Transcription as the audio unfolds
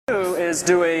is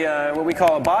do a what we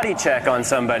call a body check on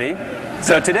somebody.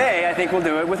 So today, I think we'll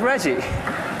do it with Reggie.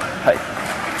 Hi.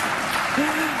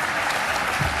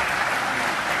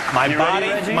 My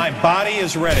body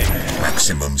is ready.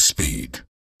 Maximum speed.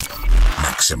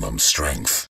 Maximum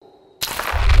strength.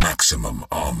 Maximum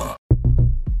armor.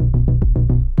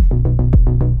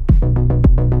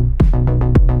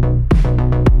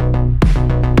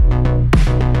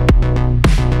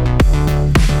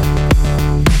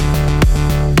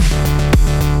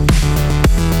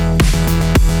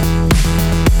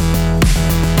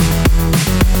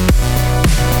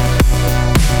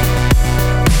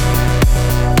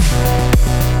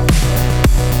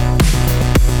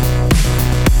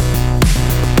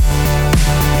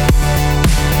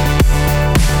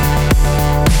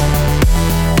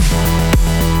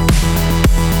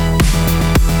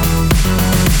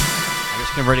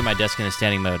 Converting my desk into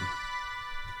standing mode.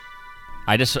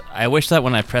 I wish that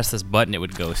when I press this button, it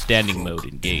would go standing mode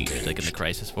engaged, like in the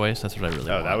Crisis voice. That's what I really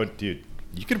want. Oh, that would, dude.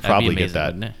 You could probably get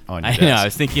that on your desk. I know. I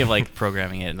was thinking of like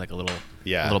programming it in like a little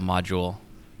module.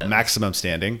 Maximum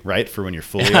standing, right? For when you're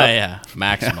fully up. Yeah.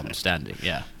 Maximum standing.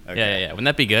 Yeah. Okay. Yeah. Wouldn't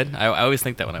that be good? I always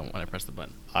think that when I press the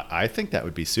button. I think that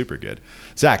would be super good.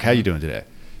 Zach, how you doing today?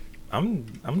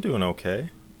 I'm doing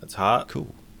okay. It's hot.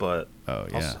 Cool. But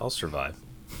I'll survive.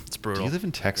 It's brutal. Do you live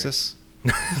in Texas?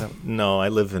 No, I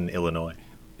live in Illinois.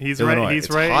 He's Illinois. right. He's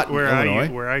It's right hot in Illinois?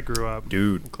 where I grew up,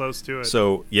 dude. Close to it.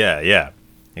 So yeah,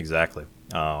 exactly.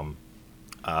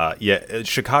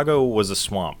 Chicago was a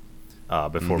swamp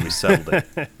before we settled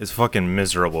it. It's fucking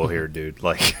miserable here, dude.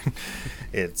 Like,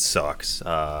 it sucks.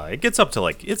 It gets up to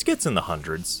it gets in the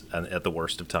hundreds at the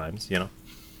worst of times. You know,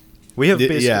 we have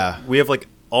we have like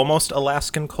almost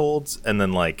Alaskan colds, and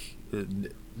then like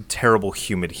terrible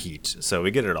humid heat. So we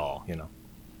get it all. You know.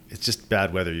 It's just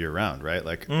bad weather year round, right?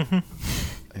 Like,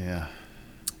 yeah.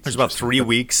 There's about 3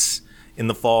 weeks in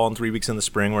the fall and 3 weeks in the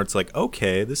spring where it's like,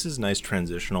 okay, this is nice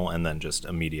transitional, and then just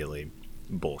immediately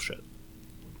bullshit.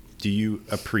 Do you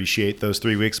appreciate those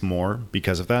 3 weeks more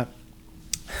because of that?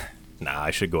 Nah,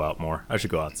 I should go out more. I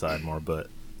should go outside more, but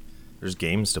there's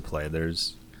games to play.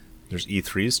 There's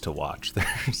E3s to watch.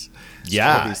 There's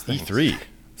E3.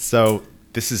 So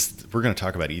we're going to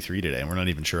talk about E3 today, and we're not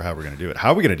even sure how we're going to do it.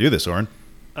 How are we going to do this, Oren?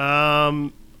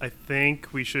 I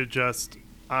think we should just,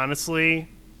 honestly,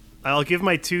 I'll give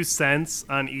my 2 cents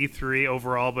on E3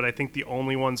 overall, but I think the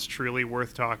only ones truly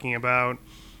worth talking about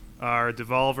are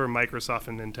Devolver, Microsoft,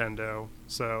 and Nintendo.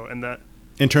 So,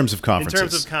 in terms of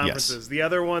conferences. Yes. The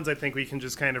other ones I think we can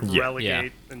just kind of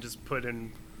relegate and just put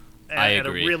in at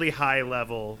a really high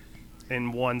level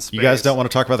in one space. You guys don't want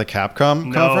to talk about the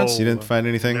Capcom conference? You didn't find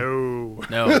anything? No.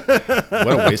 What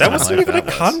a waste that of wasn't life even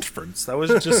a conference. That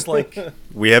was just like,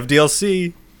 we have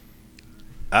DLC.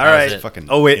 All right. Fucking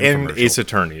and Ace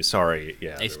Attorney. Sorry.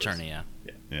 Yeah. Ace Attorney,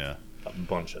 yeah. A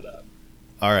bunch of that.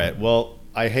 All right. Well,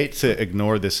 I hate to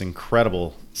ignore this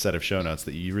incredible set of show notes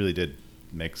that you really did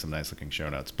make some nice looking show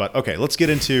notes. But okay, let's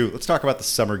talk about the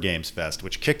Summer Games Fest,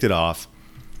 which kicked it off.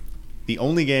 The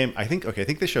only game, I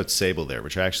think they showed Sable there,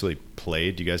 which I actually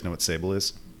played. Do you guys know what Sable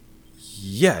is?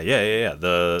 Yeah.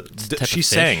 She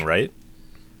sang, right?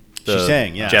 She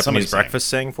sang, yeah. Japanese Breakfast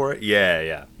sang for it?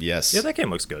 Yeah. Yes. Yeah, that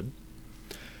game looks good.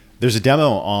 There's a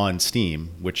demo on Steam,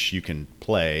 which you can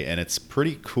play, and it's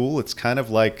pretty cool. It's kind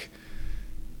of like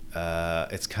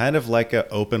a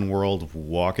open world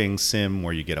walking sim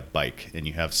where you get a bike and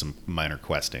you have some minor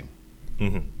questing.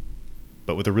 Mm-hmm.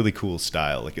 But with a really cool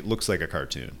style. Like, it looks like a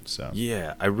cartoon. So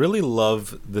yeah, I really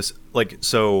love this. Like,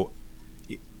 so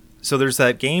there's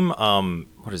that game,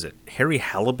 what is it, Harry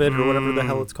Halibut or whatever the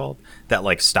hell it's called, that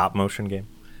like stop motion game,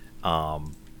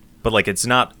 but like it's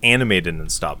not animated in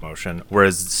stop motion,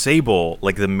 whereas Sable,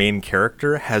 like the main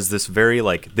character, has this very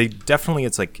like,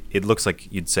 it looks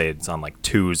like you'd say it's on like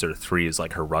 2s or 3s,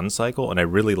 like her run cycle, and I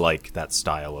really like that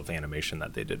style of animation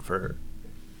that they did for her.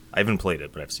 I haven't played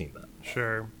it, but I've seen that.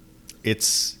 Sure.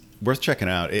 It's worth checking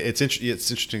out. It's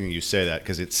interesting that you say that,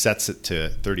 because it sets it to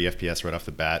 30 FPS right off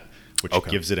the bat, which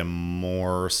gives it a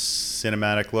more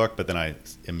cinematic look, but then I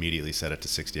immediately set it to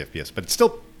 60 FPS. But it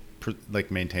still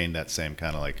like maintained that same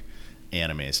kind of like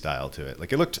anime style to it.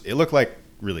 Like, it looked like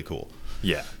really cool.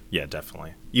 Yeah,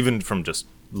 definitely. Even from just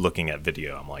looking at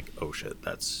video, I'm like, oh shit,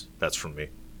 that's from me.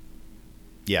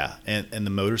 Yeah, and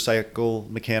the motorcycle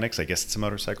mechanics, I guess it's a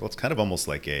motorcycle. It's kind of almost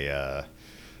like a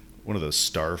one of those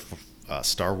Star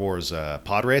Wars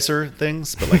pod racer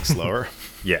things, but like slower.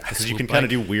 Yeah, because you can kind of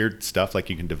do weird stuff, like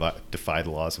you can defy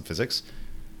the laws of physics.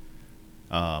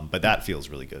 But that feels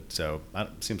really good. So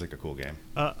it seems like a cool game.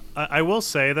 I will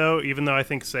say though, even though I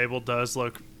think Sable does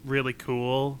look really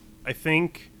cool, I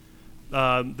think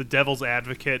the devil's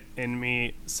advocate in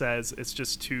me says it's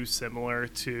just too similar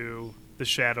to the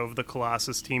Shadow of the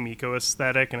Colossus Team Eco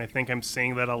aesthetic, and I think I'm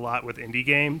seeing that a lot with indie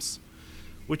games,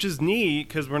 which is neat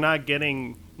because we're not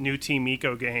getting new Team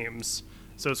Eco games,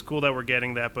 so it's cool that we're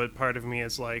getting that, but part of me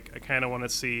is like, I kind of want to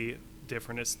see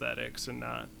different aesthetics and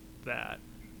not that.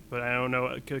 But I don't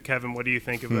know, Kevin, what do you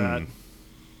think of that?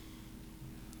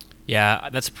 Yeah,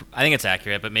 I think it's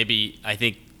accurate, but maybe I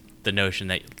think the notion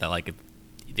that like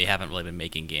they haven't really been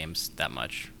making games that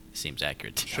much seems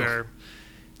accurate to me. Sure.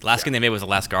 The last game they made was The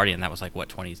Last Guardian. That was like, what,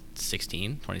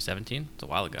 2016, 2017? It's a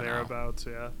while ago now. Thereabouts,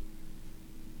 yeah.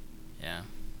 Yeah.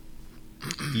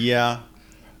 Yeah.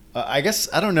 I guess,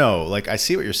 I don't know. Like, I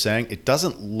see what you're saying. It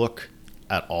doesn't look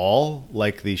at all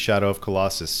like the Shadow of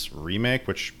Colossus remake,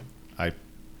 which I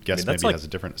guess maybe like, has a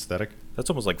different aesthetic.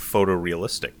 That's almost like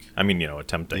photorealistic. I mean,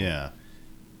 attempting. Yeah.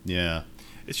 Yeah.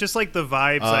 It's just like the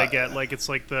vibes I get. Like, it's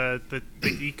like the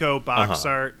eco box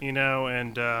art,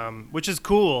 and which is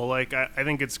cool. Like, I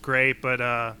think it's great, but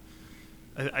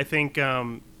I think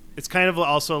it's kind of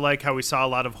also like how we saw a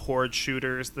lot of horde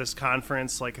shooters this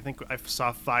conference. Like, I think I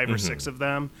saw 5 or 6 of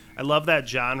them. I love that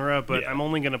genre, but I'm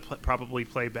only going to probably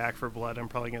play Back 4 Blood. I'm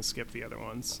probably going to skip the other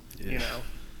ones,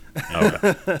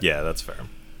 Okay. Yeah, that's fair.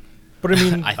 But I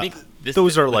mean, I think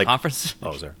those are like conference.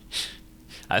 Oh, sorry.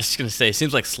 I was just gonna say, it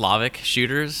seems like Slavic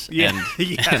shooters and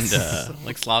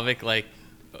like Slavic like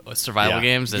survival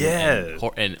games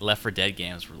and Left 4 Dead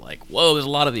games were like, whoa, there's a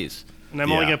lot of these. And I'm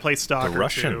only gonna play Stalker the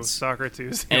Russians. 2. Stalker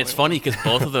 2. And it's funny because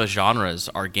both of those genres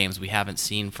are games we haven't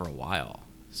seen for a while.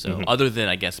 So other than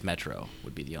I guess Metro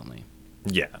would be the only.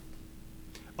 Yeah.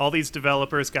 All these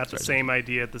developers got the same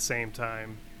idea at the same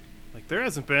time. Like, there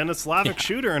hasn't been a Slavic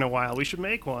shooter in a while. We should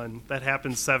make one. That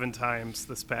happened 7 times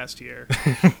this past year.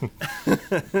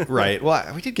 Right.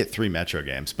 Well, we did get 3 Metro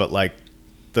games, but like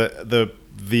the That's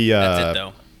it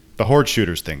though. the horde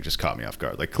shooters thing just caught me off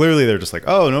guard. Like, clearly they're just like,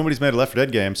 oh, nobody's made a Left 4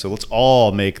 Dead game, so let's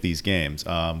all make these games,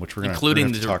 which we're going to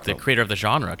including talk the about. creator of the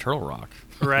genre, Turtle Rock.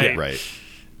 Right. Right.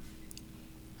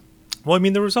 Well, I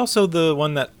mean, there was also the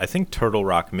one that I think Turtle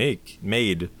Rock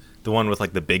made. The one with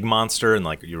like the big monster and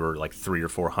like you were like 3 or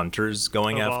 4 hunters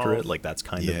going after it. Like that's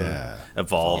kind of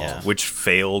evolved, which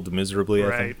failed miserably.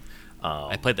 Right. I think.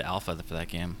 I played the alpha for that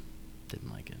game.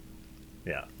 Didn't like it.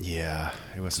 Yeah. Yeah.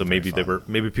 It was So maybe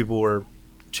people were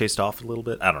chased off a little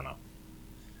bit. I don't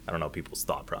know people's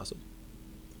thought process.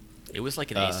 It was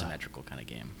like an asymmetrical kind of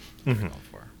game. Going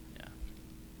for.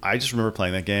 I just remember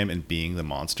playing that game and being the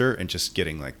monster and just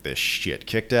getting like the shit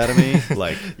kicked out of me,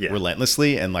 like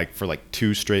relentlessly, and like for like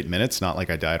 2 straight minutes. Not like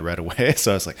I died right away.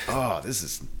 So I was like, oh,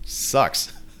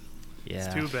 sucks. Yeah.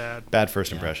 It's too bad. Bad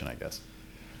first impression, I guess.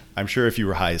 I'm sure if you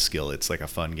were high skill, it's like a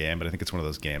fun game, but I think it's one of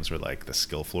those games where like the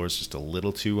skill floor is just a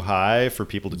little too high for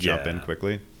people to jump in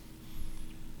quickly.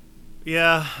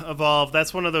 Yeah, Evolve.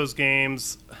 That's one of those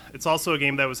games. It's also a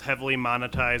game that was heavily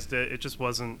monetized. It just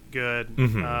wasn't good.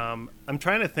 I'm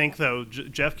trying to think, though.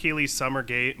 Jeff Keighley's Summer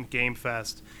Game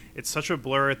Fest. It's such a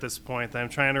blur at this point that I'm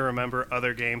trying to remember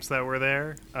other games that were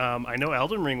there. I know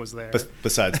Elden Ring was there.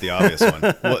 Besides the obvious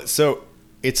one. Well, so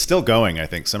it's still going, I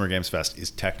think. Summer Games Fest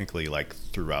is technically like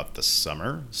throughout the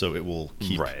summer, so it will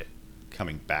keep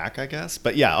coming back, I guess.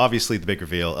 But yeah, obviously the big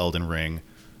reveal, Elden Ring,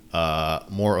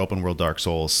 more open world Dark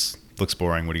Souls. Looks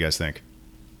boring. What do you guys think?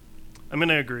 I'm going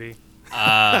to agree.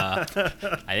 I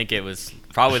think it was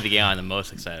probably the game I'm the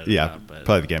most excited about. But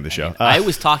probably the game of the show. I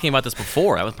was talking about this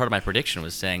before. That was part of my prediction,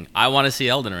 was saying, I want to see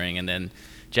Elden Ring. And then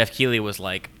Jeff Keighley was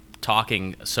like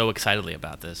talking so excitedly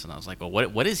about this. And I was like, well,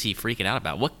 what is he freaking out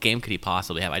about? What game could he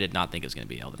possibly have? I did not think it was going to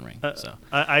be Elden Ring. So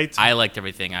I liked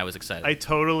everything. I was excited. I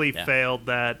totally failed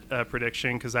that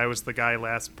prediction because I was the guy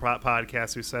last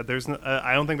podcast who said,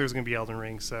 I don't think there's going to be Elden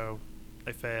Ring. So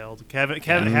I failed. Kevin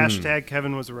hashtag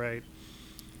Kevin was right.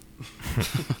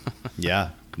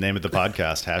 Yeah, name of the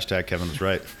podcast, hashtag Kevin was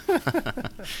right.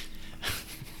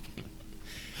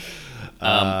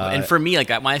 And for me,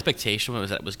 like my expectation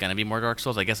was that it was going to be more Dark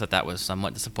Souls. I guess that was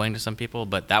somewhat disappointing to some people,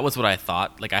 but that was what I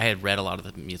thought. Like I had read a lot of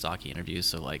the Miyazaki interviews,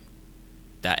 so like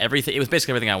that it was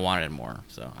basically everything I wanted and more.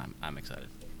 So I'm excited.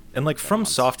 And like From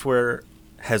Software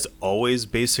has always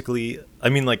basically, I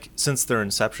mean, like since their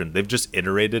inception, they've just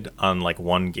iterated on like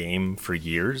one game for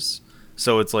years.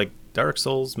 So it's like Dark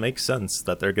Souls makes sense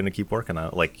that they're going to keep working on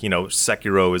it. Like,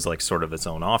 Sekiro is like sort of its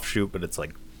own offshoot, but it's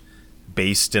like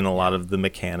based in a lot of the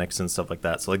mechanics and stuff like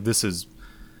that. So like this is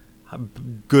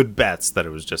good bets that it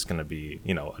was just going to be,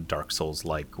 a Dark Souls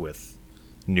like with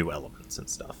new elements and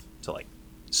stuff to like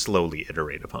slowly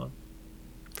iterate upon.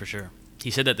 For sure. He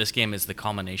said that this game is the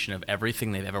culmination of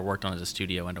everything they've ever worked on as a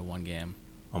studio into one game.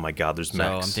 Oh my God, there's So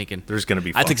mechs. I'm thinking there's gonna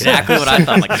be. That's fucking exactly mechs. what I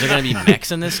thought. Like, is there gonna be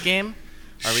mechs in this game?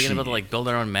 Are we gonna be able to like build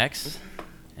our own mechs?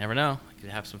 You never know. We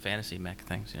could have some fantasy mech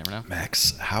things. You never know.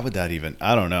 Max, how would that even?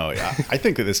 I don't know. I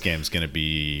think that this game's going to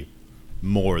be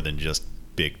more than just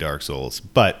big Dark Souls,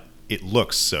 but it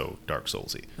looks so Dark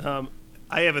Soulsy.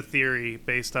 I have a theory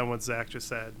based on what Zach just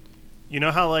said. You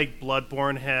know how like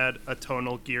Bloodborne had a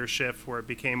tonal gear shift where it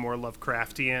became more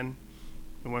Lovecraftian?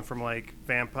 It went from like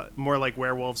more like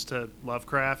werewolves to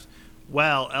Lovecraft.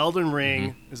 Well, Elden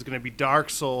Ring is going to be Dark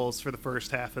Souls for the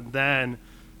first half, and then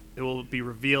it will be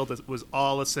revealed that it was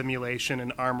all a simulation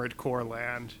in Armored Core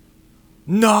Land.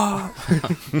 No.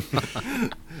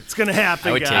 It's going to happen,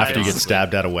 I would take guys. After you get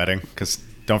stabbed at a wedding, because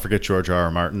don't forget George R.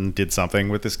 R. Martin did something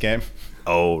with this game.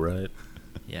 Oh right.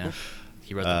 Yeah.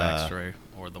 He wrote the backstory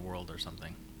or the world or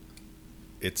something.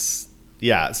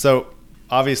 So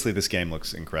obviously this game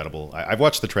looks incredible. I've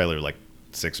watched the trailer like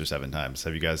 6 or 7 times.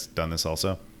 Have you guys done this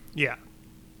also? Yeah.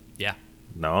 Yeah.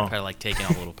 No. Probably like taking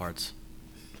all the little parts.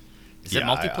 Is it Yeah,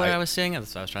 multiplayer I was seeing?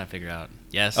 That's what I was trying to figure out.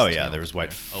 Yes. Oh it's yeah, there was White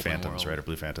multiplayer. Open Phantoms, world. right, or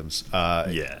Blue Phantoms.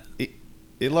 Yeah.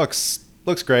 It looks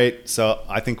great. So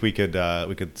I think we could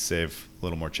save a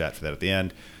little more chat for that at the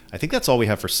end. I think that's all we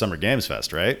have for Summer Games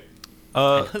Fest, right?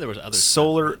 I know there was other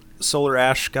Solar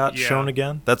Ash got Yeah. shown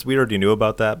again. We already knew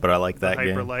about that, but I like that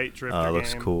game. Hyperlight Drifter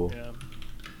looks game. cool. Yeah.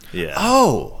 Yeah.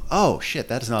 Oh shit,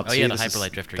 that is not. Oh, yeah, the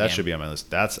Hyperlight Drifter That game. should be on my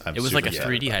list. I'm It was super like a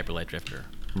excited 3D about. Hyperlight Drifter.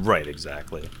 Right,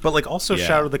 exactly. But like also Yeah.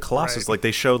 Shadow of the Colossus, Right. like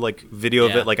they showed like video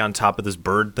of Yeah. it like on top of this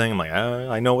bird thing. I'm like,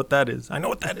 I know what that is.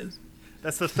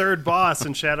 That's the third boss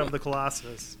in Shadow of the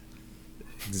Colossus.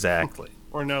 Exactly.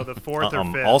 Or no, the fourth or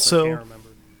fifth. also- I can't remember.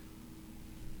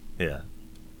 Yeah.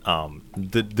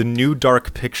 The new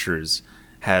Dark Pictures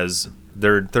has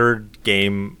their third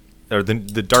game, or the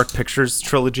Dark Pictures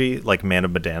trilogy, like Man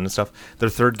of Medan and stuff. Their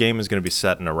third game is going to be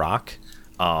set in Iraq.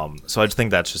 So I just think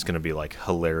that's just going to be like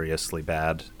hilariously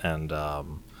bad and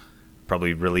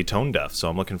probably really tone deaf. So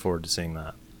I'm looking forward to seeing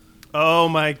that. Oh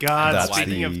my God! That's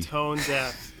Speaking the- of tone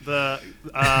deaf, the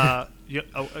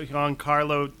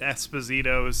Giancarlo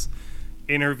Esposito's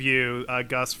interview,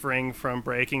 Gus Fring from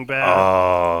Breaking Bad.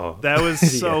 Oh, That was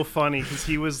so funny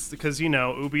because you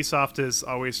know Ubisoft is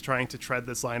always trying to tread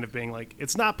this line of being like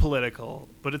it's not political,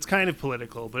 but it's kind of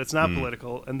political, but it's not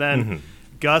political. And then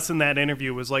Gus in that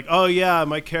interview was like, "Oh yeah,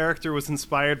 my character was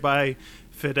inspired by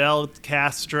Fidel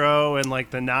Castro and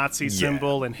like the Nazi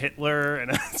symbol and Hitler,"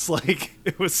 and it's like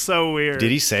it was so weird.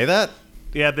 Did he say that?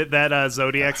 Yeah, that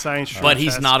Zodiac sign. But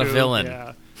he's not a Shortescu, villain.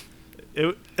 Yeah.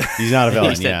 He's not a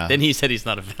villain. He said- Yeah. Then he said he's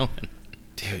not a villain.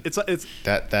 It's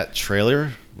That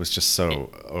trailer was just so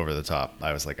over the top.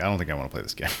 I was like, I don't think I want to play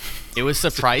this game. It was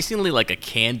surprisingly like a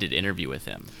candid interview with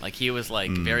him. Like he was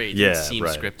like very, it didn't Yeah, seem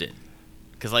right. scripted.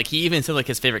 Because like he even said like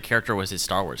his favorite character was his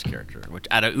Star Wars character, which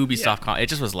at a Ubisoft con, it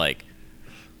just was like,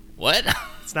 what?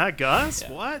 it's not Gus.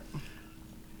 What?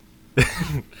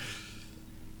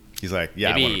 He's like, yeah,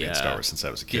 I Maybe, want to be in Star Wars since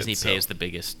I was a kid. Disney so- pays the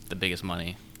biggest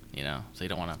money, you know, so you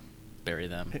don't want to bury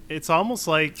them. It's almost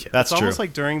like That's it's almost true.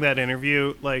 like during that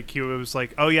interview, like he was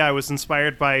like, "Oh yeah, I was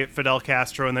inspired by Fidel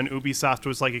Castro," and then Ubisoft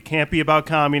was like, "It can't be about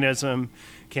communism,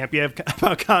 can't be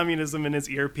about communism" in his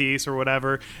earpiece or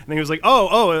whatever. And then he was like,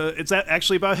 "Oh, it's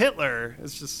actually about Hitler."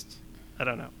 It's just, I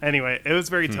don't know. Anyway, it was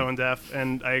very tone deaf,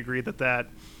 and I agree that.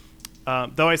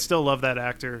 Though I still love that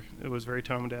actor, it was very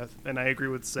tone deaf, and I agree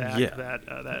with Zach Yeah. that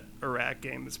that Iraq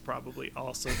game is probably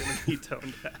also going to be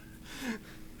tone deaf.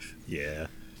 yeah.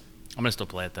 I'm gonna still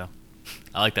play it though.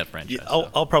 I like that franchise. Yeah, so.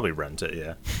 I'll probably rent it.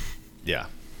 Yeah. Yeah.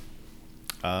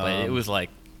 But it was like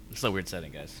it's a weird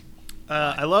setting, guys.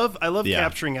 I love Yeah.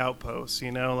 capturing outposts.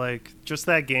 You know, like just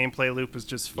that gameplay loop is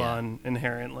just fun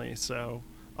inherently. So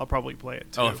I'll probably play it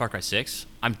too. Oh, and Far Cry 6.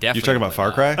 I'm definitely. You're talking gonna about play Far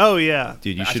that. Cry? Oh yeah.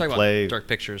 Dude, you I was should talking about play Dark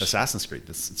Pictures. Assassin's Creed.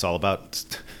 It's all about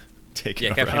taking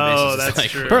Yeah, over. capturing Oh, bases is that's like-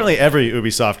 true. Apparently, every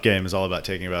Ubisoft game is all about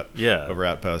taking Yeah. over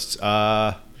outposts.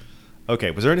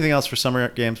 Okay, was there anything else for Summer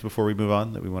Games before we move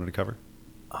on that we wanted to cover?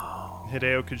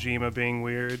 Hideo Kojima being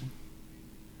weird.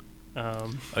 Oh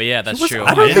yeah, that's was- true.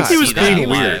 I don't think he didn't was see that being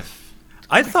live. weird.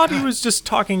 I thought he was just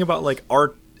talking about like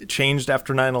art changed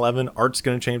after 9/11. Art's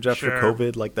going to change after Sure.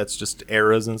 COVID. Like that's just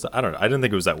eras and stuff. I don't know. I didn't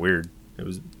think it was that weird. It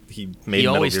was he made He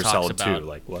Metal always Gear talks Solid about- 2.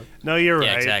 Like what? No, you're Yeah,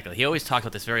 right. exactly. He always talks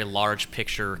about this very large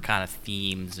picture kind of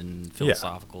themes and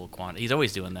philosophical quantity. He's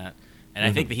always doing that, and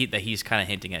I think that he's kind of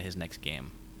hinting at his next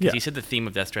game. 'Cause Yeah. he said the theme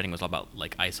of Death Stranding was all about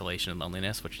like isolation and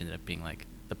loneliness, which ended up being like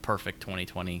the perfect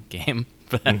 2020 game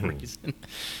for that reason.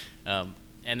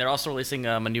 And they're also releasing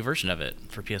a new version of it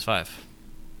for PS5.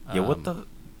 Yeah. What the?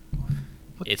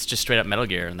 It's just straight up Metal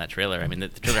Gear in that trailer. I mean, the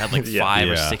trailer had like Yeah. 5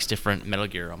 or Yeah. 6 different Metal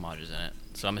Gear homages in it.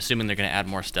 So I'm assuming they're going to add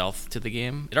more stealth to the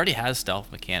game. It already has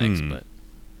stealth mechanics, but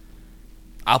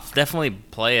I'll definitely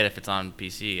play it if it's on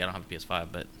PC. I don't have a PS5,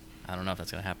 but I don't know if that's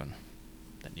going to happen.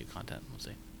 That new content, we'll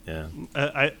see.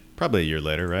 Yeah. Probably a year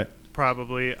later, right?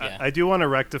 Probably. Yeah. I do want to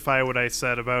rectify what I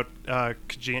said about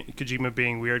Kojima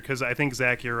being weird, because I think,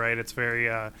 Zach, you're right. It's very,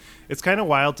 it's kind of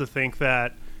wild to think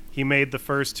that he made the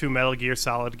first 2 Metal Gear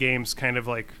Solid games kind of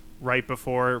like right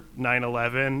before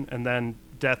 9/11, and then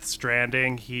Death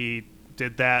Stranding, he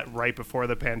did that right before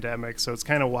the pandemic. So it's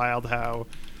kind of wild how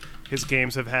his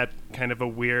games have had kind of a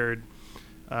weird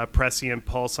prescient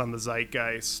pulse on the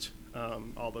zeitgeist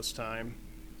all this time.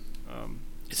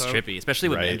 It's trippy, especially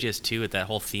with Right. MGS2 with that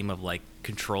whole theme of like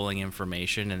controlling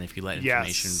information, and if you let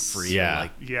information free, Yeah.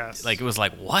 like it was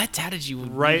like, what? How did you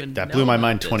Right. even That know blew my about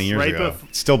mind this? 20 years Right ago.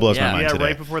 bef- Still blows Yeah. my mind Yeah, today.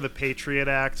 right before the Patriot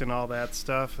Act and all that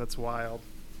stuff. That's wild.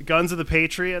 Guns of the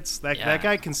Patriots. That Yeah.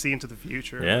 guy can see into the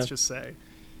future. Yeah. Let's just say.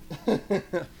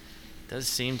 Does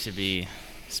seem to be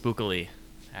spookily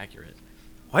accurate.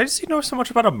 Why does he know so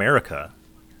much about America?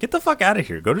 Get the fuck out of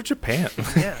here. Go to Japan.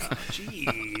 Yeah.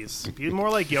 Jeez. Be more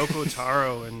like Yoko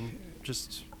Taro and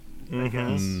just. I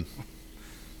guess.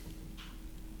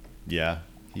 Yeah,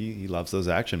 he loves those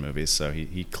action movies, so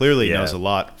he clearly Yeah. knows a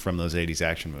lot from those 80s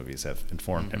action movies have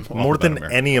informed him. all More about than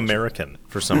America. any American,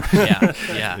 for some reason.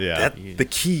 Yeah. Yeah. The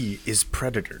key is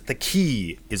Predator. The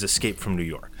key is Escape from New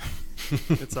York.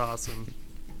 It's awesome.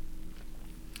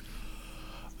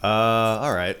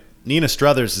 All right. Nina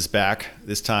Struthers is back,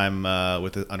 this time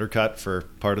with an undercut for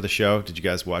part of the show. Did you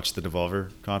guys watch the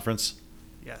Devolver conference?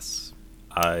 Yes.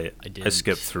 I didn't.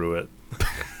 skipped through it.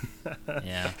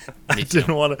 Yeah. I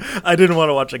didn't want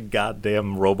to watch a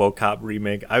goddamn RoboCop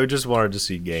remake. I just wanted to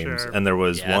see games, Sure. and there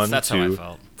was Yeah, one, that's how I 2,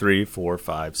 felt. 3, 4,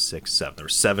 5, 6, 7. There were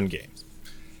 7 games.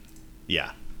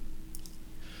 Yeah.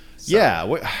 Yeah.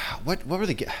 What were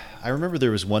the? I remember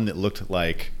there was one that looked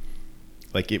like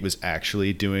it was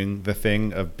actually doing the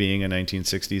thing of being a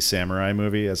 1960s samurai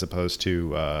movie, as opposed to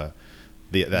that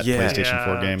Yeah. PlayStation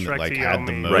 4 game Trek that to had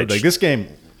the Yomi. mode. Right. Like this game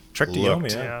Trek to looked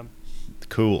Yomi, Yeah.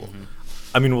 cool.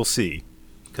 I mean, we'll see,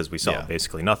 because we saw Yeah.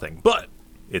 basically nothing. But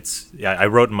I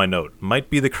wrote in my note, might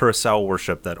be the Kurosawa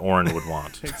worship that Oren would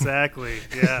want. Exactly.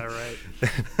 Yeah.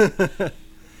 Right.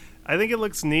 I think it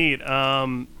looks neat.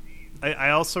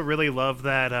 I also really love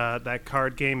that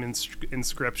card game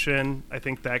Inscription. I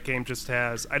think that game just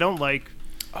has. I don't like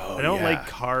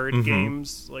card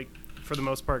games, like, for the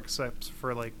most part, except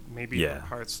for like maybe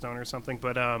Hearthstone or something.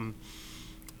 But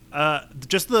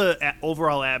just the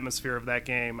overall atmosphere of that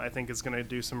game, I think, is going to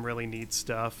do some really neat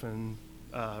stuff, and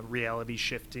reality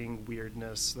shifting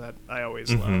weirdness that I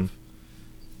always love.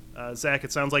 Zach,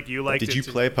 it sounds like you liked it. Did you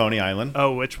too. play Pony Island?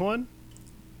 Oh, which one?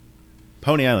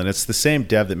 Pony Island. It's the same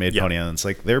dev that made Yeah. Pony Island. It's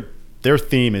like their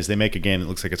theme is they make a game that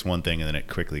looks like it's one thing and then it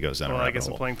quickly goes down. Well, a I rabbit guess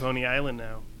I'm hole. playing Pony Island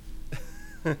now.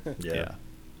 Yeah.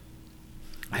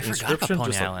 I forgot about Inscription Pony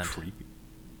just Island. looked creepy.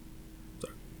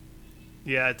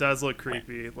 Yeah, it does look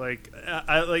creepy. Like,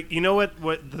 I like, you know what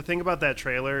the thing about that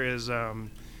trailer is,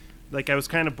 like, I was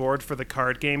kind of bored for the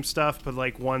card game stuff, but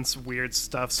like once weird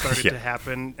stuff started Yeah. to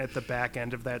happen at the back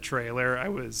end of that trailer, I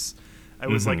was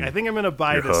like, I think I'm gonna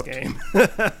buy You're this hooked. game.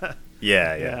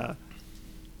 Yeah. Yeah.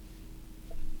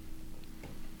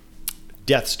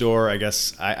 Death's Door, I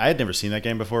guess I had never seen that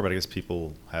game before, but I guess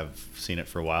people have seen it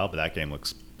for a while. But that game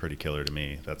looks pretty killer to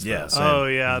me. That's Yeah, the- same. Oh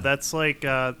yeah, that's like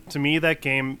to me that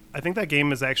game. I think that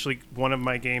game is actually one of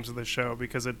my games of the show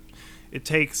because it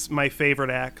takes my favorite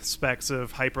aspects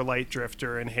of Hyper Light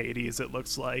Drifter and Hades. It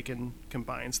looks like, and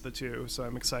combines the two. So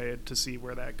I'm excited to see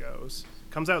where that goes.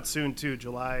 Comes out soon too,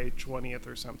 July 20th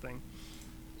or something.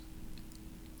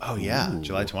 Oh yeah,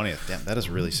 July 20th. Damn, that is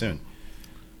really soon.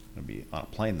 I'm gonna be on a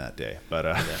plane that day. But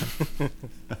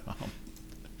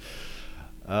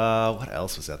what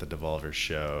else was at the Devolver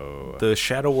show? The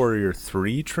Shadow Warrior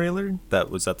 3 trailer that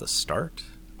was at the start.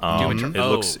 Doom Eternal- It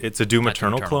looks it's a Doom not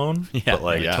Eternal clone. Yeah, but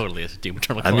like, yeah. totally is a Doom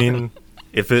Eternal I clone. mean,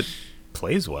 if it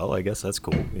plays well, I guess that's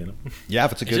cool. You know. Yeah,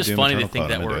 if it's a It's good just Doom funny to Eternal think clone,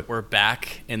 that I'm into we're it.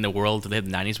 back in the world of the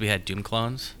 90s. We had Doom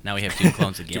clones. Now we have Doom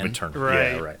clones again. Doom Eternal.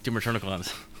 Right. Yeah, right. Doom Eternal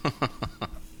clones.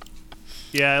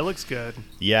 Yeah, it looks good.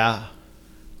 Yeah,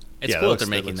 It's Yeah, cool that that they're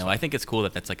looks making though. fun. I think it's cool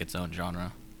that that's like its own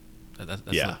genre. That's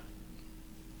yeah.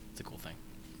 it's a cool thing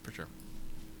for sure.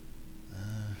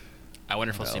 I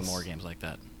wonder if we'll what see else? more games like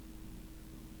that.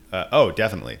 Oh,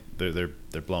 definitely. They're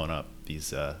blowing up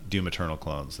these Doom Eternal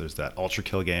clones. There's that Ultra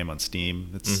Kill game on Steam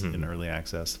that's in early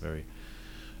access. Very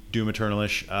Doom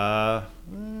Eternal-ish.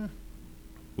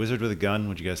 Wizard with a Gun.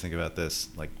 What'd you guys think about this?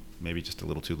 Like maybe just a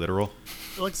little too literal.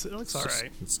 It looks all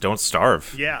right. It's Don't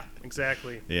Starve. Yeah,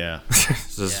 exactly. Yeah.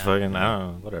 It's just Yeah. fucking, I don't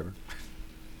know, whatever.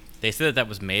 They said that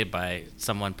was made by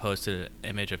someone posted an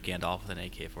image of Gandalf with an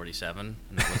AK-47, and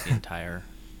that was the entire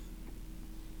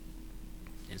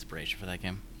inspiration for that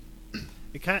game.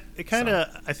 It kind of.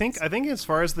 I think as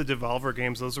far as the Devolver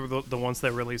games, those were the ones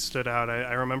that really stood out.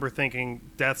 I remember thinking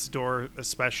Death's Door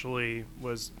especially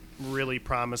was really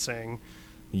promising.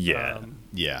 Yeah.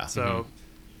 Yeah. So,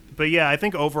 but yeah, I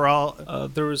think overall,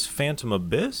 There was Phantom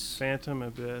Abyss. Phantom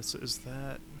Abyss is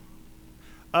that.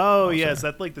 Oh yeah, is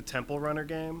that like the Temple Runner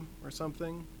game or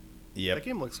something? Yep. That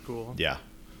game looks cool. Yeah.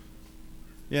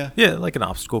 Yeah. Yeah, like an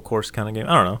obstacle course kind of game.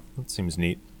 I don't know. That seems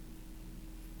neat.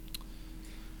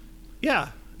 Yeah,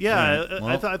 Well-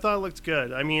 I thought it looked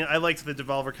good. I mean, I liked the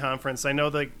Devolver Conference. I know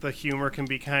that the humor can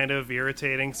be kind of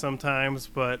irritating sometimes,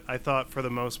 but I thought for the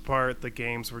most part the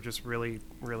games were just really,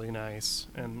 really nice,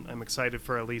 and I'm excited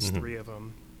for at least 3 of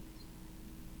them.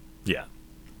 Yeah.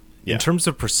 Yeah. In terms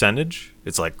of percentage,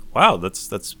 it's like, wow,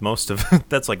 that's most of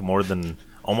that's like more than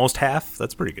almost half.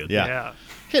 That's pretty good. Yeah.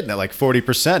 Hitting at like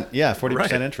 40%. Yeah, 40%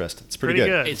 Right. interest. It's pretty,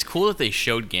 Pretty good. good. It's cool that they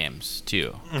showed games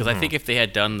too, because I think if they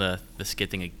had done the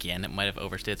skit thing again, it might have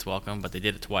overstayed its welcome. But they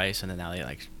did it twice, and then now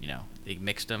they they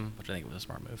mixed them, which I think was a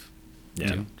smart move.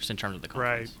 Yeah. Too, just in terms of the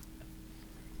Right. conference.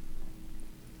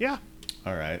 Yeah.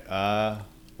 All right.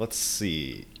 Let's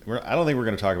see. I don't think we're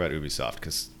going to talk about Ubisoft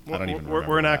because I don't even remember.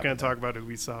 We're not what going to happened talk about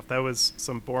Ubisoft. That was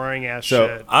some boring ass So,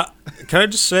 shit. Can I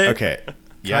just say? there. Okay. Can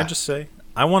Yeah. I just say?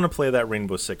 I want to play that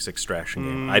Rainbow Six Extraction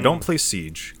game. I don't play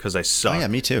Siege because I suck. Oh, yeah,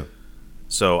 me too.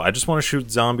 So I just want to shoot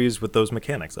zombies with those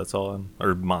mechanics. That's all.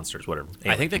 Or monsters, whatever.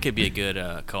 I think that could be a good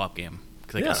co-op game,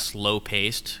 like Yeah. a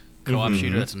slow-paced co-op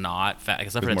shooter that's not fast,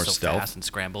 except for With it's more so stealth. fast and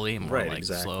scrambly and more Right, like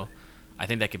exactly. slow. I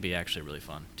think that could be actually really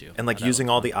fun too. And like That using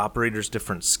would- all the operators'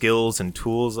 different skills and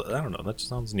tools. I don't know. That just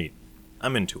sounds neat.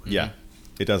 I'm into it. Yeah.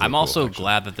 It does. I'm look also cool, actually.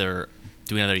 glad that they're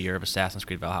doing another year of Assassin's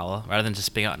Creed Valhalla rather than just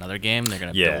spinning out another game. They're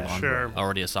gonna Yeah, build on sure.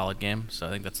 already a solid game. So I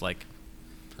think that's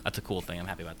a cool thing. I'm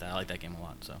happy about that. I like that game a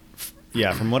lot. So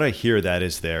Yeah, from what I hear, that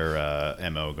is their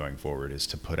MO going forward, is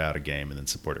to put out a game and then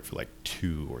support it for like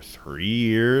 2 or 3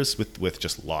 years with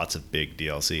just lots of big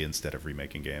DLC instead of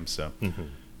remaking games. So I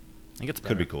think it's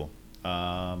could be better. cool.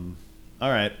 All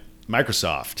right,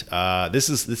 Microsoft. This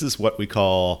is what we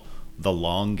call the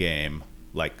long game,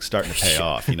 like starting to pay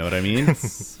off. You know what I mean?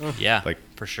 Yeah, Like-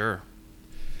 for sure.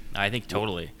 I think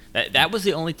totally. That was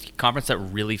the only conference that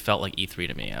really felt like E3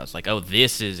 to me. I was like, oh,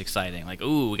 this is exciting. Like,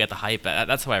 ooh, we got the hype.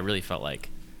 That's how I really felt like.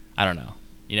 I don't know.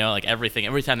 Like everything.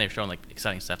 Every time they've shown like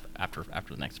exciting stuff after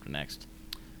the next.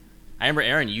 I remember,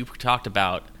 Aaron, you talked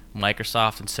about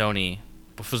Microsoft and Sony.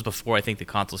 This was before I think the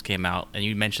consoles came out, and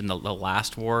you mentioned the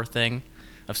last war thing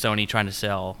of Sony trying to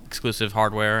sell exclusive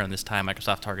hardware, and this time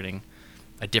Microsoft targeting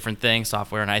a different thing,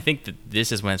 software. And I think that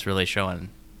this is when it's really showing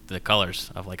the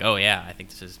colors of like, oh yeah, I think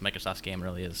this is Microsoft's game.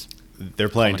 Really is. They're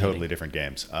playing Culminating. totally different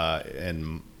games,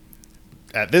 and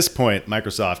at this point,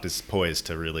 Microsoft is poised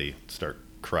to really start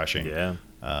crushing. Yeah.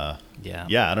 Yeah.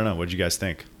 Yeah, I don't know. What did you guys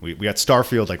think? We got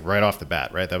Starfield like right off the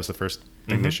bat, right? That was the first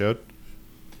thing they showed.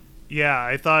 Yeah,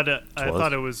 I thought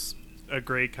was. it was a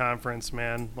great conference,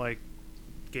 man. Like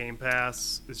Game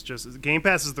Pass is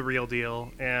the real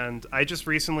deal, and I just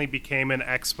recently became an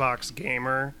Xbox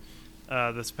gamer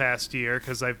this past year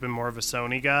because I've been more of a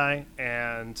Sony guy,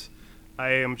 and I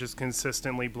am just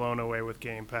consistently blown away with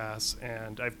Game Pass,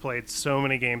 and I've played so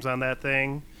many games on that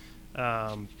thing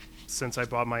since I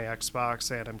bought my Xbox,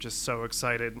 and I'm just so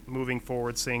excited moving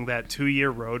forward. Seeing that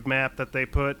 2-year roadmap that they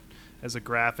put as a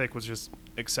graphic was just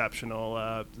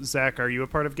exceptional. Zach, are you a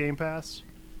part of Game Pass?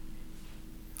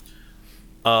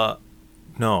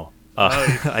 No.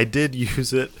 I did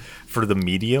use it for the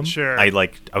medium. Sure. I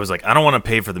was like, I don't want to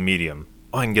pay for the medium.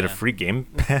 Oh, I can get a free Game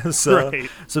Pass Right.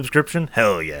 subscription?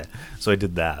 Hell yeah. So I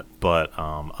did that. But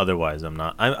otherwise, I'm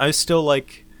not. I still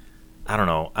like, I don't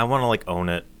know. I want to like own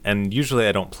it. And usually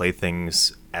I don't play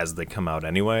things as they come out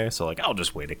anyway. So like, I'll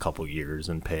just wait a couple years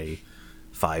and pay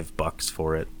 $5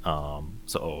 for it.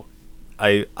 So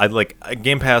I like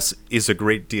Game Pass is a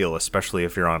great deal, especially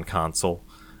if you're on console.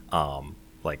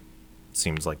 Like,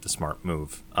 seems like the smart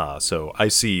move. So I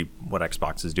see what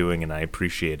Xbox is doing and I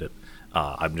appreciate it.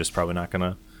 I'm just probably not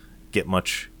gonna get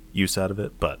much use out of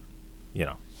it, but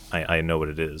I know what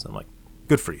it is. I'm like,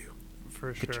 good for you.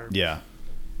 For sure. Yeah.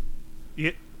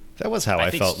 Yeah. That was how I I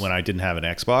think felt when I didn't have an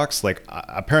Xbox. Like,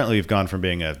 apparently, we've gone from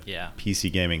being a Yeah.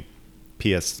 PC gaming,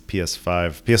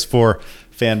 PS5, PS4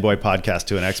 fanboy podcast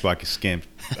to an Xbox game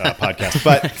podcast.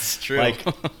 But It's true. like,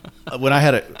 when I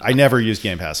had it, I never used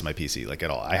Game Pass on my PC, like at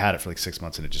all. I had it for like 6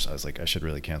 months, and I was like, I should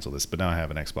really cancel this. But now I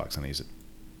have an Xbox and I use it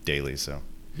daily. So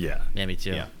Yeah. Yeah, me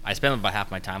too. Yeah. I spend about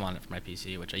half my time on it for my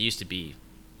PC, which I used to be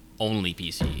only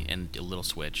PC and a little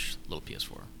Switch, a little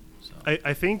PS4. So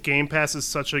I think Game Pass is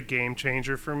such a game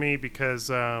changer for me because,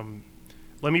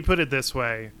 let me put it this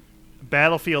way.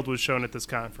 Battlefield was shown at this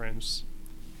conference.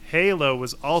 Halo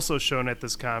was also shown at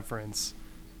this conference.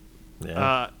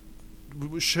 Yeah.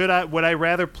 Would I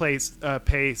rather pay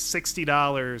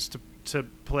 $60 to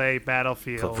play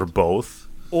Battlefield For both.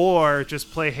 or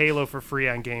just play Halo for free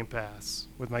on Game Pass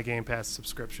with my Game Pass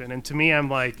subscription? And to me, I'm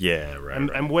like, Yeah, right.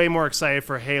 I'm way more excited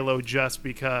for Halo just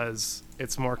because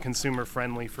it's more consumer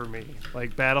friendly for me.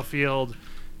 Like Battlefield,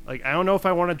 like I don't know if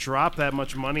I want to drop that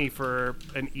much money for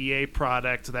an EA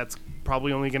product that's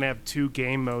probably only going to have 2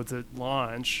 game modes at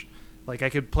launch. Like I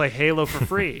could play Halo for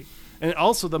free. And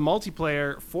also the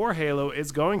multiplayer for Halo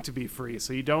is going to be free,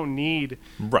 so you don't need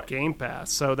Right. Game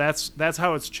Pass. So that's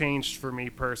how it's changed for me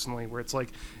personally, where it's like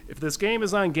if this game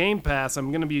is on Game Pass,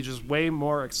 I'm going to be just way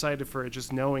more excited for it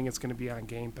just knowing it's going to be on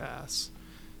Game Pass.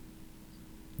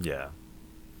 Yeah.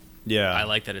 Yeah. I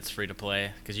like that it's free to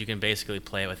play because you can basically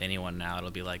play it with anyone now.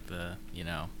 It'll be like the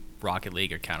Rocket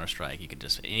League or Counter-Strike. You could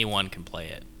just anyone can play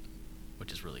it,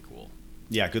 which is really cool.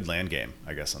 Yeah, good land game,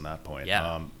 I guess, on that point.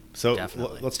 Yeah, So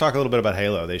definitely. let's talk a little bit about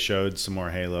Halo. They showed some more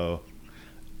Halo.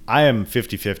 I am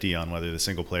 50-50 on whether the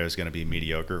single player is going to be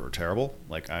mediocre or terrible.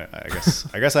 Like I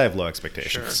guess I have low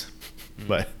expectations.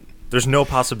 But There's no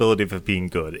possibility of it being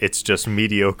good. It's just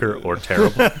mediocre or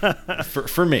terrible.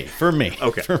 for me.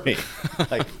 Okay. For me.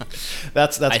 Like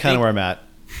that's kind think- of where I'm at.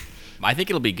 I think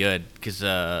it'll be good because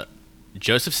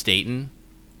Joseph Staten,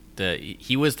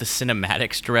 he was the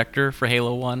cinematics director for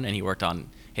Halo 1, and he worked on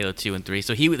Halo 2 and 3.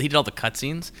 So he did all the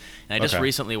cutscenes. And I just Okay.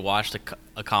 recently watched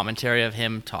a commentary of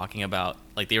him talking about,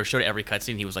 like, they were showed every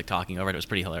cutscene. He was, like, talking over it. It was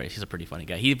pretty hilarious. He's a pretty funny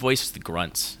guy. He voices the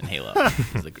grunts in Halo.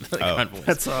 He's the grunt voice.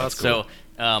 That's awesome. So,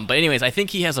 but anyways, I think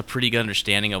he has a pretty good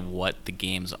understanding of what the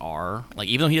games are. Like,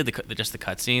 even though he did just the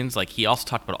cutscenes, like, he also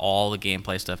talked about all the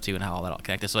gameplay stuff, too, and how all that all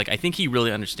connected. So, like, I think he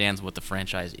really understands what the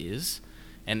franchise is.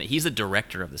 And he's the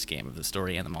director of this game, of the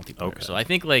story and the multiplayer. Okay. So I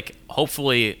think, like,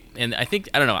 hopefully, and I think,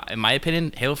 I don't know, in my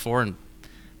opinion, Halo 4, and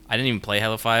I didn't even play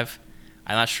Halo 5.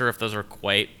 I'm not sure if those are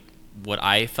quite what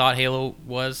I thought Halo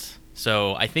was.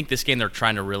 So I think this game, they're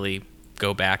trying to really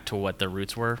go back to what their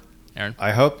roots were. Aaron?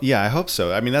 I hope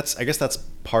so. I mean, I guess that's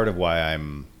part of why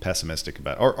I'm pessimistic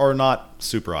about it, or not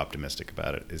super optimistic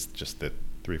about it, is just that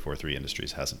 343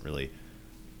 Industries hasn't really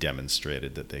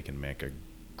demonstrated that they can make a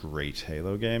great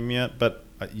Halo game yet. But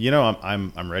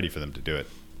I'm ready for them to do it.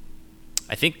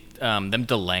 I think them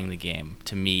delaying the game,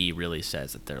 to me, really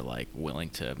says that they're, like, willing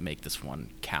to make this one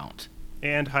count.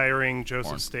 And hiring Joseph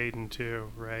Warren. Staten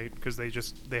too, right? Because they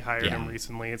hired Yeah. him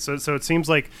recently. And so it seems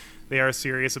like they are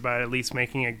serious about at least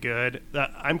making it good.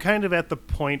 I'm kind of at the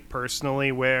point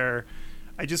personally where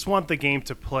I just want the game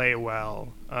to play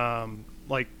well.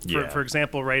 For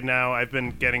example, right now I've been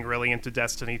getting really into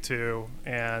Destiny 2,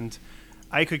 and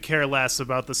I could care less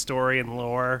about the story and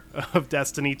lore of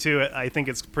Destiny 2. I think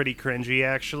it's pretty cringy,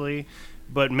 actually.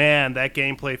 But man, that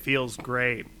gameplay feels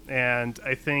great. And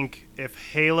I think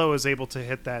if Halo is able to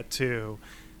hit that too,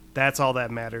 that's all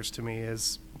that matters to me,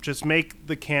 is just make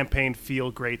the campaign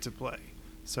feel great to play.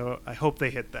 So I hope they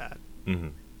hit that. Mm-hmm.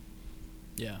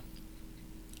 Yeah.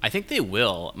 I think they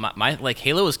will. My like,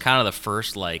 Halo was kind of the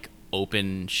first, like,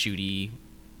 open shooty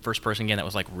first-person game that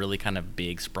was, like, really kind of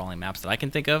big, sprawling maps that I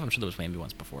can think of. I'm sure there was maybe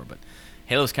once before, but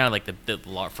Halo was kind of like the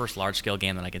first large-scale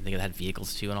game that I can think of that had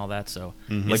vehicles too and all that. So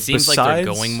it Like, seems like they're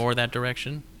besides- going more that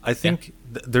direction. I think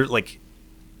they're like,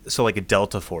 so like a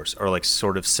Delta Force or like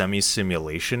sort of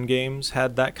semi-simulation games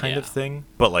had that kind of Yeah. thing,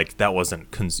 but like that wasn't,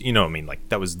 you know what I mean? Like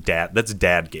that's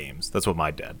dad games. That's what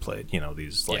my dad played. You know,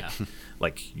 these like, Yeah.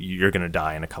 like you're gonna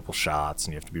die in a couple shots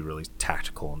and you have to be really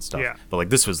tactical and stuff. Yeah. But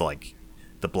like this was like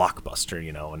the blockbuster,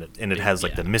 you know, and it has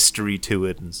like Yeah. the mystery to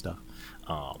it and stuff.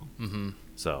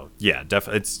 So yeah,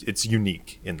 it's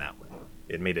unique in that way.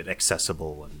 It made it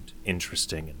accessible and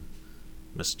interesting and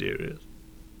mysterious.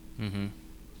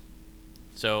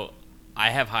 So I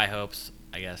have high hopes,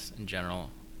 I guess, in general.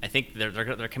 I think they're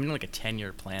committing like a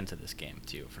 10-year plan to this game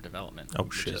too for development. Oh,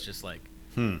 which shit. is just like,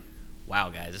 wow,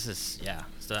 guys, this is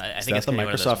So I Is think that it's the gonna be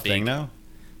one of those Microsoft big, thing now?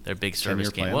 Their big 10-year service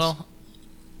game. plans? Well,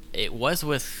 it was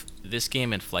with this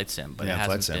game and Flight Sim, but Yeah, it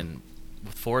Flight hasn't Sim.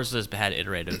 been. Forza's had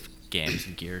iterative games,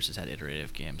 and Gears has had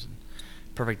iterative games, and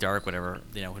Perfect Dark, whatever.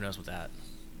 You know, who knows what that?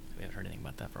 We haven't heard anything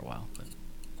about that for a while, but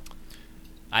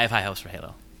I have high hopes for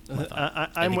Halo.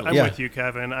 I'm Yeah. with you,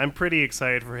 Kevin. I'm pretty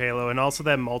excited for Halo, and also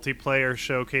that multiplayer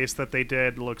showcase that they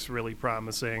did looks really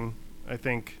promising. I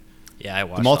think. Yeah, I The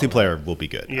watched all of it. multiplayer will be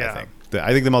good. Yeah. I think.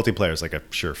 I think the multiplayer is like a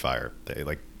surefire.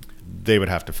 They would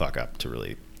have to fuck up to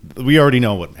really. We already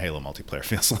know what Halo multiplayer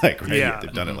feels like, right? Yeah.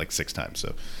 They've done it like 6 times.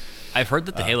 So I've heard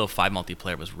that the Halo 5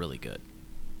 multiplayer was really good.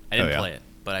 I didn't yeah? play it,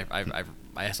 but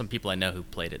I have some people I know who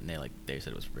played it, and they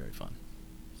said it was very fun.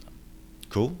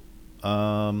 Cool.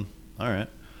 All right.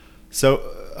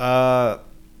 So,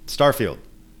 Starfield.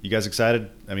 You guys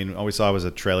excited? I mean, all we saw was a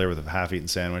trailer with a half-eaten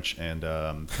sandwich and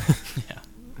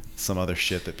some other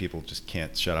shit that people just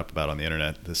can't shut up about on the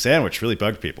internet. The sandwich really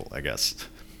bugged people, I guess.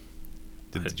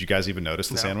 Did you guys even notice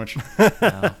the sandwich?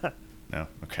 No?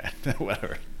 Okay.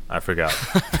 Whatever. I forgot.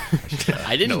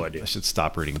 I didn't. No idea. I should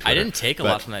stop reading Twitter. I didn't take a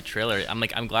lot from that trailer.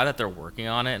 I'm glad that they're working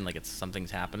on it and like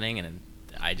something's happening, and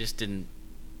I just didn't.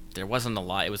 There wasn't a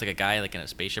lot. It was like a guy like in a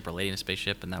spaceship or a lady in a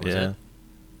spaceship, and that was it.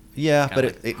 Yeah, Kinda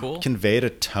but like it cool. conveyed a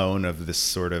tone of this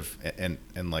sort of, and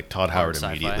like Todd Howard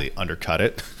sci-fi. immediately undercut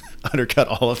it, undercut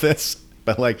all of this.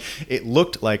 But like, it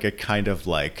looked like a kind of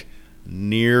like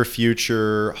near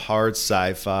future hard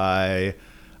sci-fi,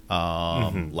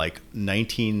 like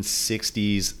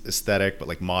 1960s aesthetic, but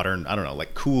like modern. I don't know,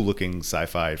 like cool looking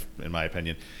sci-fi in my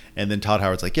opinion. And then Todd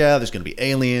Howard's like, yeah, there's going to be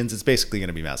aliens. It's basically going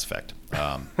to be Mass Effect.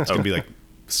 It's going to be like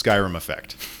Skyrim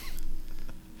effect.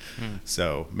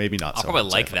 So maybe not. I'll so probably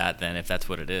hard like sci-fi. that then if that's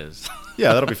what it is.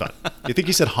 Yeah, that'll be fun. You think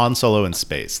he said Han Solo in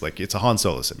space? Like it's a Han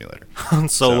Solo simulator. Han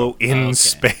Solo in okay.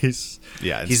 space.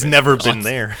 Yeah, in he's space. never been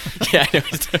there. Yeah, I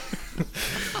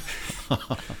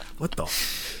know. What the?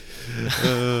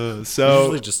 So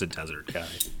Usually just a desert guy.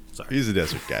 Sorry. he's a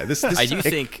desert guy. This I do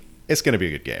think it's going to be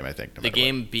a good game. I think no the matter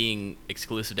game being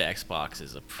exclusive to Xbox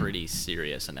is a pretty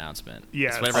serious announcement.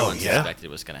 Yes. It's what everyone Oh, yeah? suspected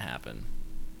was going to happen.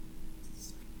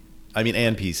 what. I mean,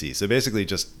 and PC. So basically,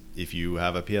 just if you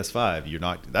have a PS5, you're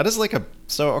not. That is like a.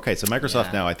 So okay. So Microsoft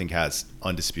Yeah. now I think has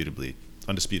undisputedly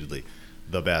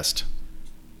the best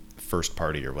first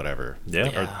party or whatever.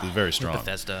 Yeah. Or very strong.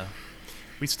 Bethesda.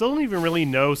 We still don't even really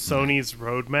know Sony's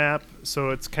roadmap, so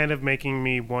it's kind of making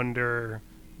me wonder,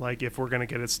 like, if we're gonna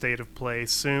get a state of play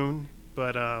soon.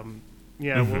 But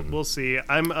yeah, we'll see.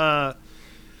 I'm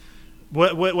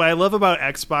what I love about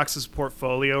Xbox's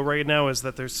portfolio right now is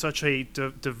that there's such a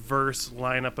diverse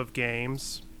lineup of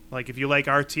games. Like, if you like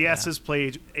RTSs,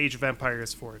 play Age of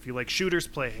Empires 4. If you like shooters,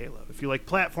 play Halo. If you like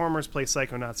platformers, play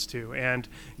Psychonauts 2. And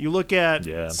you look at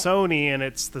Sony, and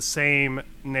it's the same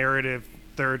narrative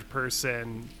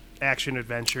third-person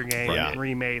action-adventure game Yeah.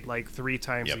 remade like 3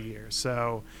 times Yep. a year.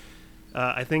 So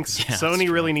I think that's Sony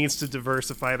true. really needs to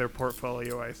diversify their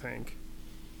portfolio, I think.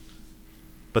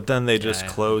 But then they just I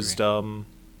closed.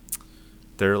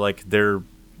 They're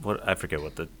what I forget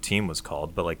what the team was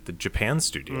called, but like the Japan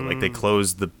studio. Like they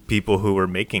closed the people who were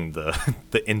making the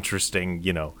the interesting,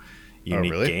 unique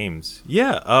really? games.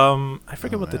 Yeah. I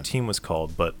forget what the man. team was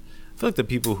called, but I feel like the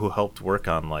people who helped work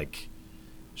on like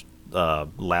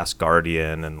Last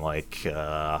Guardian and like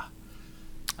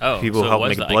Oh, people so it help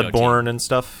was make the Ico team. Bloodborne and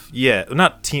stuff. Yeah,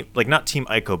 not Team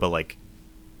Ico, but like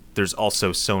there's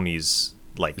also Sony's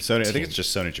like Sony. I think team. it's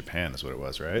just Sony Japan is what it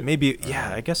was, right? Maybe,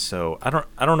 yeah, I guess so. I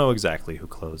don't know exactly who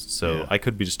closed, so Yeah. I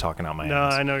could be just talking out my No,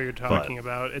 ass. I know what you're talking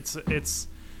about. It's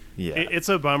Yeah, it's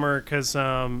a bummer because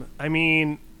I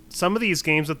mean, some of these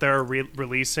games that they're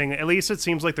releasing, at least it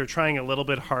seems like they're trying a little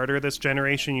bit harder this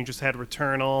generation. You just had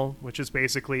Returnal, which is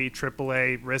basically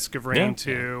AAA Risk of Rain Yeah.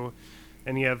 2,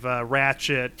 and you have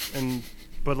Ratchet,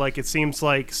 but like it seems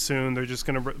like soon they're just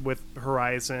gonna with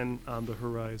Horizon on the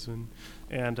horizon,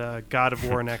 and God of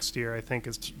War next year. I think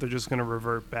they're just gonna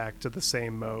revert back to the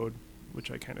same mode, which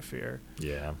I kind of fear.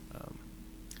 yeah.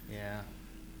 Yeah.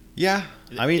 Yeah,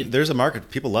 I mean, there's a market.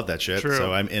 People love that shit. True.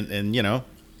 So and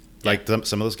like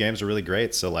some of those games are really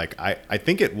great. So like I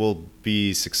think it will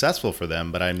be successful for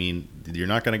them. But I mean, you're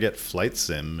not going to get Flight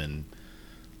Sim and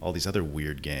all these other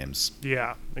weird games.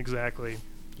 Yeah, exactly.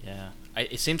 Yeah.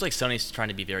 It seems like Sony's trying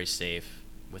to be very safe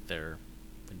with their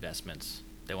investments.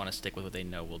 They want to stick with what they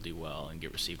know will do well and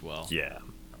get received well. Yeah.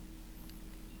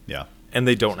 Yeah, And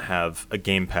they don't have a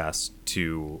Game Pass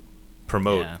to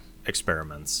promote Yeah.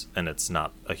 experiments, and it's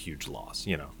not a huge loss,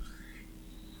 Or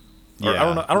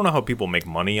Yeah. I don't know how people make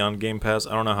money on Game Pass.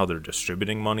 I don't know how they're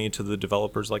distributing money to the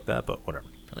developers like that, but whatever.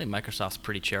 Apparently Microsoft's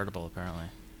pretty charitable, apparently.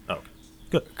 Oh,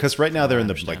 good. because right now they're in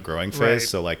the understand. like growing phase. Right.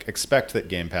 So like expect that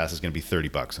Game Pass is going to be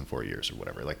 $30 in 4 years or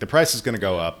whatever. Like the price is going to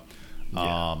go up.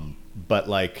 Yeah. But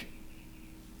like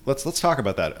let's talk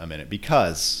about that a minute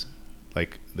because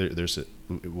like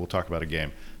we'll talk about a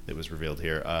game that was revealed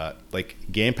here. Like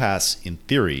Game Pass in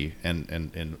theory,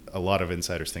 and a lot of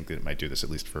insiders think that it might do this at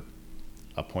least for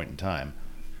a point in time,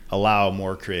 allow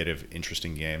more creative,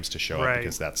 interesting games to show up Right.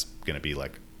 because that's going to be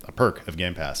like a perk of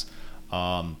Game Pass.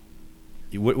 What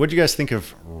do you guys think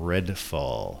of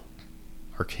Redfall,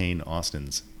 Arcane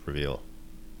Austin's reveal?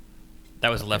 That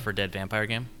was a Left 4 Dead vampire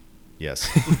game? Yes.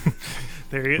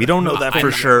 There you We don't know that for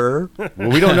sure. Well,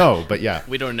 we don't know, but yeah.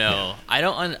 We don't know.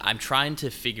 I'm trying to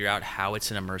figure out how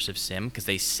it's an immersive sim because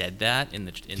they said that in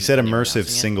the. He said immersive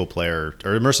single player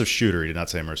or immersive shooter. He did not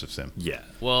say immersive sim. Yeah.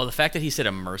 Well, the fact that he said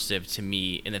immersive to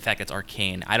me, and the fact that it's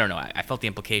arcane, I don't know. I felt the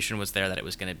implication was there that it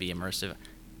was going to be immersive.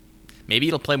 Maybe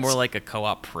it'll play more like a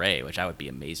co-op Prey, which I would be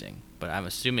amazing. But I'm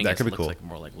assuming That it could be looks cool. like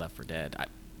more like Left 4 Dead.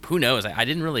 Who knows? I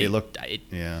didn't really. It looked.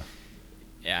 Yeah,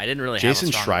 Yeah. I didn't really. Jason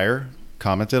have a strong, Schreier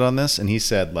commented on this, and he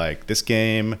said like this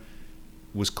game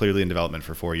was clearly in development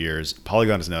for 4 years.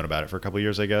 Polygon has known about it for a couple of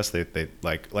years, I guess. They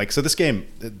like so this game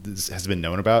has been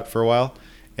known about for a while,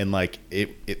 and like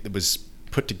it was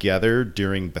put together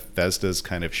during Bethesda's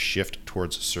kind of shift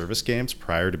towards service games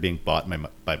prior to being bought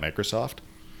by Microsoft.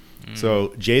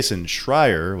 So Jason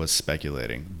Schreier was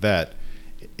speculating that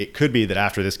it could be that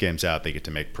after this game's out, they get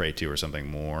to make Prey 2 or something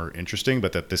more interesting,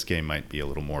 but that this game might be a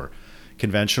little more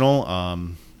conventional.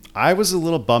 I was a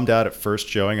little bummed out at first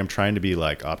showing. I'm trying to be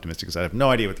like optimistic because I have no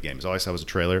idea what the game is. All I saw was a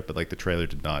trailer, but like the trailer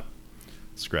did not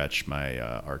scratch my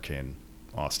Arcane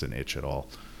Austin itch at all.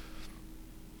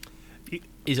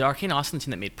 Is Arcane Austin the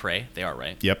team that made Prey? They are,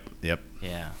 right? Yep.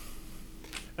 Yeah.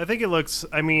 I think it looks.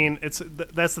 I mean,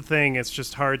 that's the thing. It's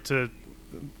just hard to.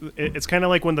 It's kind of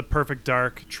like when the Perfect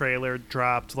Dark trailer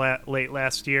dropped late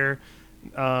last year.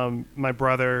 My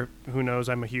brother, who knows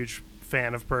I'm a huge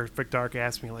fan of Perfect Dark,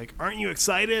 asked me like, "Aren't you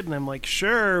excited?" And I'm like,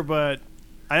 "Sure, but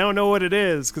I don't know what it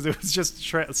is because it was just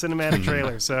a cinematic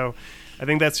trailer." So I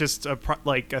think that's just a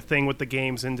thing with the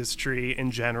games industry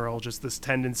in general. Just this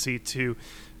tendency to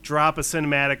drop a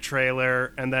cinematic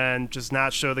trailer and then just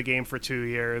not show the game for 2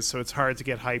 years. So it's hard to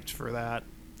get hyped for that.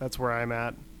 That's where I'm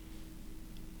at.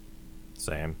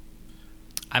 Same.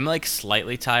 I'm like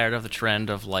slightly tired of the trend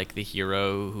of like the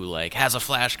hero who like has a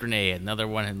flash grenade, another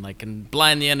one and like can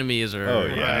blind the enemies or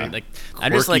like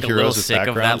I'm just like a little sick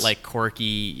of that like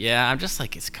quirky. Yeah, I'm just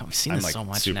like I've seen this like so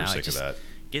much super now. sick of that.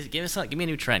 Give me a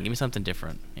new trend. Give me something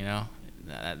different. You know,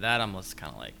 that I'm just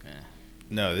kind of like.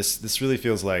 No, this really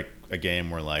feels like a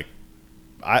game where like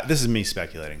this is me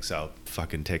speculating, so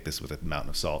fucking take this with a mountain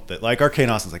of salt. That like Arcane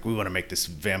Austin's like, we want to make this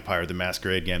Vampire the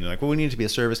Masquerade game. They're like, well, we need it to be a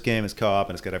service game, it's co-op,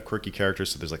 and it's got to have quirky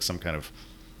characters, so there's like some kind of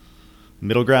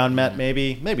middle ground met,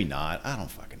 maybe not. I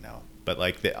don't fucking know. But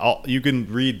like you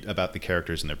can read about the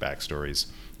characters and their backstories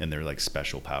and their like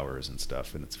special powers and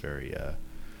stuff, and it's very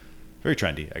very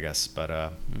trendy, I guess.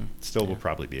 But still will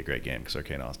probably be a great game because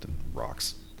Arcane Austin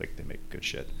rocks. Like they make good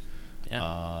shit.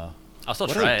 Yeah. I'll still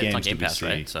what try other it. It's on games Game did we Pass, see?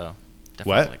 right? So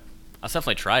What? I'll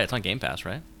definitely try it. It's on Game Pass,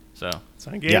 right? So It's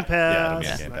on Game Yeah, Pass. it'll be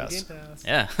on Game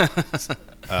Pass.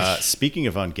 yeah. Speaking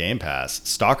of on Game Pass,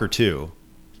 Stalker 2.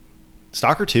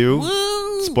 Stalker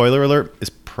 2, spoiler alert, is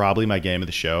probably my game of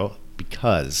the show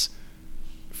because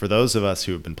for those of us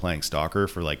who have been playing Stalker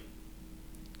for like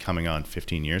coming on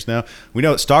 15 years now, we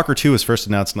know Stalker 2 was first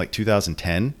announced in like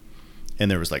 2010. And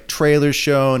there was like trailers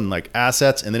shown and like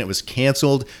assets, and then it was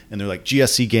canceled. And they're like,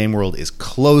 GSC Game World is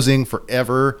closing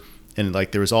forever, and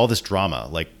like there was all this drama,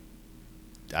 like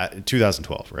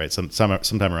 2012, right?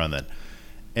 Sometime around then.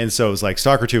 And so it was like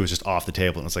Stalker 2 was just off the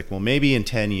table, and it's like, well, maybe in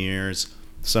 10 years,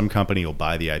 some company will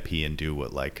buy the IP and do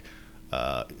what like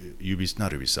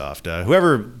Ubisoft,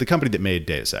 whoever the company that made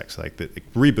Deus Ex, like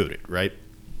reboot it, right?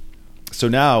 So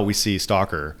now we see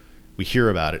Stalker. We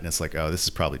hear about it and it's like, oh, this is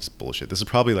probably just bullshit. This is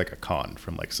probably like a con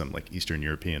from like some like Eastern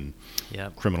European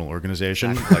criminal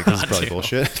organization. Like this is probably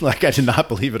bullshit. Like I did not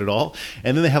believe it at all.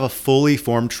 And then they have a fully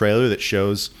formed trailer that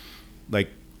shows like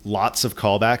lots of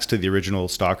callbacks to the original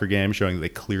Stalker game, showing that they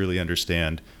clearly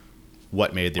understand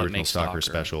what made the original Stalker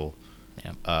special.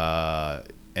 Yeah.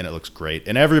 And it looks great.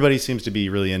 And everybody seems to be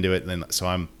really into it. And then, so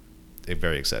I'm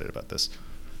very excited about this.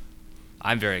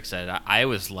 I'm very excited. I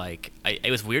was like, it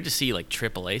was weird to see like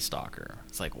AAA Stalker.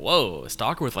 It's like, whoa, a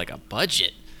Stalker with like a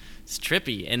budget. It's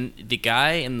trippy. And the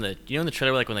guy in the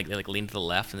trailer, like when they like lean to the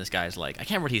left, and this guy's like, I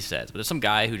can't remember what he says, but there's some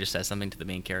guy who just says something to the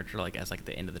main character, like as like at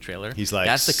the end of the trailer. He's like,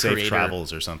 that's the safe creator,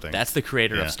 travels or something. That's the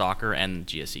creator of Stalker and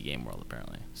GSC Game World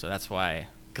apparently. So that's why,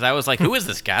 because I was like, who is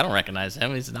this guy? I don't recognize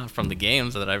him. He's not from the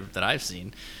games that I've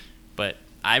seen. But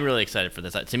I'm really excited for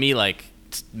this. To me, like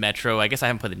Metro, I guess I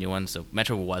haven't played the new one, so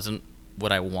Metro wasn't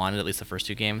what I wanted, at least the first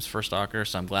two games for Stalker,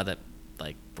 so I'm glad that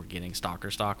like we're getting Stalker.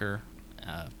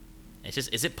 It's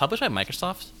just, is it published by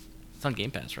Microsoft? It's on Game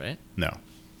Pass, right? No.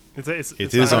 It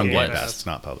is on Game Pass. It's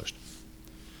not published.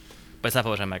 But it's not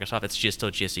published by Microsoft. It's just still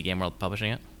GSC Game World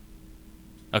publishing it.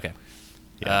 Okay.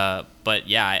 Yeah. But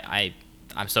yeah,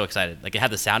 I'm so excited. Like it had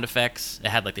the sound effects. It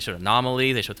had like they showed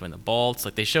Anomaly. They showed throwing the bolts.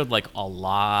 Like they showed like a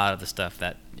lot of the stuff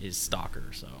that is Stalker.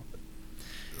 So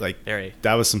like Very.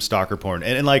 that was some stalker porn.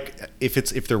 And like if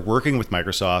they're working with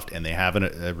Microsoft and they have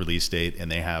a release date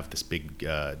and they have this big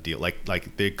deal,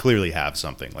 like they clearly have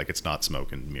something. Like it's not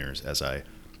smoke and mirrors as I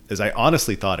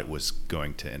honestly thought it was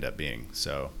going to end up being.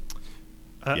 So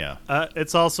yeah.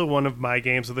 It's also one of my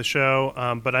games of the show,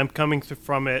 but I'm coming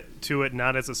from it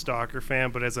not as a Stalker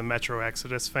fan, but as a Metro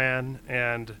Exodus fan,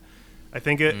 and I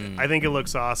think it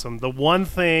looks awesome. The one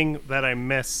thing that I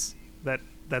miss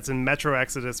that's in Metro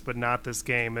Exodus, but not this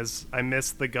game, is I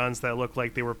miss the guns that look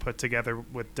like they were put together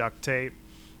with duct tape.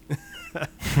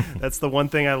 That's the one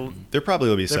thing There probably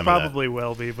will be some. There probably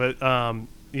will be, but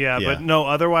yeah, but no.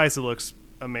 Otherwise, it looks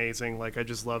amazing. Like I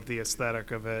just love the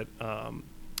aesthetic of it.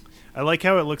 I like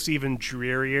how it looks even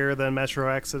drearier than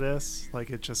Metro Exodus. Like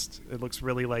it looks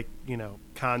really like,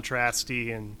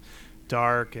 contrasty and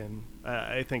dark, and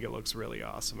I think it looks really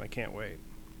awesome. I can't wait.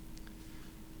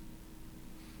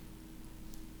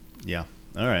 Yeah.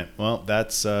 All right. Well, that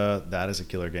is a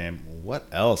killer game. What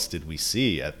else did we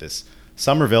see at this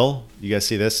Somerville? You guys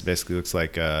see this? Basically looks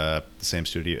like the same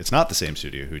studio. It's not the same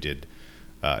studio who did.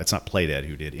 It's not Playdead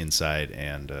who did Inside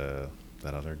and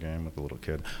that other game with the little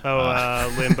kid.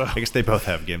 Limbo. I guess they both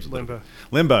have games with Limbo.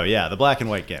 Limbo, yeah, the black and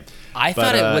white game. I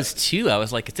thought it was too. I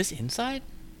was like, is this Inside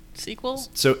sequel?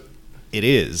 So it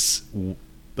is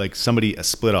like a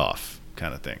split off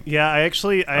kind of thing. Yeah, I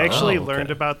actually okay.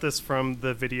 learned about this from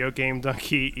the Video Game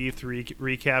Donkey E3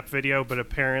 recap video, but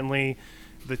apparently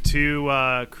the two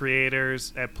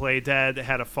creators at Playdead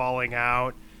had a falling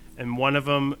out, and one of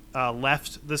them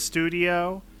left the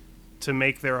studio to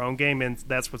make their own game, and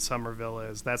that's what Somerville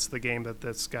is. That's the game that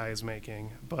this guy is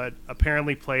making. But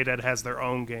apparently Playdead has their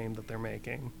own game that they're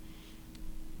making.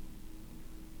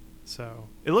 So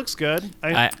it looks good.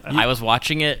 I was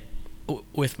watching it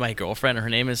with my girlfriend. Her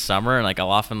name is Summer, and like I'll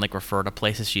often like refer to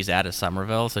places she's at as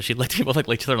Somerville. So she'd like people like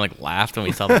each other and like laughed when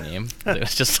we saw the name. It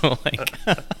was just so like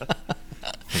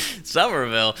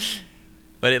Somerville,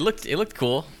 but it looked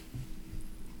cool.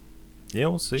 Yeah,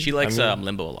 we'll see. She likes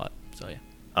Limbo a lot. So yeah.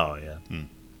 Oh yeah. I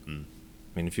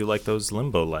mean, if you like those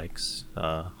Limbo likes,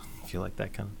 if you like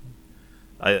that kind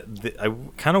of thing, I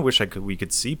kind of wish we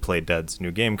could see Playdead's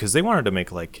new game, because they wanted to make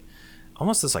like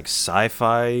almost this like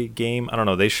sci-fi game. I don't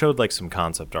know. They showed like some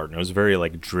concept art, and it was very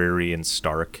like dreary and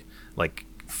stark, like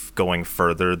going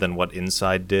further than what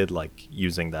Inside did, like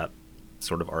using that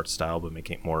sort of art style but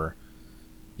making it more,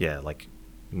 like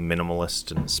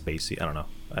minimalist and spacey. I don't know.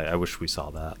 I wish we saw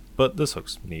that, but this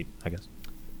looks neat, I guess.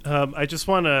 I just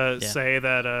want to say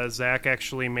that Zach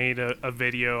actually made a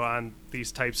video on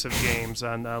these types of games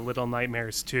on Little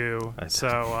Nightmares 2. So,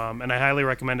 and I highly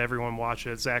recommend everyone watch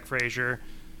it. Zach Frazier,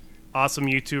 awesome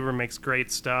YouTuber, makes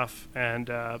great stuff. And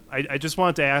I just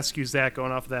wanted to ask you, Zach,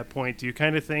 going off of that point, do you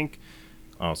kind of think...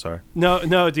 Oh, sorry.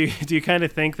 No. Do you kind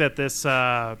of think that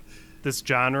this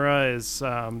genre is...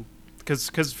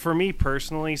 Because for me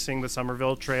personally, seeing the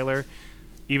Somerville trailer...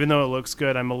 Even though it looks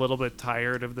good, I'm a little bit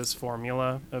tired of this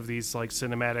formula of these like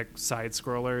cinematic side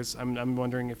scrollers. I'm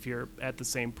wondering if you're at the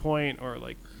same point, or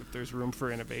like if there's room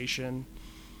for innovation.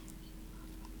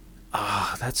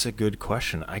 That's a good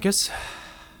question. I guess,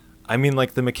 I mean,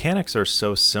 like the mechanics are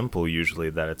so simple usually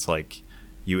that it's like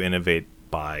you innovate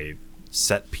by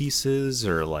set pieces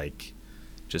or like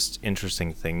just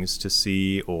interesting things to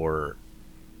see or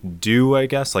do, I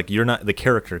guess. Like the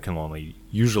character can only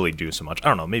usually do so much. I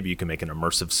don't know, maybe you can make an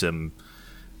immersive sim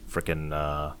freaking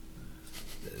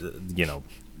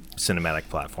cinematic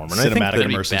platform. And cinematic I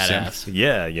think immersive sim.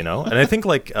 Yeah, and I think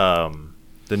like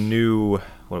the new,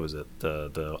 what was it,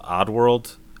 the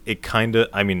Oddworld, it kind of,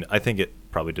 I mean, I think it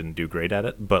probably didn't do great at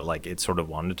it, but like it sort of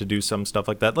wanted to do some stuff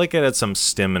like that. Like it had some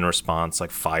stim and response, like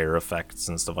fire effects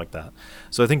and stuff like that.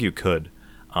 So I think you could.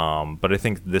 But I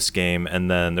think this game,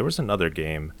 and then there was another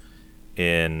game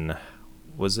in,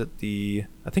 I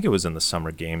think it was in the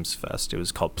Summer Games Fest. It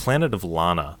was called Planet of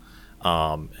Lana.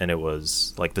 And it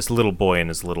was like this little boy and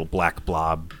his little black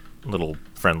blob, little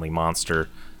friendly monster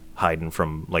hiding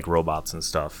from like robots and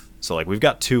stuff. So like we've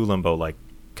got two Limbo like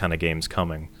kind of games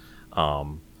coming.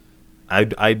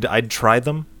 I'd try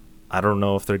them. I don't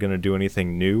know if they're going to do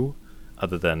anything new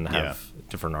other than have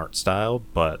different art style,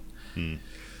 but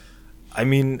I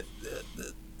mean,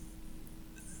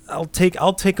 I'll take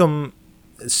them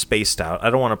spaced out. I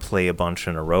don't want to play a bunch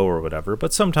in a row or whatever,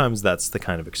 but sometimes that's the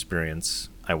kind of experience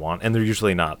I want, and they're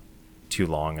usually not too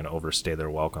long and overstay their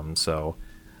welcome. So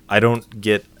I don't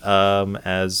get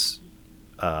as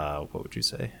what would you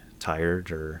say,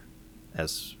 tired or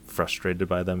as frustrated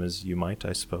by them as you might,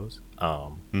 I suppose.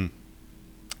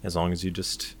 As long as you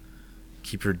just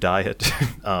keep your diet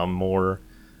more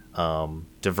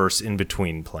diverse in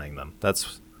between playing them.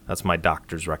 That's my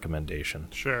doctor's recommendation.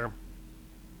 Sure.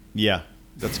 Yeah,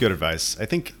 that's good advice. I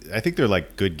think they're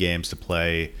like good games to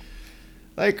play.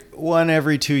 Like one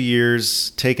every 2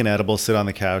 years, take an edible, sit on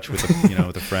the couch with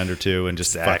with a friend or two, and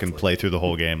just fucking play through the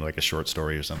whole game like a short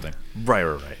story or something.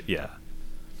 Right. Yeah.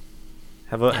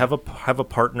 Have a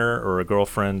partner or a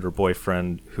girlfriend or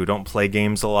boyfriend who don't play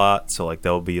games a lot, so like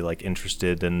they'll be like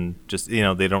interested in just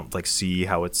they don't like see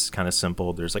how it's kind of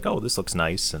simple. There's like, oh, this looks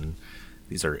nice, and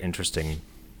these are interesting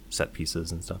set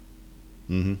pieces and stuff.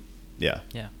 Mm-hmm. Yeah.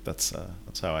 That's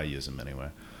how I use them anyway.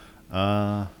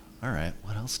 All right,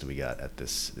 what else do we got at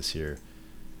this year?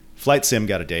 Flight Sim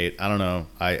got a date. I don't know.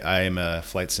 I am a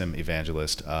Flight Sim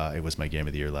evangelist. It was my game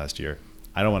of the year last year.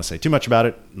 I don't want to say too much about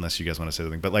it unless you guys want to say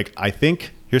something. But like, I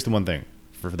think here's the one thing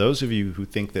for those of you who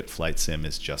think that Flight Sim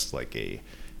is just like a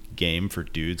game for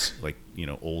dudes, like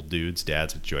old dudes,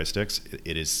 dads with joysticks.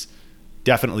 It is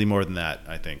definitely more than that.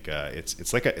 I think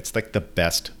it's like the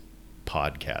best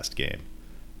podcast game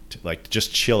to like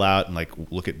just chill out and like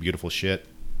look at beautiful shit.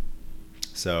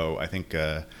 So I think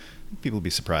people will be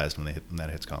surprised when that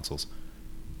hits consoles.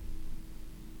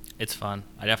 It's fun.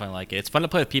 I definitely like it. It's fun to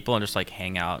play with people and just like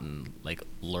hang out and like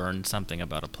learn something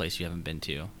about a place you haven't been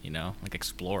to. Like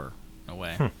explore in a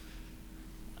way.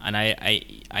 And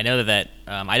I know that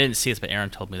I didn't see this, but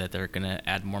Aaron told me that they're gonna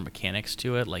add more mechanics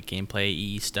to it, like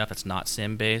gameplay stuff that's not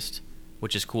sim based,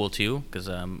 which is cool too, because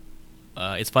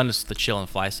it's fun just to chill and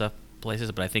fly stuff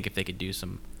places. But I think if they could do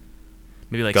some.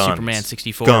 Maybe like Superman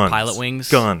 64 pilot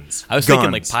wings. I was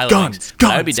thinking like pilot wings.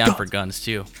 I would be down for guns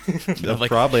too. They'll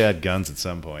probably add guns at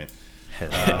some point.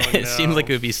 It seems like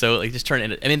it would be so like just turn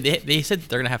it. I mean, they said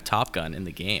they're gonna have Top Gun in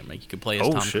the game. Like you could play as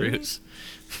Tom Cruise.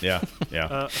 Yeah.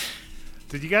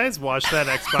 Did you guys watch that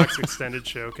Xbox Extended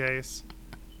Showcase?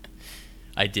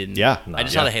 I didn't. Yeah. I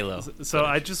just saw the Halo. So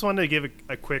I just wanted to give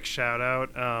a quick shout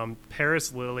out.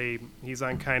 Paris Lilly, he's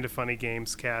on Kind of Funny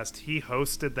Games Cast. He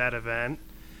hosted that event.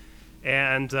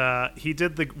 And he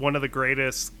did one of the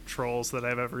greatest trolls that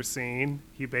I've ever seen.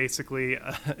 He basically,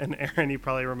 and Aaron, you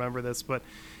probably remember this, but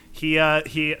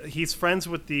he's friends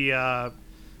with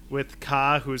with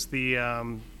Ka, who's the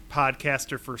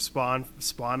podcaster for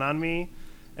Spawn on Me,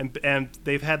 and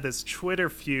they've had this Twitter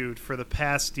feud for the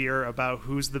past year about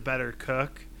who's the better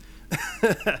cook.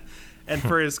 And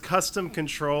for his custom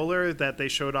controller that they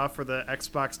showed off for the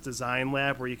Xbox Design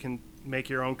Lab, where you can make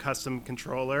your own custom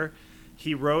controller.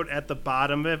 He wrote at the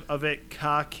bottom of it,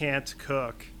 Ka can't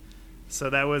cook. So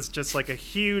that was just like a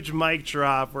huge mic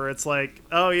drop where it's like,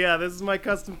 oh yeah, this is my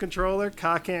custom controller,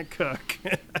 Ka can't cook.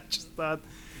 I just thought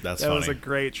that was a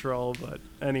great troll. But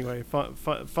anyway,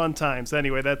 fun times.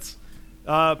 Anyway, that's,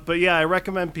 but yeah, I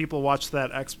recommend people watch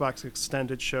that Xbox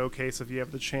Extended Showcase if you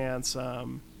have the chance.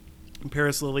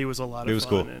 Paris Lilly was a lot of fun.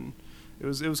 Cool. And it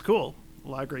was cool. A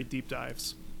lot of great deep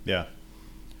dives. Yeah.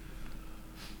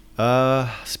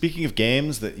 Speaking of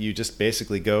games that you just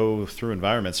basically go through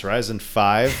environments, Horizon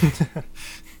 5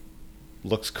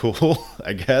 looks cool,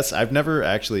 I guess. I've never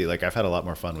actually, I've had a lot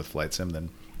more fun with Flight Sim than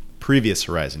previous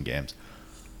Horizon games.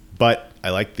 But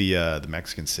I like the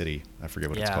Mexican city. I forget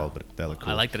what it's called, but that looked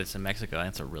cool. I like that it's in Mexico, and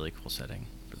it's a really cool setting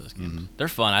for those games. Mm-hmm. They're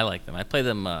fun. I like them. I play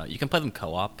them. You can play them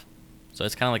co-op, so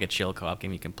it's kind of like a chill co-op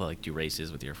game. You can play, do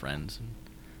races with your friends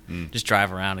and just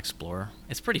drive around, explore.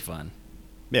 It's pretty fun.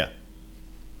 Yeah.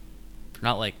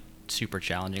 Not like super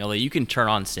challenging, although you can turn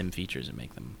on sim features and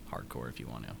make them hardcore if you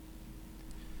want to.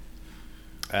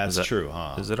 That's true,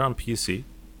 huh? Is it on PC?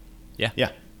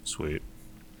 Yeah. Sweet.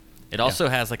 It also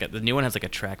has the new one has a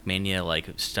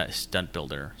Trackmania stunt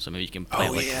builder, so maybe you can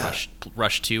play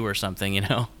Rush 2 or something,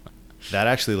 That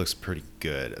actually looks pretty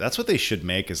good. That's what they should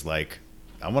make is why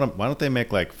don't they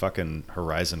make fucking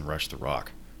Horizon Rush the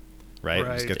Rock? Right?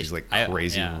 Just get these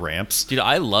crazy ramps. Dude,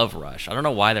 I love Rush. I don't know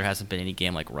why there hasn't been any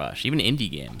game like Rush. Even indie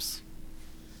games.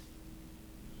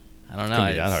 I don't know. It's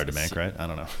gonna be that hard to make, right? I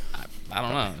don't know. I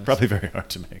don't know. Probably very hard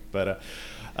to make. But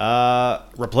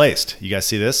Replaced. You guys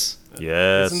see this?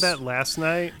 Yes. Isn't that last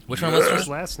night? Which one was it?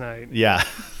 Last night. Yeah.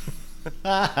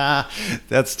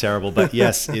 That's terrible. But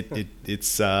yes,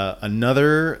 it's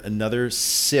another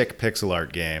sick pixel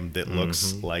art game that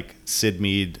looks like Sid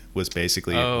Mead was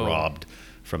basically robbed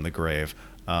from the grave.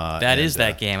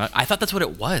 That game. I thought that's what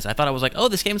it was. I thought I was like, oh,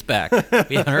 this game's back.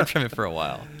 We haven't heard from it for a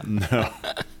while. No.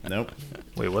 Nope.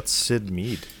 Wait, what's Sid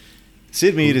Mead?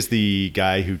 Sid Mead is the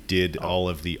guy who did all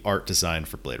of the art design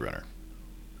for Blade Runner.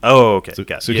 Oh, okay.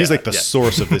 So he's like the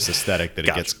source of this aesthetic that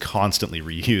it gets constantly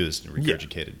reused and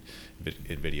regurgitated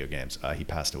in video games. He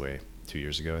passed away 2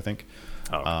 years ago, I think.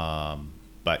 Oh,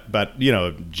 okay. But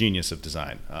genius of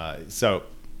design. So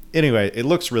anyway, it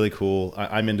looks really cool.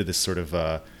 I'm into this sort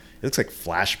of It looks like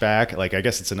Flashback. Like, I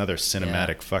guess it's another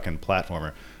cinematic fucking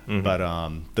platformer. But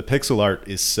the pixel art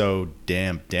is so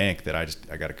damn dank that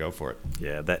I got to go for it.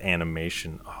 Yeah, that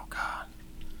animation. Oh god,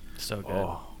 So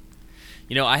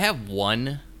good. I have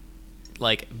one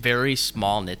like very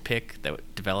small nitpick that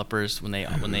developers when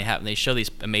they show these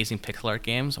amazing pixel art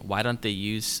games, why don't they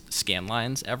use scan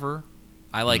lines ever?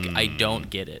 I don't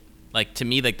get it. Like, to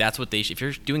me, like, that's what if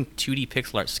you're doing 2D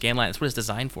pixel art, scan lines, that's what it's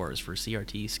designed for, is for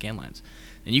CRT scan lines.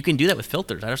 And you can do that with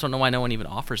filters. I just don't know why no one even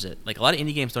offers it. Like, a lot of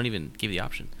indie games don't even give you the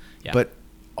option. Yeah. But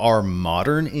our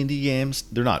modern indie games,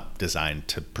 they're not designed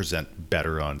to present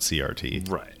better on CRT.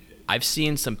 right. I've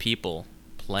seen some people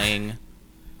playing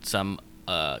some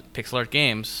pixel art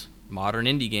games, modern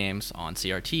indie games, on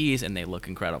CRTs, and they look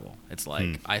incredible. It's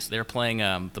like they're playing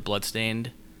the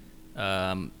Bloodstained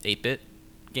 8-bit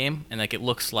game, and like it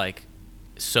looks like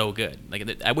so good.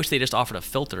 Like, I wish they just offered a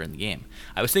filter in the game.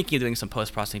 I was thinking of doing some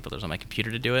post-processing filters on my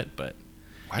computer to do it, but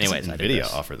Why anyways, doesn't I did NVIDIA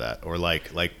this. offer that? Or because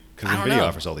I don't NVIDIA know.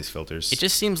 offers all these filters. It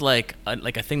just seems like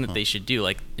a thing that they should do.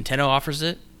 Like, Nintendo offers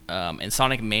it, and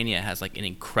Sonic Mania has like an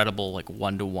incredible like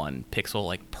 1-to-1 pixel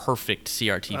like perfect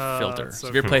CRT filter. that's So so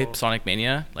if you ever play cool. Sonic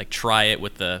Mania, like try it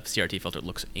with the CRT filter. It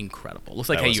looks incredible. It looks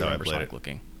like That how was you how I remember played Sonic it.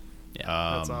 looking. Yeah.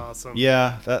 That's awesome.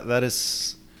 Yeah, that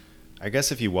is. I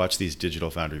guess if you watch these Digital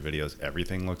Foundry videos,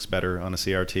 everything looks better on a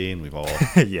CRT, and we've all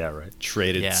yeah, right.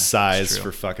 traded Yeah, it's size true.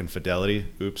 for fucking fidelity.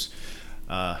 Oops.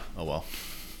 Oh well.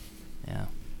 Yeah.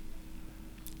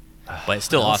 But it's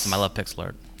still awesome. I love pixel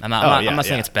art. I'm not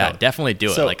saying yeah, it's bad. no. Definitely do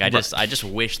it. So, Like, I right. just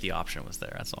wish the option was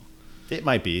there. That's all. It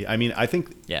might be. I mean, I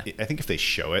think if they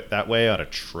show it that way on a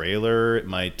trailer, it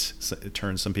might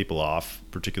turn some people off,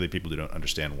 particularly people who don't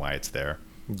understand why it's there.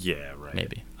 Yeah, right.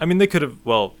 Maybe. I mean, they could have.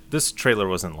 Well, this trailer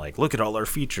wasn't like, look at all our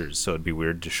features, so it'd be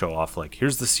weird to show off like,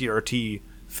 here's the CRT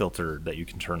filter that you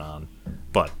can turn on.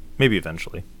 But maybe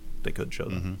eventually they could show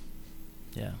them.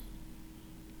 Yeah.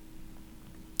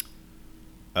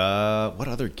 What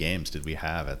other games did we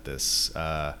have at this?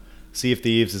 Sea of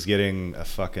Thieves is getting a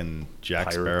fucking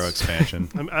Jack Sparrow Pirates. expansion.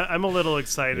 I'm a little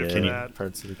excited Yeah. for Can you- that.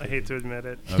 Pirates of the I hate to admit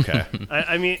it. Okay.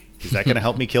 I mean, Is that going to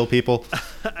help me kill people?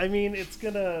 I mean, it's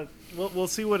gonna. We'll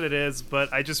see what it is.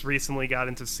 But I just recently got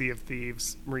into Sea of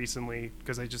Thieves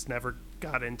because I just never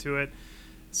got into it.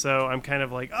 So I'm kind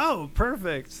of like, oh,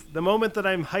 perfect. The moment that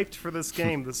I'm hyped for this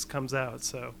game, this comes out.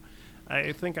 So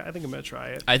I think I'm gonna try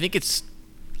it. I think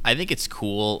it's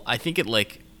cool. I think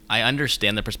I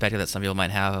understand the perspective that some people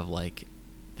might have of like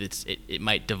it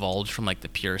might divulge from like the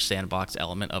pure sandbox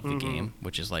element of the game,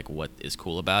 which is like what is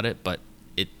cool about it. But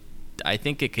I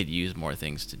think it could use more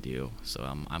things to do. So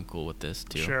I'm cool with this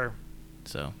too. Sure.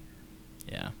 So,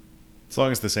 yeah. As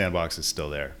long as the sandbox is still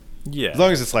there. Yeah. As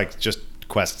long as it's like just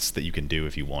quests that you can do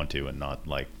if you want to, and not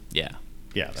like Yeah.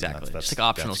 then Exactly. That's, Just like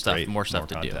optional that's stuff, great. more stuff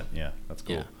to do. content. Yeah, that's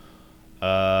cool.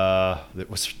 Yeah.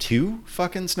 Was there 2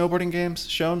 fucking snowboarding games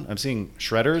shown? I'm seeing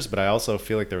Shredders, but I also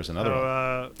feel like there was another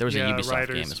one. There was yeah, a Ubisoft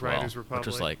Riders, game as well, Riders Republic. which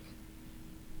was like,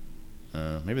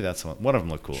 Maybe that's one of them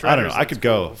looked cool. I don't know. Shredders I could looks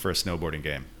go cool. for a snowboarding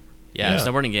game. yeah, Yeah.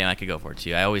 snowboarding game I could go for it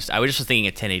too. I was just thinking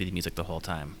of 1080 music the whole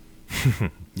time.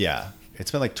 Yeah,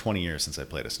 it's been like 20 years since I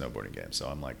played a snowboarding game, so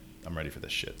I'm ready for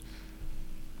this shit.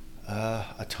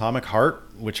 Atomic Heart,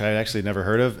 which I actually never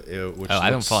heard of. Which I've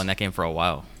been looks following that game for a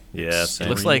while. Yeah. It Same.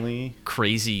 looks like Extremely-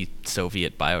 crazy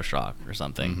Soviet Bioshock or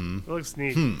something. It looks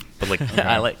neat. But like,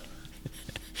 I like.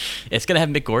 It's gonna have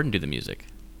Mick Gordon do the music.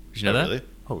 Did you know Oh, that? really?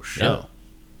 oh shit. No.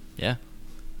 Yeah.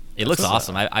 It looks what's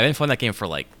awesome. I've been playing that game for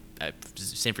like,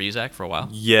 same for you, Zach, for a while.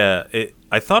 Yeah,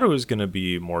 I thought it was gonna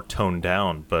be more toned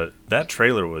down, but that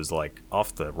trailer was like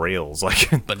off the rails. Like,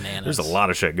 Bananas. there's a lot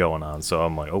of shit going on. So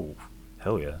I'm like, oh,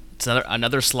 hell yeah. It's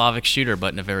another Slavic shooter,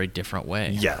 but in a very different way.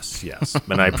 Yes,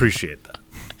 and I appreciate that.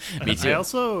 Me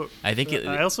too. I think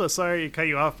I also sorry to cut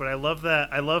you off, but I love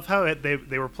that. I love how they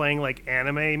were playing like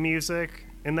anime music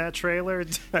in that trailer.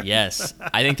 Yes,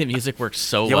 I think the music works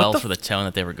so Yeah, what well the for the tone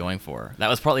that they were going for. That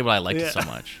was partly why I liked it so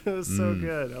much. It was so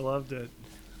good. I loved it.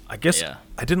 I guess Yeah.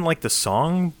 I didn't like the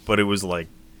song, but it was like,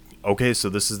 okay, so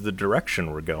this is the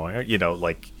direction we're going. You know,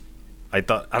 like I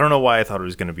don't know why I thought it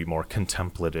was going to be more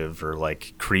contemplative or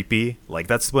like creepy. Like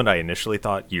that's what I initially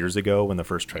thought years ago when the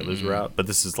first trailers were out. But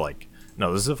this is like,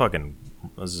 no, this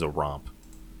is a romp.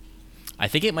 I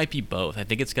think it might be both. I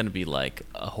think it's going to be like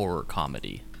a horror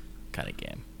comedy kind of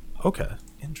game. Okay,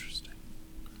 interesting.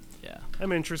 Yeah.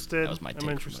 I'm interested. That was my take I'm from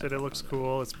interested. it. It looks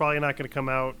cool. It's probably not going to come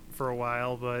out for a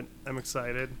while, but I'm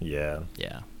excited. Yeah.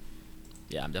 Yeah.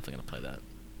 Yeah, I'm definitely going to play that.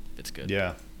 If it's good.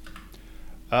 Yeah.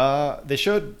 They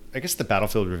showed, I guess the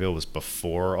Battlefield reveal was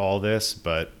before all this,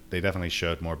 but they definitely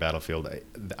showed more Battlefield.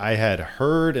 I had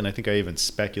heard, and I think I even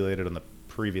speculated on the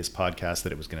previous podcast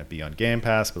that it was going to be on Game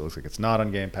Pass, but it looks like it's not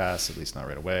on Game Pass, at least not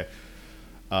right away.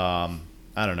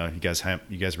 I don't know. You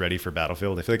guys ready for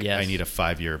Battlefield? I feel like Yes. I need a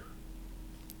 5-year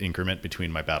increment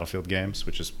between my Battlefield games,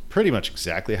 which is pretty much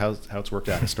exactly how it's worked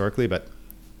out historically, but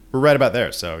we're right about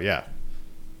there. So yeah,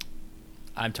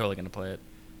 I'm totally gonna play it.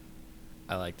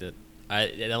 I liked it. I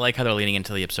like how they're leaning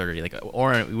into the absurdity. Like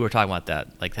Oren, we were talking about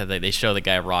that. Like how they show the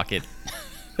guy rocket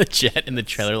the jet in the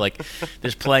trailer. Like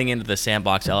there's playing into the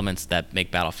sandbox elements that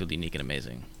make Battlefield unique and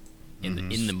amazing in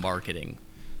the marketing.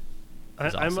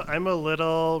 It's awesome. I'm a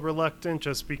little reluctant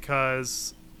just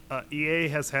because EA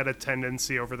has had a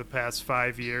tendency over the past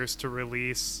 5 years to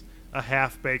release a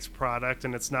half-baked product,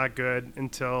 and it's not good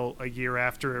until a year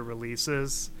after it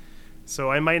releases.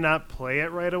 So I might not play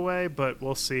it right away, but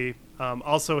we'll see.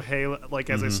 Also, Halo, like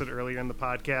as I said earlier in the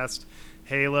podcast,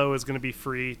 Halo is going to be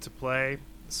free to play,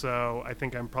 so I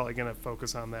think I'm probably going to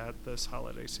focus on that this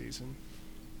holiday season.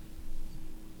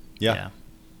 yeah.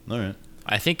 All right.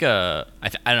 I think I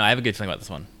don't know. I have a good feeling about this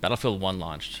one. Battlefield 1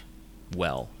 launched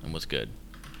well and was good.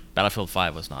 Battlefield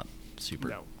 5 was not super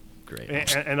No. great.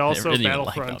 And also Didn't even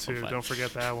like Battlefront Battlefield 2. 5. Don't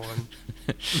forget that one.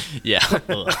 Yeah.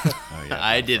 Oh, yeah,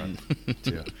 I didn't.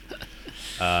 too.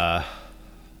 That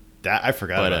I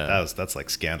forgot But, about that. That's like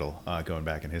scandal going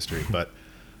back in history. But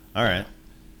all right,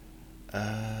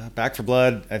 Back for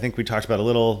Blood. I think we talked about a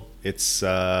little. It's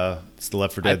the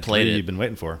Left 4 Dead 3 played it. you've been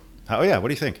waiting for. Oh yeah, what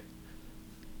do you think?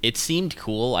 It seemed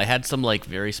cool. I had some like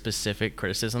very specific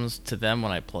criticisms to them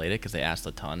when I played it because they asked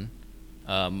a ton.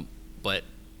 But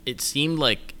it seemed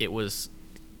like it was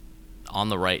on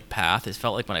the right path. It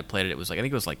felt like when I played it, it was like I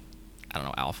think it was like I don't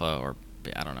know alpha or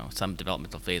I don't know some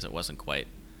developmental phase. It wasn't quite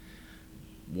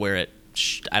where it.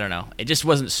 I don't know. It just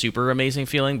wasn't super amazing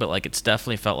feeling, but like it's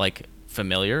definitely felt like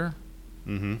familiar.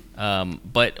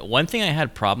 But one thing I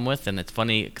had problem with, and it's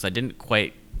funny because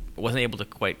I wasn't able to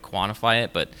quite quantify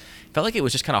it, but it felt like it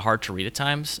was just kind of hard to read at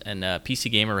times. And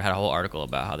PC Gamer had a whole article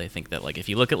about how they think that like if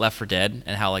you look at Left 4 Dead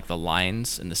and how like the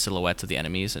lines and the silhouettes of the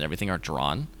enemies and everything are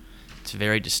drawn, it's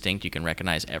very distinct. You can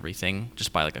recognize everything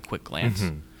just by like a quick glance.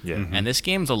 Yeah. And this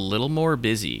game's a little more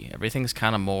busy. Everything's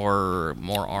kind of more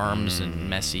arms and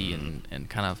messy and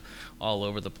kind of all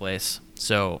over the place.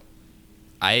 So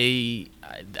I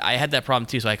had that problem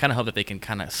too. So I kind of hope that they can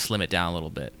kind of slim it down a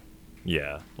little bit.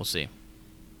 Yeah. We'll see.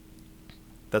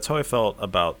 That's how I felt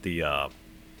about the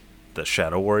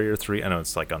Shadow Warrior 3. I know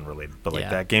it's like unrelated, but like Yeah.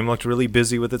 that game looked really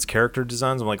busy with its character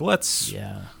designs. I'm like, let's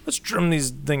Yeah. trim these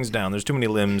things down. There's too many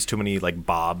limbs, too many like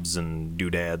bobs and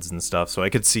doodads and stuff. So I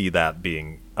could see that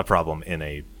being a problem in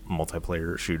a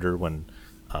multiplayer shooter when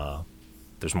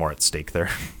there's more at stake there.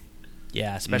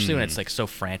 Yeah, especially when it's like so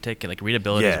frantic and like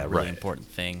readability is Yeah, a really right. important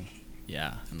thing.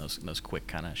 Yeah, and those quick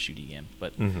kind of shooty games.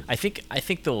 But Mm-hmm. I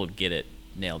think they'll get it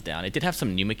nailed down. It did have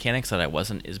some new mechanics that I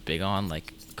wasn't as big on,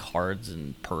 like cards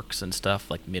and perks and stuff,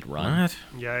 like mid-run. What?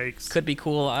 Yikes. Could be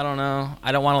cool. I don't know.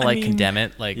 I don't want to like mean, condemn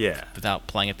it like yeah. without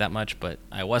playing it that much, but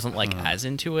I wasn't like as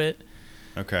into it.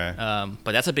 Okay.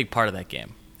 But that's a big part of that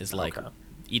game. Is like Okay.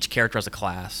 each character has a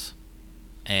class,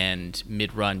 and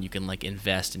mid-run you can like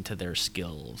invest into their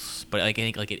skills. But like I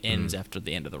think like it ends after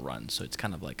the end of the run, so it's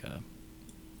kind of like a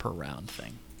per round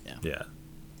thing. Yeah. Yeah.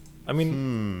 I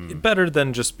mean, better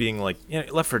than just being like,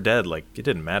 Left 4 Dead, like, it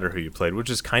didn't matter who you played, which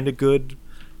is kind of good,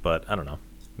 but I don't know.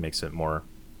 Makes it more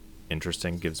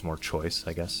interesting, gives more choice,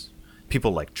 I guess.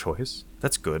 People like choice.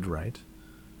 That's good, right?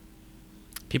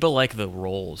 People like the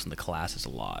roles and the classes a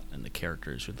lot, and the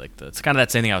characters with like it's kind of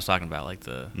that same thing I was talking about, like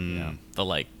the the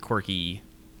like quirky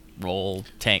role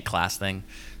tank class thing.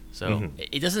 So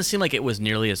it doesn't seem like it was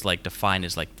nearly as like defined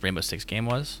as like Rainbow Six game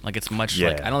was. Like it's much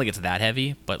like Yeah. I don't think it's that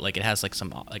heavy, but like it has like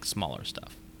some like smaller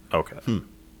stuff. Okay.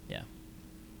 Yeah.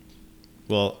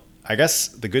 Well, I guess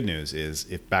the good news is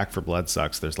if Back for Blood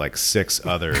sucks, there's like 6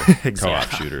 other co-op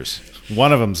shooters.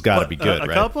 One of them's got to be good, a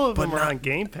right? couple of them are on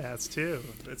Game Pass too.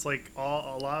 It's like a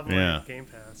lot of them are Yeah. on Game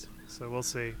Pass. So we'll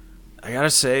see. I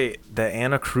gotta say, the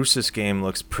Anna Crucis game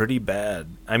looks pretty bad.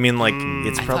 I mean, like,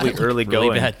 it's probably It looked early really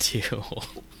going. bad too.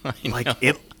 I Like,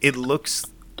 know. it looks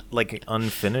like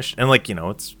unfinished. And, like,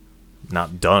 it's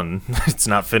not done. It's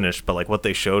not finished. But, like, what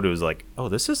they showed was like, oh,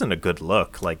 this isn't a good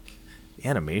look. Like, the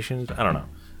animation, I don't know.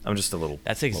 I'm just a little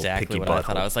That's little exactly picky what I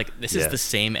thought. butthole. I was like, this Yeah. is the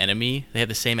same enemy. They have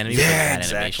the same enemy with Yeah, like, bad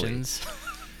exactly. animations.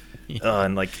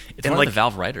 And, like, It's and one like, of the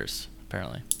Valve writers,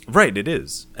 apparently. right, it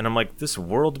is. And I'm like, this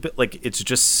world bit, like, it's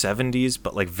just 70s,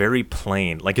 but, like, very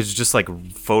plain. Like, it's just, like,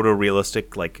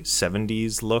 photorealistic, like,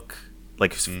 70s look.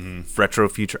 Like, retro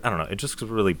future. I don't know. It just was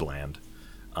really bland.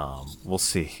 We'll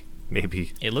see.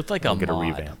 Maybe It looked like I'll a get mod. a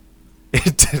revamp.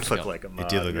 It did look like a mod. It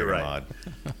did look like you're a right. mod.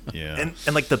 Yeah.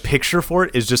 And like the picture for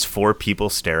it is just 4 people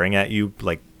staring at you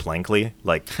like blankly,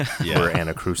 like we're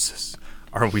Anacrusis.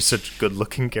 Aren't we such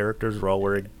good-looking characters? We're all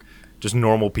wearing just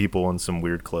normal people in some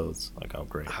weird clothes. Like, oh,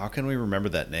 great. How can we remember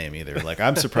that name either? Like,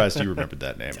 I'm surprised you remembered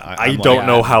that name. I I'm don't like,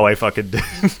 know how I fucking did.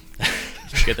 Did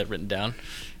you get that written down?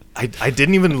 I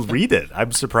didn't even read it.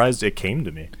 I'm surprised it came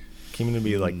to me. It came to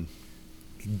me like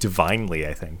divinely,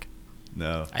 I think.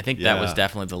 No. I think that was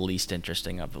definitely the least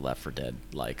interesting of the Left 4 Dead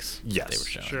likes Yes. they were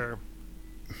showing. Sure.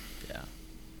 Yeah.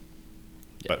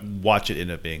 But watch it end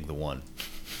up being the one.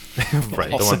 Right,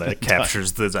 the one that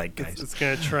captures the zeitgeist. It's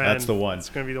gonna trend. That's the one. It's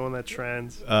gonna be the one that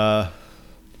trends.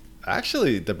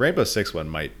 Actually, the Rainbow Six one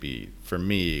might be for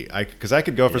me. Because I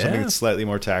could go for something Yeah. that's slightly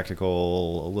more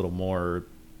tactical, a little more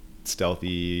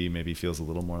stealthy, maybe feels a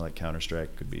little more like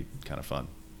Counter-Strike. Could be kind of fun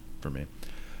for me.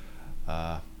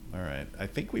 All right. I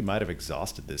think we might have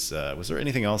exhausted this. Was there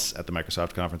anything else at the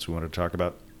Microsoft conference we wanted to talk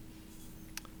about?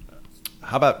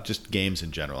 How about just games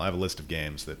in general? I have a list of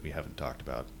games that we haven't talked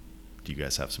about. Do you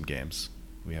guys have some games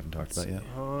we haven't talked about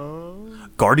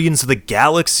yet? Guardians of the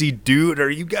Galaxy, dude. Are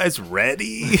you guys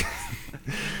ready?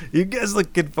 You guys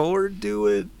looking forward to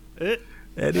it?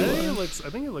 I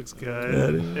think it looks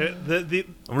good.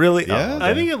 Really? Yeah. Oh,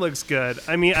 I think it looks good.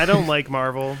 I mean, I don't like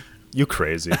Marvel. you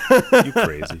crazy. You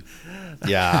crazy.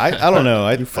 Yeah, I don't know.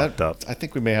 You fucked up. I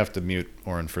think we may have to mute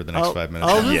Oren for the next 5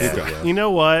 minutes. I'll Keep just- going. You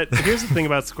know what? Here's the thing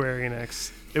about Square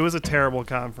Enix. It was a terrible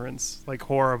conference, like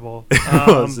horrible. It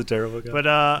was a terrible guy.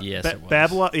 But Yes, it was.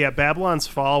 Babylon's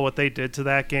Fall, what they did to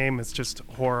that game is just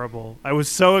horrible. I was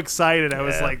so excited. I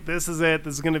was Yeah. like, this is it.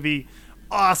 This is going to be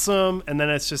awesome. And then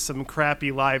it's just some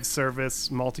crappy live service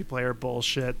multiplayer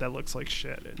bullshit that looks like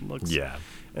shit. It looks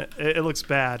it looks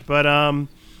bad. But I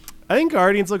think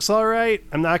Guardians looks all right.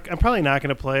 I'm probably not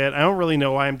going to play it. I don't really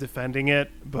know why I'm defending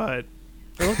it, but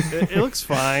it looks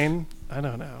fine. I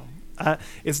don't know.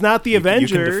 It's not the You can defend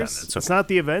it. Avengers. It's It's okay. not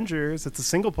the Avengers. It's a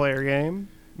single player game.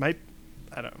 I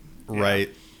don't. Yeah. Right.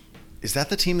 Is that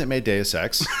the team that made Deus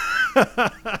Ex?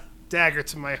 Dagger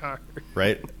to my heart.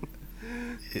 Right.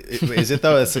 Is it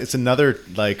though? It's another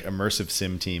like immersive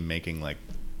sim team making like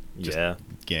just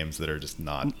games that are just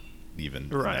not even in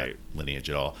that Right. lineage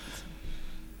at all.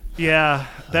 Yeah,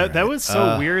 that right. was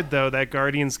so weird though. That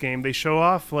Guardians game, they show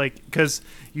off like because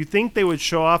you think they would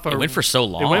show off. It went for so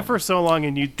long. It went for so long,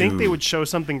 and you'd think they would show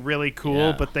something really cool,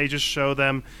 Yeah. but they just show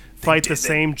them fight the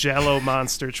same Jello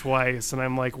monster twice, and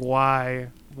I'm like, why?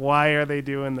 Why are they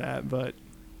doing that? But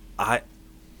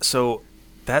So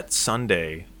that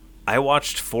Sunday, I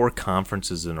watched 4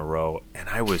 conferences in a row, and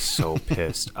I was so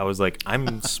pissed. I was like,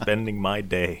 I'm spending my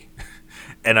day,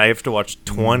 and I have to watch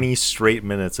 20 straight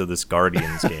minutes of this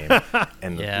Guardians game,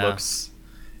 and Yeah.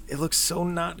 it looks so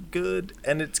not good,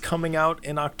 and it's coming out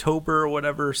in October or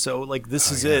whatever. So like,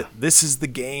 this is it. This is the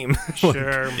game. Like,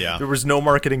 sure, Yeah. there was no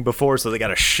marketing before, so they got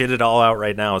to shit it all out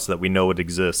right now so that we know it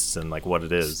exists and like what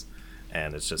it is.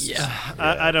 And it's just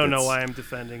I don't know it's- why I'm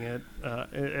defending it.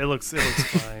 It looks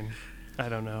fine. I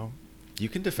don't know. You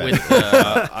can defend With, it.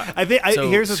 I think so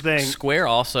here's the thing. Square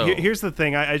also. Here's the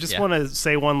thing. I just Yeah. want to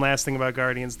say one last thing about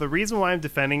Guardians. The reason why I'm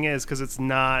defending it is because it's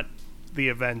not the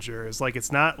Avengers. Like,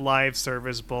 it's not live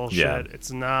service bullshit. Yeah.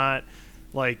 It's not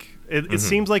like it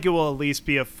seems like it will at least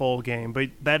be a full game, but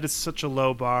that is such a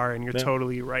low bar. And you're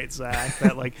totally right, Zach.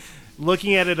 That like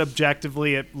looking at it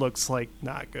objectively, it looks like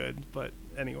not good. But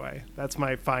anyway, that's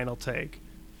my final take.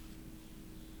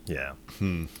 Yeah.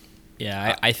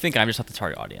 Yeah, I think I'm just not the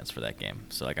target audience for that game.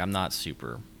 So like, I'm not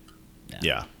super.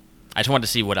 Yeah. I just wanted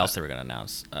to see what else they were going to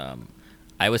announce.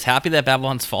 I was happy that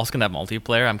Babylon's Fall is going to have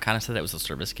multiplayer. I'm kind of sad that it was a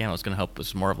service game. I was going to hope it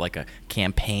was more of like a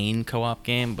campaign co-op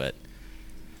game, but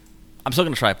I'm still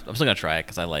going to try. I'm still going to try it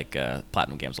because I like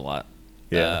Platinum games a lot.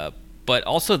 Yeah. But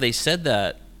also they said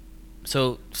that.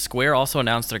 So Square also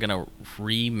announced they're going to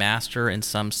remaster in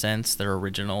some sense their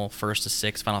original 1 to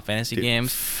 6 Final Fantasy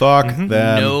games. Fuck them.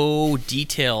 No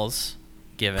details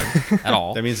given at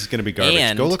all. That means it's going to be garbage.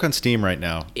 And Go look on Steam right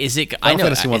now. Is it? Final I know.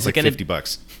 Fantasy one's is like it gonna,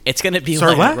 $50. It's gonna be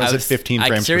Sorry, like what? Runs at 15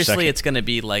 frames per seriously, second. it's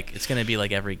gonna be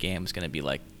like every game is gonna be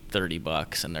like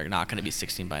 $30, and they're not gonna be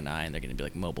 16:9. They're gonna be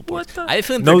like mobile ports. I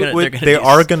feel like No, they're gonna they do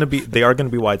are going to be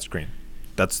widescreen.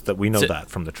 We know So that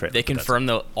from the trailer. They but that's- confirmed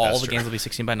that all That's the true. games will be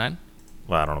 16:9.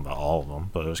 Well, I don't know about all of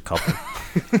them, but there's a couple.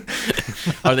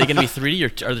 Are they gonna be 3D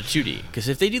or are they 2D? Because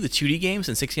if they do the 2D games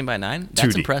in 16:9,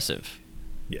 that's 2D. impressive.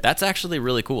 Yeah. That's actually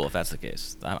really cool if that's the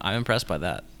case. I'm impressed by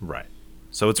that. Right.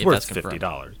 So it's If worth that's confirmed.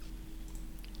 $50.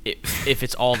 If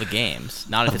it's all the games,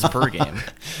 not if it's per game,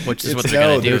 which is what It's- they're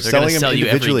gonna no, do. they're They're gonna selling them sell you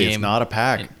every individually. game. It's not a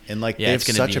pack. And like Yeah, they have it's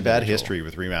gonna such be a bad individual. history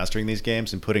with remastering these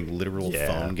games and putting literal Yeah.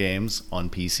 phone games on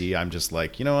PC. I'm just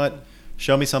like, you know what?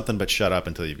 Show me something, but shut up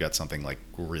until you've got something like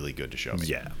really good to show me.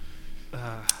 Yeah.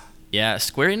 Yeah,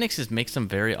 Square Enix makes some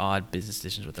very odd business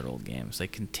decisions with their old games. They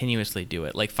continuously do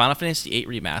it. Like Final Fantasy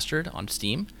VIII Remastered on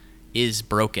Steam is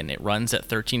broken. It runs at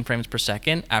 13 frames per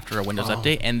second after a Windows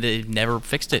update, and they've never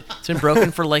fixed it. It's been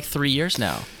broken for like 3 years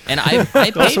now. And I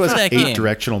paid Also for has that 8 game.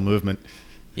 directional movement.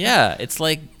 Yeah, it's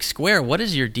like Square. What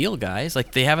is your deal, guys?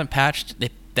 Like they haven't patched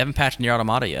Nier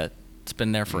Automata yet. It's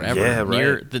been there forever. Yeah, right.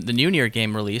 Nier, the new Nier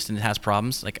game released and it has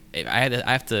problems. Like I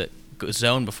have to go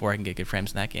zone before I can get good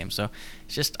frames in that game. So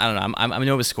it's just I don't know. I'm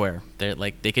annoyed with Square. They're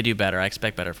like they could do better. I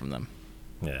expect better from them.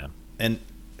 Yeah. And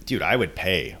dude, I would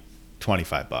pay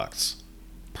 $25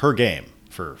 per game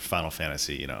for Final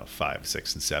Fantasy, 5,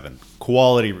 6, and 7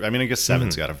 quality. I mean, I guess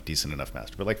 7's got a decent enough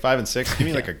master, but like 5 and 6, give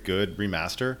me like a good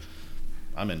remaster.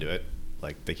 I'm into it.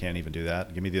 Like they can't even do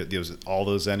that. Give me all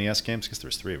those NES games because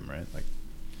there's 3 of them, right? Like,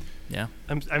 Yeah.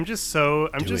 I'm just so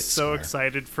Square.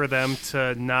 excited for them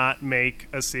to not make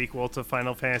a sequel to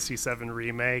Final Fantasy VII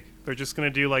Remake. They're just gonna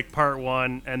do like part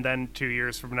 1, and then 2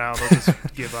 years from now they'll just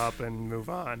give up and move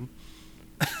on.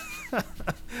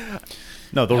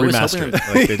 no, they'll I was remaster hoping-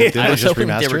 it. Like, didn't I they was just hoping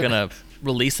they remaster were it? gonna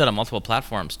release that on multiple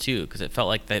platforms too, because it felt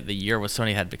like the year with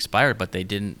Sony had expired, but they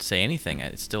didn't say anything.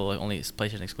 It's still only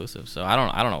PlayStation exclusive. So I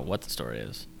don't know what the story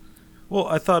is. Well,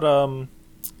 I thought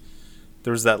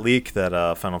there was that leak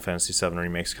that Final Fantasy VII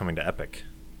Remake's coming to Epic.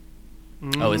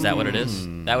 Oh, is that what it is?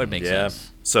 That would make Yeah.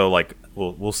 sense. So like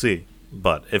we'll see.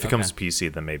 But if it comes to Okay. PC,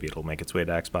 then maybe it'll make its way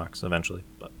to Xbox eventually.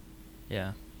 But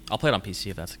Yeah, I'll play it on PC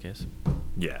if that's the case.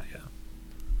 yeah.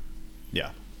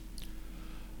 Yeah.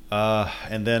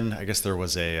 And then I guess there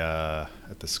was at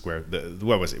the Square.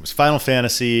 What was it? It was Final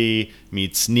Fantasy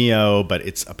meets Neo, but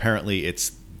it's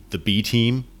the B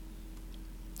team.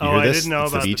 You Oh, hear I this? didn't know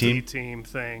It's about the B B team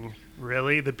thing.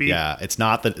 Really, the B? Yeah, it's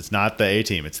not the A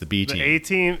team. It's the B the team. A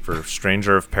team. For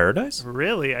Stranger of Paradise?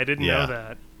 Really, I didn't Yeah. know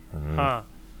that. Huh?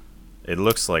 It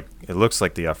looks like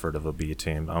the effort of a B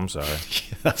team. I'm sorry.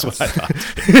 That's what I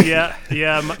thought.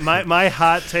 Yeah. My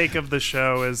hot take of the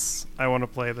show is I want to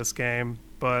play this game,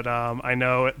 but I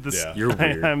know this. Yeah. You're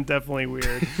weird. I'm definitely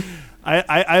weird.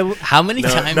 I How many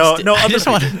times? no, I other just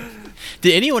want.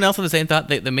 Did anyone else have the same thought?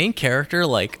 The main character,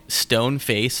 like Stone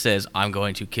Face, says, "I'm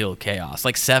going to kill Chaos,"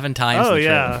 like 7 times. Oh in the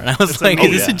yeah, trailer. And I was It's like, a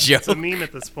meme. "Is this a joke?" It's a meme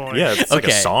at this point. Yeah, it's like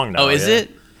a song now. Oh, is yeah.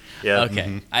 it? Yeah.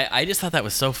 Okay. I just thought that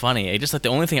was so funny. I just thought the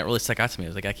only thing that really stuck out to me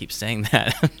was like I keep saying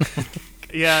that.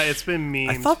 Yeah, it's been memed.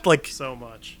 I thought like so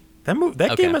much. that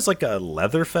Okay. game has like a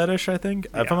leather fetish. I think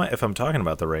if I'm talking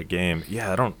about the right game,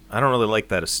 yeah, I don't really like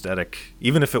that aesthetic.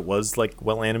 Even if it was like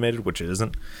well animated, which it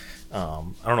isn't. I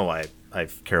don't know why I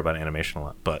care about animation a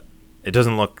lot, but it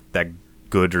doesn't look that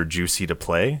good or juicy to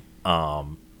play.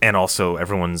 And also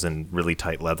everyone's in really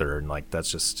tight leather, and like that's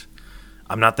just.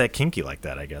 I'm not that kinky like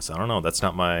that, I guess. I don't know. That's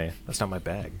not my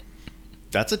bag.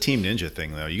 That's a Team Ninja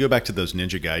thing, though. You go back to those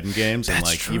Ninja Gaiden games, and That's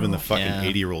like true. even the fucking Yeah.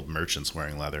 80-year-old merchants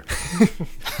wearing leather.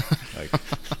 Like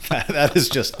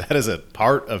that is a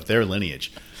part of their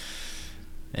lineage.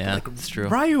 Yeah, it's true.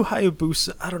 Ryu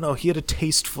Hayabusa, I don't know. He had a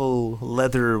tasteful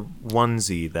leather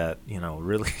onesie that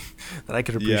really that I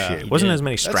could appreciate. he Wasn't did. as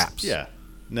many That's- straps. Yeah.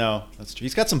 No, that's true.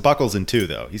 He's got some buckles in too,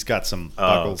 though. He's got some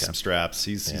buckles, okay. some straps.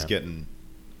 He's Yeah. getting.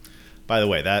 By the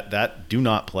way, that do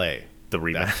not play The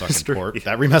that fucking remaster. port.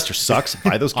 That remaster sucks.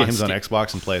 Buy those On games on Steam.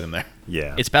 Xbox and play them there.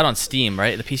 Yeah. It's bad on Steam,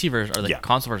 right? The PC version or the Yeah.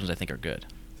 console versions, I think, are good.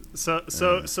 So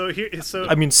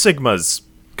I mean, Sigma's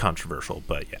controversial,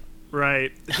 but yeah.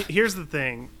 Right. Here's the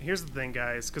thing,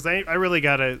 guys, because I really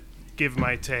gotta give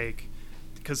my take,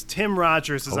 because Tim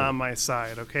Rogers is on my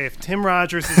side. Okay, if Tim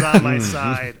Rogers is on my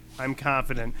side, I'm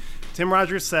confident. Tim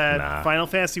Rogers said Nah. Final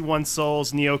Fantasy 1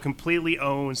 Souls Neo completely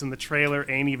owns, and the trailer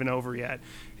ain't even over yet.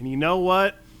 And you know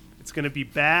what? It's gonna be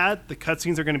bad. The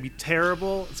cutscenes are gonna be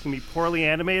terrible. It's gonna be poorly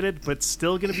animated, but it's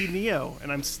still gonna be Neo,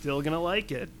 and I'm still gonna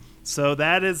like it. So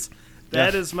that is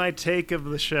my take of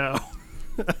the show.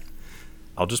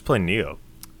 I'll just play Neo.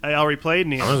 I already played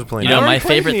Neo. I'm just playing You know, Neo. my I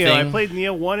played favorite Neo. I thing- played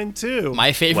Neo 1 and 2.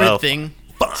 My favorite Well, thing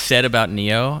said about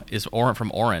Neo is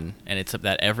from Orin, and it's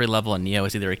that every level in Neo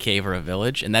is either a cave or a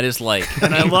village, and that is like,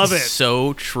 And I love it.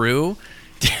 so true.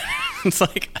 It's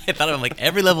like I thought of it, like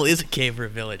every level is a cave or a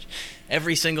village,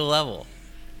 every single level.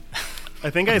 I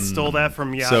think I stole that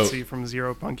from So- Yahtzee from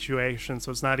Zero Punctuation,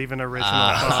 so it's not even original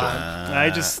thought.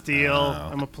 I just steal.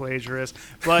 I'm a plagiarist.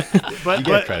 But You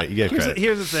get credit. You get here's credit.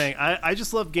 here's the thing. I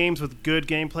just love games with good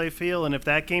gameplay feel, and if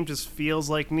that game just feels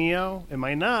like Neo, it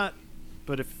might not,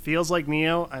 but if it feels like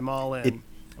Neo, I'm all in.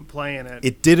 I'm playing it.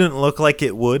 It didn't look like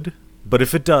it would, but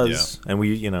if it does, and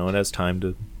it has time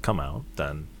to come out,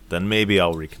 then maybe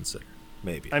I'll reconsider.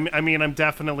 maybe. I mean, I'm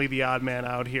definitely the odd man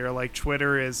out here. Like,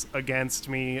 Twitter is against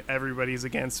me. Everybody's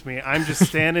against me. I'm just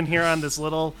standing here on this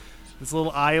little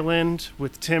island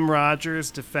with Tim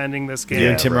Rogers defending this game. You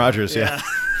and Tim Rogers, yeah.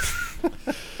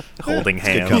 Holding good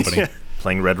hands, company.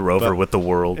 playing Red Rover with the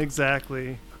world.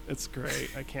 Exactly. It's great.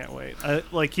 I can't wait.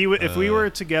 Like if we were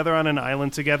together on an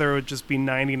island together, it would just be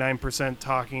 99%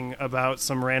 talking about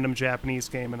some random Japanese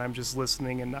game, and I'm just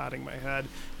listening and nodding my head,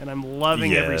 and I'm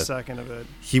loving every second of it.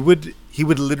 He would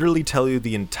literally tell you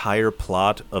the entire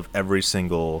plot of every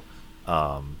single,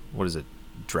 what is it,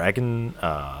 Dragon?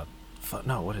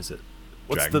 No, what is it?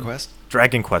 What's Dragon Quest?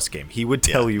 Dragon Quest game. He would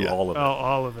tell you yeah. all of Oh, it.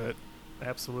 all of it.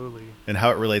 Absolutely. And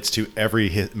how it relates to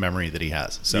every memory that he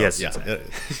has. So, Yes, yeah.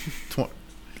 exactly.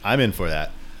 I'm in for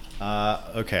that.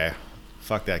 Okay.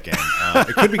 Fuck that game.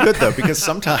 It could be good, though, because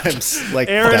sometimes, like,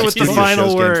 Aaron that with the studio final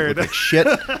shows games word. look like shit.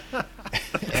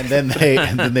 and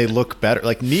then they look better.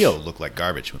 Like, Neo looked like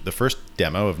garbage. The first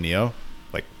demo of Neo,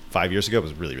 like 5 years ago,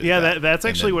 was really, really bad. That's And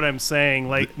actually then- what I'm saying.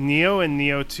 Like, Neo and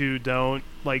Neo 2 don't,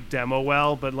 like, demo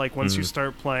well, but, like, once you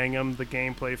start playing them, the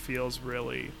gameplay feels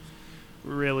really,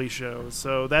 really shows.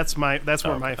 So that's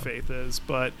where my faith is.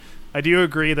 But I do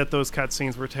agree that those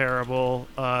cutscenes were terrible.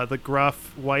 The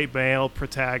gruff white male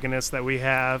protagonist that we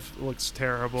have looks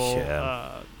terrible.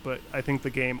 Yeah. But I think the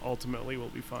game ultimately will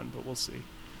be fun, but we'll see.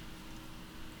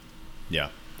 Yeah.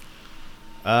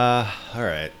 All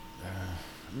right.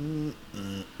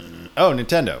 Oh,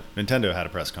 Nintendo. Nintendo had a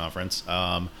press conference.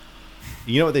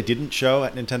 You know what they didn't show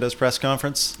at Nintendo's press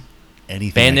conference?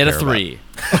 Anything. I Bayonetta care 3.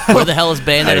 Where the hell is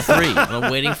Bayonetta 3? I've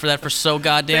been waiting for that for so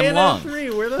goddamn long. 3,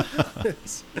 where the hell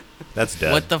is? That's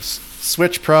dead. What the?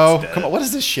 Switch Pro. Come on, what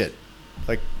is this shit?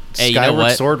 Like Hey, you know Skyward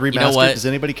what? Sword remastered. You know what? Does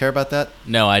anybody care about that?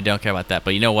 No, I don't care about that.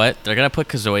 But you know what? They're gonna put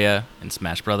Kazuya in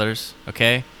Smash Brothers,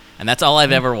 okay? And that's all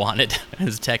I've ever wanted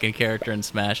is a Tekken character in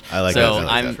Smash. I like so that.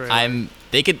 I like that. I'm.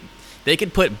 They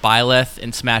could put Byleth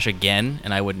in Smash again,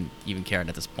 and I wouldn't even care at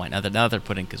this point. Now that they're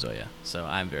putting Kazuya, so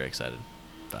I'm very excited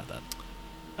about that.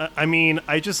 I mean,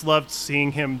 I just loved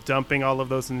seeing him dumping all of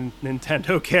those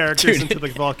Nintendo characters Dude, into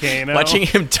the volcano. Watching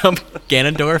him dump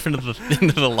Ganondorf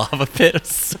into the lava pit was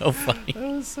so funny. That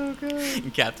was so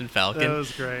good. Captain Falcon. That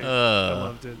was great. I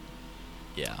loved it.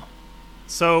 Yeah.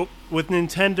 So, with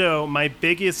Nintendo, my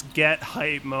biggest get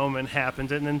hype moment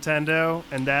happened at Nintendo,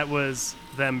 and that was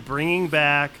them bringing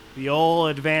back the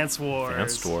old Advance Wars.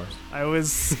 Advanced Wars. I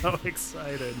was so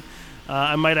excited.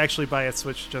 I might actually buy a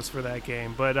Switch just for that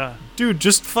game, but Dude,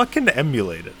 just fucking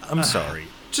emulate it. I'm sorry.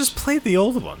 Just play the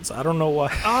old ones. I don't know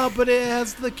why. but it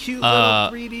has the cute little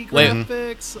 3D wait.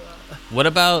 graphics. What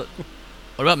about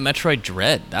Metroid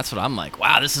Dread? That's what I'm like.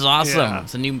 Wow, this is awesome. Yeah.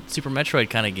 It's a new Super Metroid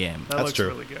kind of game. That That's looks true.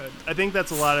 really good. I think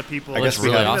that's a lot of people. I guess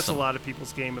really that's awesome. a lot of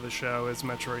people's game of the show is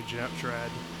Metroid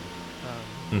Dread.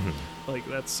 Like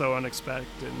that's so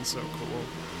unexpected and so cool.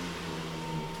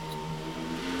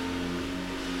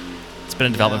 It's been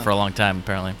in development for a long time,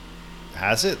 apparently.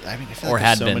 Has it? I mean, I feel Or like had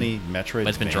there's so been, many but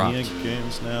it's been dropped. Metroidvania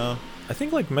games now. I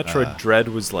think like Metroid Dread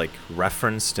was like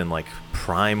referenced in like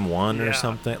Prime 1 Yeah. or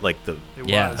something. Like the It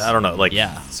Yeah. was. I don't know. Like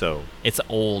Yeah. So It's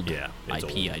old Yeah, it's IP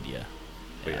old. idea.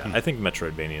 but yeah, I think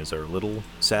Metroidvanias are a little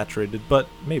saturated, but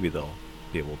maybe they'll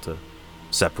be able to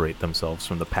separate themselves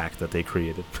from the pack that they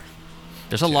created.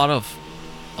 There's a lot of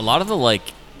the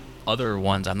like other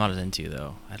ones I'm not as into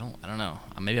though. I don't know.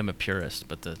 Maybe I'm a purist,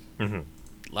 but a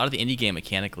lot of the indie game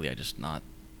mechanically are just not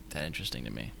that interesting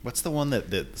to me. What's the one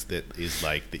that is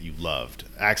like that you loved?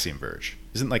 Axiom Verge.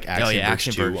 Isn't like Axiom Verge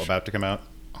Axiom 2 Verge. about to come out?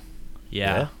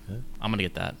 Yeah. Yeah. I'm gonna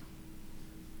get that.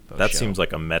 That seems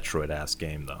like a Metroid ass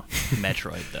game though.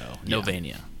 Metroid though.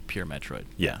 Novania. Pure Metroid.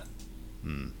 Yeah.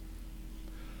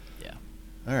 Yeah.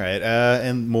 All right,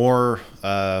 and more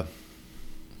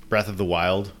Breath of the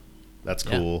Wild. That's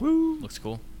Yeah. cool. Looks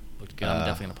cool. Looked good. I'm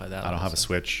definitely gonna play that. I don't have a also.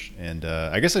 Switch, and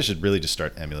I guess I should really just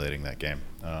start emulating that game.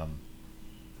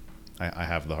 I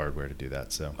have the hardware to do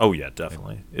that, so. Oh yeah,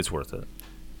 definitely. It's worth it.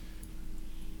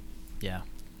 Yeah,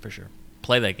 for sure.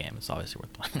 Play that game. It's obviously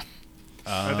worth playing.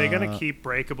 Are they gonna keep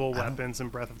breakable weapons in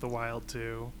Breath of the Wild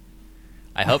too?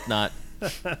 I hope not.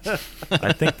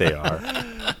 I think they are.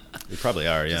 They probably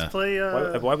are, yeah. Play.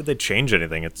 Why would they change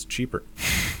anything? It's cheaper.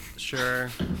 Sure.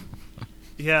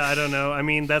 Yeah, I don't know. I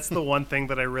mean, that's the one thing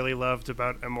that I really loved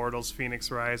about Immortals Phoenix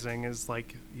Rising is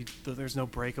like there's no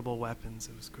breakable weapons.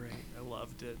 It was great. I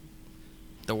loved it.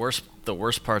 The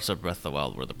worst parts of Breath of the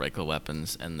Wild were the breakable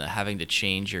weapons and the having to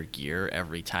change your gear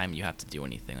every time you have to do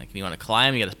anything. Like if you want to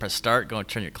climb, you got to press start, go and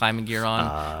turn your climbing gear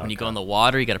on. When you go in the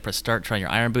water, you got to press start, turn on your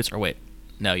iron boots. Or wait,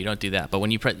 No, you don't do that. But when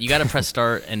you got to press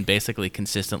start and basically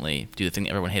consistently do the thing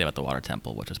that everyone hated about the water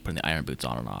temple, which was putting the iron boots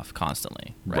on and off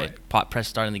constantly, right? Press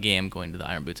start in the game, going to the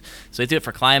iron boots. So they do it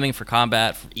for climbing, for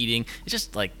combat, for eating. It's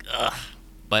just like, ugh.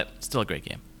 But still a great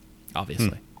game,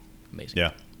 obviously. Amazing.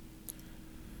 Yeah.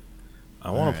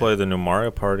 I want to play the new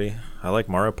Mario Party. I like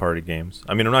Mario Party games.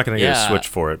 I mean, I'm not going to get a Switch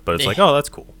for it, but it's like, oh, that's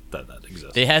cool that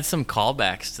exists. They had some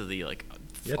callbacks to the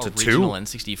original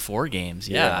N64 games.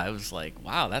 Yeah, I was like,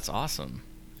 wow, that's awesome.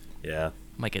 Yeah.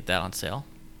 Might get that on sale.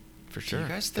 For sure. Do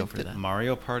you guys think that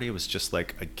Mario Party was just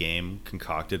like a game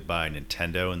concocted by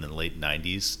Nintendo in the late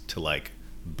 90s to like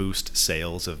boost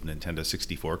sales of Nintendo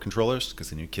 64 controllers? Because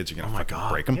the new kids are going to fucking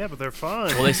break them. Yeah, but they're fun.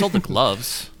 Well, they sold the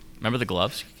gloves. Remember the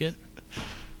gloves you could get?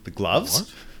 The gloves?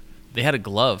 What? They had a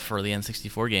glove for the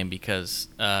N64 game because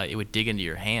it would dig into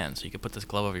your hand, so you could put this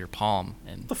glove over your palm.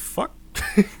 And What the fuck?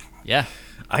 yeah.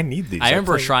 I need these. I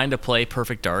remember trying to play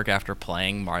Perfect Dark after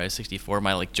playing Mario 64.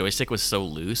 My joystick was so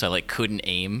loose, I couldn't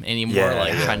aim anymore.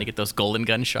 Trying to get those golden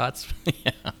gun shots.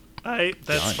 yeah.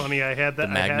 That's funny. I had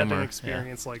an Magnum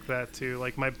experience like that too.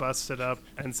 Like my busted up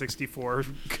N64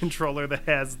 controller that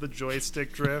has the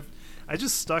joystick drift. I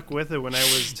just stuck with it when I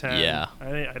was 10. Yeah.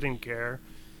 I didn't care.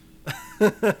 You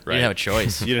didn't have a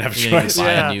choice. You didn't have a You choice.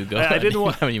 Buy Yeah. a new I didn't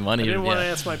want have any money. I didn't want to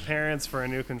ask my parents for a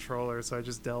new controller, so I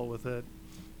just dealt with it.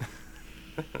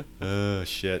 Oh,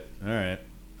 shit. All right.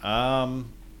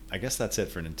 I guess that's it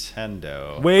for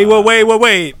Nintendo.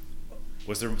 Wait.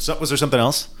 Was there something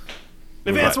else?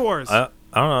 Advance Wars. I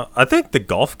don't know. I think the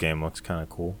golf game looks kind of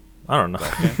cool. I don't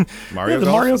know. Mario the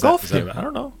Golf? Mario Is that- Golf is that- game. I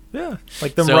don't know. Yeah,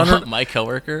 like them So running. my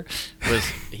coworker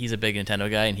he's a big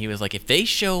Nintendo guy, and he was like, if they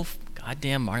show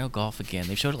goddamn Mario Golf again,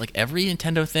 they showed it like every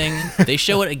Nintendo thing. They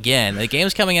show it again. The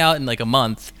game's coming out in like a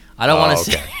month. I don't want to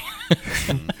see.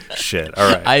 Shit.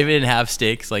 All right. I didn't have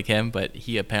stakes like him, but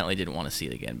he apparently didn't want to see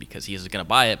it again because he was going to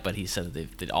buy it. But he said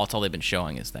that all they've been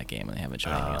showing is that game, and they haven't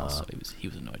shown anything else. So he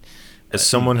was annoyed. As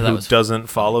someone that who was- doesn't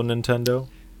follow Nintendo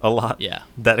a lot, Yeah,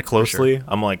 that closely,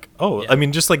 I'm like, oh, Yeah. I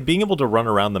mean, just like being able to run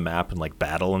around the map and like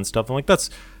battle and stuff. I'm like, that's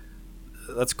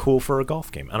cool for a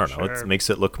golf game. I don't know. It Sure. makes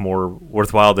it look more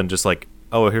worthwhile than just like,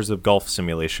 oh, here's a golf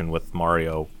simulation with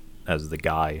Mario as the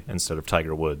guy instead of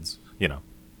Tiger Woods. You know,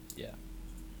 yeah.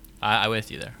 I with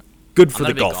you there. good for I'm not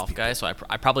the a big golf, golf people. guy, so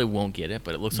I probably won't get it,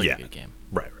 but it looks like Yeah. a good game.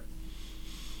 Right.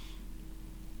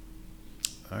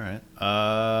 All right.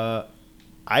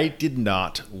 I did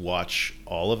not watch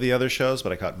all of the other shows,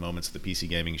 but I caught moments of the PC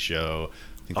Gaming Show.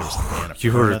 I think there was the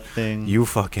Annapurna thing. You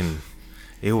fucking.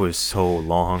 It was so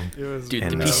long. It was Dude,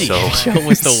 And the it's PC so- show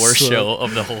was the worst show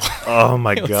of the whole. Oh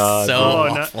my god. so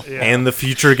awful. And the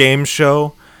Future Games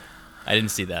show. I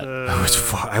didn't see that.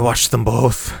 I watched them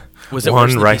both. Was it one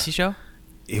worse than right- the PC show?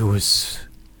 It was.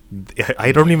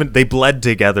 I don't even. They bled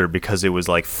together because it was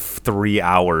like 3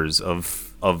 hours of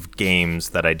games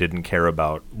that I didn't care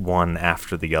about one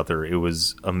after the other. It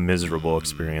was a miserable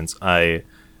experience. I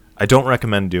don't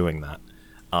recommend doing that.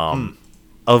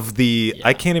 Of the,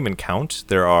 I can't even count.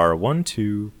 There are 1,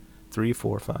 2, 3,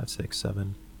 4, 5, 6,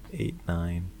 7, 8,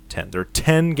 9, 10. There are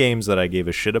 10 games that I gave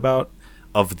a shit about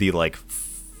of the like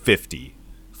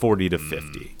 40 to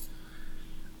 50.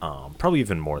 Probably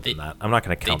even more than that. I'm not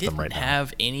going to They count them didn't right now.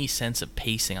 have any sense of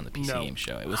pacing on the PC No. game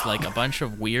show. It was like a bunch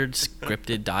of weird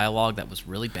scripted dialogue that was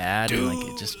really bad and like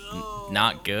it just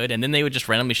not good. And then they would just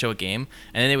randomly show a game,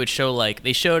 and then they would show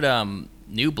they showed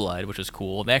New Blood, which was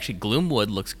cool. They actually Gloomwood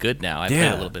looks good now. I played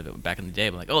a little bit of it back in the day.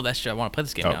 But like, oh, that's I want to play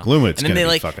this game Oh, now. Gloomwood's and then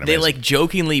gonna be fucking they amazing.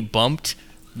 jokingly bumped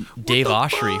Dave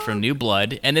Oshry from New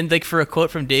Blood, and then for a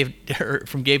quote from Gabe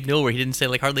Newell where he didn't say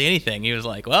hardly anything, he was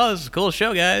like, "Well, this is a cool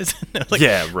show, guys." I was like,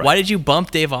 Yeah, right. Why did you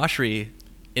bump Dave Oshry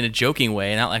in a joking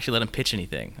way and not actually let him pitch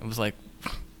anything? It was like,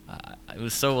 it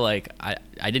was so I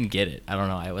didn't get it. I don't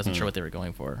know. I wasn't sure what they were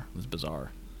going for. It was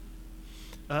bizarre.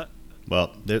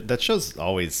 Well, that show's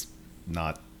always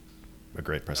not a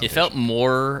great It presentation. felt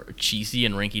more cheesy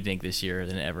and rinky-dink this year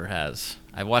than it ever has.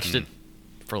 I watched it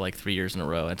for 3 years in a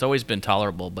row. It's always been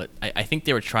tolerable, but I think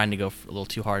they were trying to go a little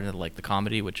too hard into the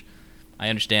comedy, which I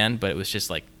understand, but it was just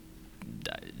it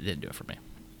didn't do it for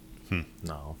me.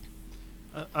 No.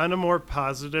 On a more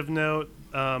positive note,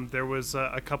 there was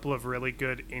a couple of really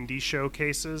good indie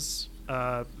showcases.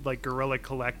 Like Guerrilla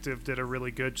Collective did a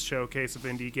really good showcase of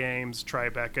indie games.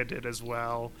 Tribeca did as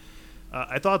well.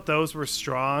 I thought those were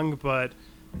strong, but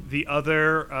the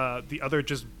other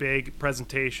just big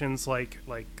presentations like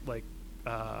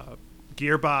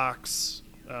Gearbox,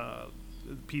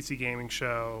 PC Gaming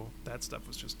Show, that stuff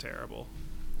was just terrible.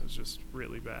 It was just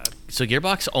really bad. So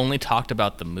Gearbox only talked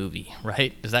about the movie,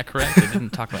 right? Is that correct? They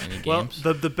didn't talk about any games.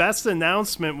 Well, the best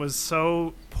announcement was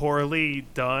so poorly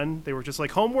done. They were just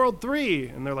like, Homeworld 3,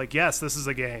 and they're like, yes, this is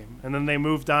a game. And then they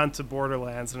moved on to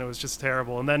Borderlands, and it was just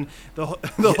terrible. And then the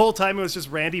whole time it was just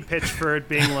Randy Pitchford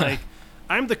being like,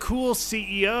 I'm the cool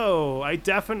CEO. I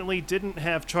definitely didn't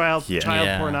have child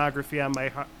pornography on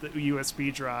my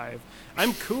USB drive.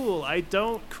 I'm cool. I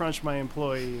don't crunch my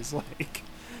employees. Like,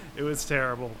 it was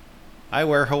terrible. I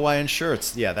wear Hawaiian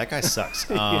shirts. Yeah, that guy sucks.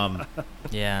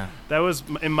 Yeah. That was,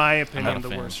 in my not opinion, a the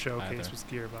fan worst showcase either. was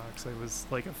Gearbox. I was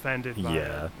like offended by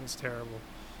it. It was terrible.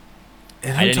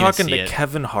 And I him didn't even talking see to it.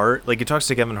 Kevin Hart, like he talks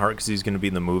to Kevin Hart because he's going to be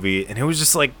in the movie, and it was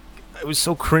just like, it was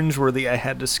so cringeworthy. I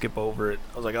had to skip over it.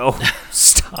 I was like, oh,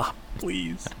 stop,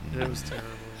 please. It was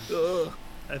terrible.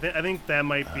 I think that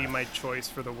might be my choice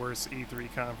for the worst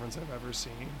E3 conference I've ever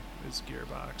seen is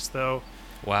Gearbox. Though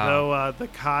the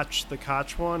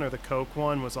Koch one or the Coke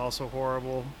one was also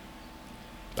horrible.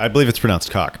 I believe it's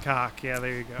pronounced cock. Cock, yeah,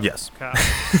 there you go. Yes. Cock.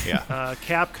 Yeah.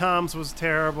 Capcom's was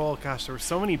terrible. Gosh, there were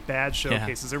so many bad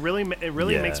showcases. It really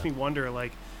makes me wonder,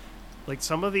 like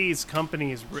some of these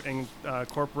companies and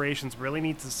corporations really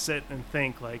need to sit and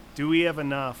think, like, do we have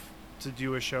enough to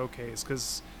do a showcase?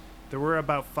 Because there were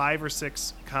about 5 or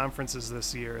 6 conferences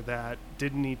this year that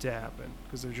didn't need to happen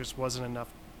because there just wasn't enough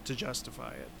to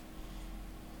justify it.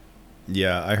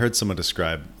 Yeah, I heard someone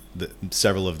describe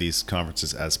several of these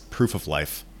conferences as proof of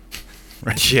life.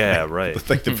 Right? Yeah, right.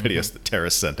 Like the videos that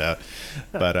terrorists sent out.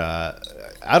 But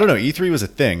I don't know. E3 was a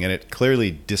thing, and it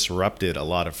clearly disrupted a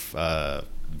lot of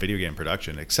video game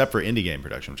production, except for indie game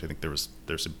production, which I think there's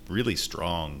a really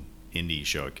strong indie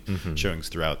showings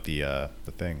throughout the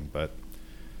thing. But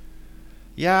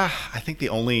yeah, I think the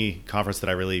only conference that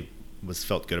I really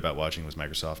felt good about watching was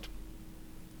Microsoft.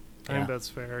 I think that's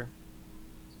fair.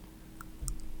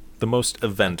 The most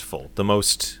eventful, the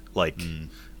most like,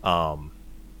 what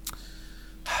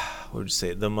would you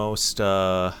say? The most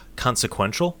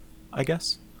consequential, I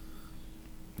guess.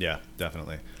 Yeah,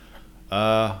 definitely.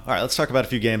 All right, let's talk about a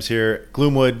few games here.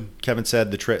 Gloomwood, Kevin said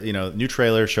the new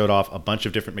trailer showed off a bunch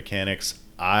of different mechanics.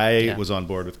 I was on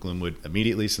board with Gloomwood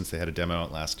immediately since they had a demo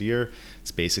out last year.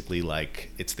 It's basically like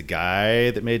it's the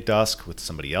guy that made Dusk with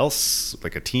somebody else,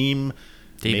 like a team,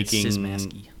 David making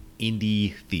Szymanski.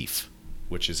 indie Thief,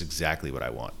 which is exactly what I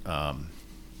want.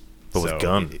 But with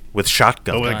gun, with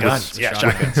shotgun. Oh, with Nice. guns. Yeah,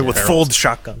 shotguns. with fold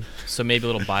shotgun. So maybe a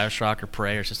little Bioshock or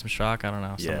Prey or System Shock. I don't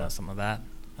know. Yeah. Some of that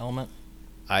element.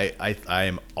 I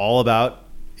am all about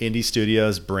indie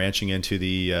studios branching into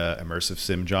the immersive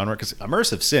sim genre, because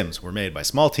immersive sims were made by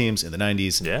small teams in the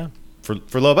 90s Yeah.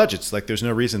 for low budgets. Like, there's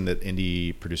no reason that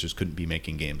indie producers couldn't be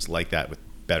making games like that with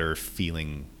better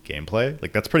feeling gameplay.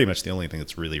 Like, that's pretty much the only thing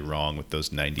that's really wrong with those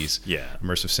 90s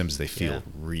immersive sims. They feel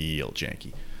real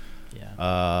janky.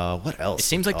 Yeah. What else? It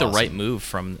seems like Awesome. the right move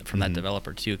from that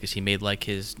developer too, because he made like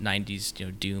his '90s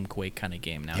Doom Quake kind of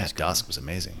game. Now Yeah, he's going- Dusk was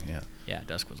amazing. Yeah.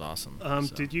 Dusk was awesome.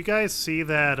 So. Did you guys see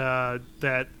that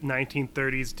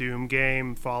 1930s Doom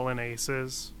game, Fallen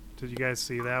Aces? Did you guys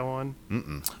see that one?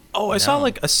 Oh, I saw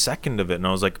like a second of it, and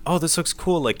I was like, "Oh, this looks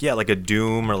cool!" Like, yeah, like a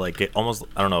Doom, or like it almost.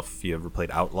 I don't know if you ever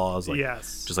played Outlaws. Like,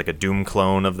 Yes. just like a Doom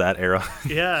clone of that era.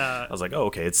 Yeah. I was like, "Oh,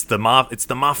 okay, it's the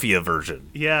Mafia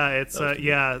version." Yeah, it's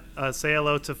say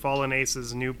hello to Fallen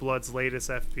Aces, New Blood's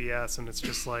latest FPS, and it's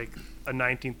just like a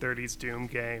 1930s Doom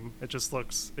game. It just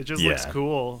looks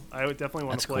cool. I would definitely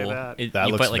want That's to play cool. that. That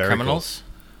you looks play like very Criminals?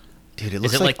 Dude, it Is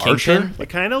looks it like like Archer. Kingpin? It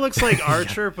kind of looks like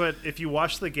Archer, but if you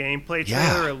watch the gameplay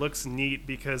Yeah. trailer, it looks neat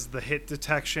because the hit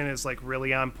detection is like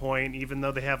really on point. Even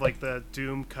though they have like the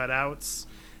Doom cutouts,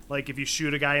 like if you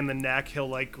shoot a guy in the neck, he'll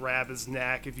like grab his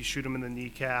neck. If you shoot him in the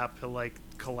kneecap, he'll like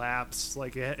collapse.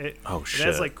 Like it has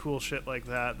shit. like cool shit like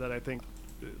that I think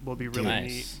will be really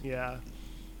Nice. neat. Yeah.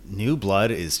 New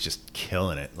Blood is just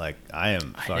killing it. Like, I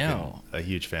am I fucking know. a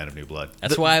huge fan of New Blood.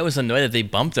 That's why I was annoyed that they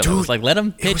bumped him. I was like, let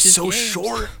him pitch It was his so games.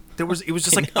 short. It was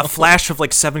just like a flash of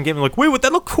like 7 games. I'm like, wait, what?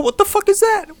 That look cool. What the fuck is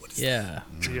that? What is Yeah.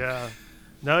 Yeah.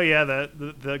 No, yeah, the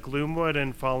Gloomwood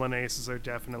and Fallen Aces are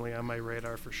definitely on my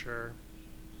radar for sure.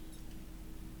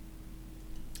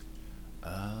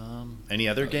 Any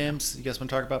other games you guys want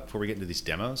to talk about before we get into these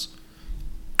demos?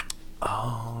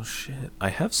 Oh shit! I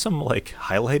have some like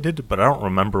highlighted, but I don't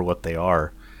remember what they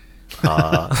are.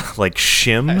 Like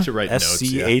Shim, I had to write notes,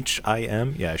 yeah.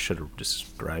 Schim. Yeah, I should have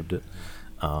described it.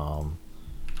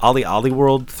 Ali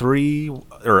World 3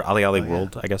 or Ali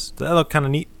World, I guess. That looked kind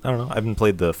of neat. I don't know. I haven't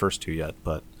played the first 2 yet,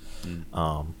 but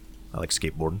I like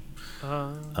skateboarding.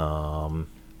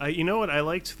 You know what? I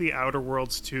liked the Outer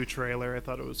Worlds 2 trailer. I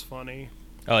thought it was funny.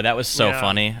 Oh, that was so Yeah.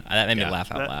 funny. That made me Yeah.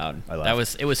 laugh out loud. I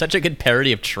laughed. It was such a good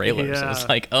parody of trailers. It was Yeah.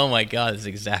 like, oh my god, this is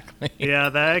exactly. Yeah,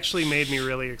 that actually made me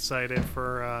really excited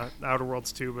for Outer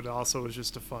Worlds 2, but it also was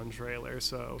just a fun trailer.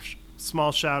 So,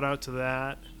 small shout out to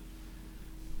that.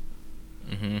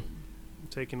 Mm-hmm. I'm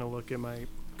taking a look at my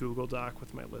Google Doc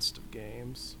with my list of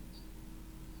games.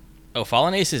 Oh,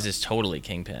 Fallen Aces is totally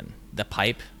Kingpin. The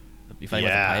pipe, you fighting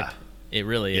with Yeah. the pipe. It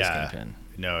really is Yeah. Kingpin.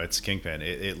 No, it's Kingpin.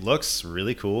 It looks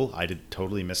really cool. I did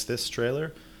totally miss this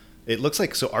trailer. It looks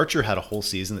like Archer had a whole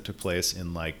season that took place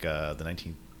in like the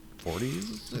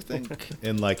 1940s, I think.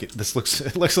 And like it looks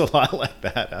a lot like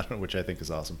that. I don't know, which I think is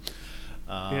awesome.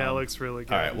 Yeah, it looks really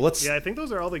good. all right, well, Yeah, I think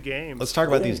those are all the games. Let's talk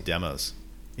about these demos.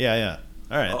 Yeah.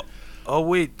 All right. Oh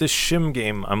wait, this Shim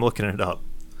game, I'm looking it up.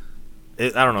 I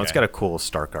don't know. It's Okay. got a cool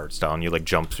Stark art style, and you like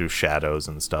jump through shadows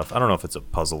and stuff. I don't know if it's a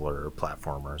puzzle or a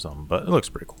platformer or something, but it looks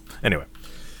pretty cool. Anyway,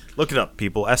 look it up,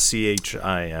 people.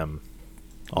 SCHIM.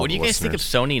 What do you guys think of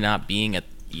Sony not being at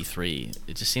E3?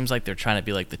 It just seems like they're trying to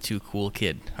be like the too cool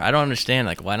kid. I don't understand.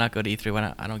 Like, why not go to E3? Why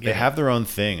not? I don't get They it. have their own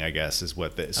thing, I guess, is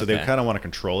what they. So they Okay. kind of want to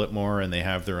control it more, and they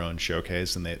have their own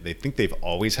showcase, and they think they've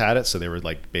always had it. So they were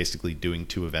like basically doing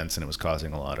 2 events, and it was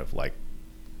causing a lot of like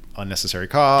unnecessary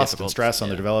cost and Difficult, stress on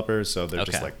the yeah. developers. So they're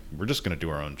just Okay. like, we're just going to do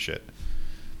our own shit.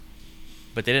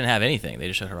 But they didn't have anything. They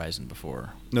just showed Horizon before.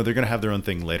 No, they're going to have their own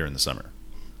thing later in the summer.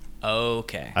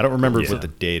 Okay. I don't remember Yeah. what the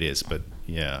date is, but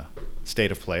yeah,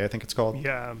 State of Play, I think it's called.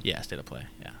 Yeah. Yeah, State of Play.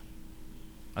 Yeah.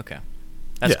 Okay.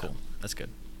 That's Yeah. cool. That's good.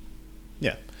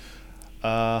 Yeah.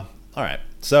 All right.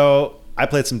 So I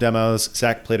played some demos.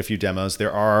 Zach played a few demos.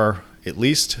 There are, at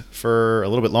least for a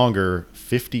little bit longer,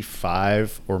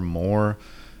 55 or more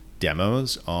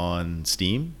demos on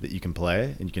Steam that you can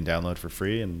play and you can download for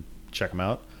free and check them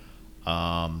out.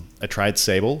 I tried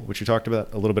Sable, which we talked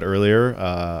about a little bit earlier.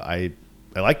 I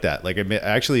like that. Like I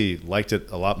actually liked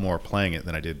it a lot more playing it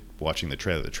than I did watching the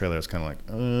trailer. The trailer was kind of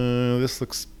like, this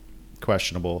looks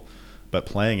questionable, but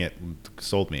playing it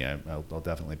sold me. I'll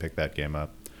definitely pick that game up.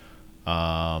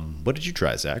 What did you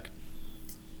try, Zach?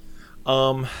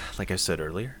 Like I said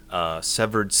earlier,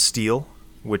 Severed Steel,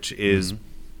 which is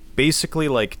basically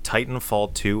like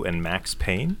Titanfall 2 and Max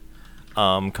Payne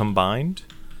combined.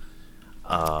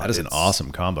 That is an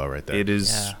awesome combo right there. It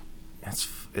is. Yeah.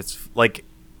 It's like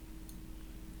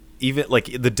even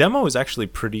like the demo is actually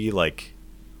pretty like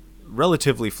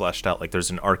relatively fleshed out. Like there's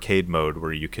an arcade mode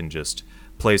where you can just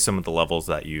play some of the levels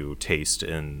that you taste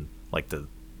in like the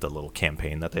little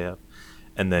campaign that they have,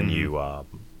 and then you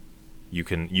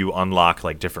unlock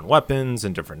like different weapons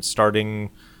and different starting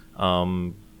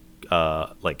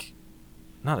like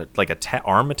not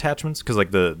arm attachments, because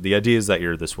like the idea is that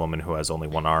you're this woman who has only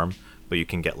one arm, but you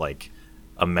can get like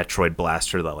a Metroid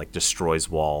blaster that like destroys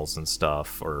walls and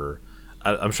stuff, or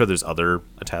I'm sure there's other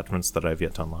attachments that I've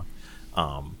yet to unlock.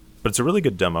 But it's a really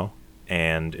good demo,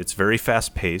 and it's very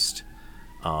fast paced.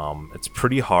 It's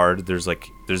pretty hard. There's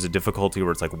a difficulty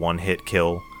where it's like one hit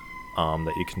kill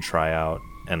that you can try out,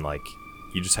 and like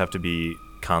you just have to be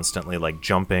constantly like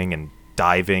jumping and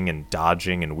diving and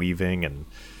dodging and weaving and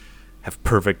have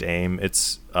perfect aim.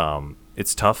 It's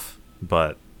tough,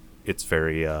 but it's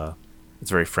very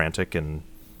frantic and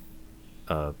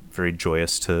very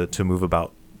joyous to move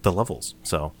about the levels.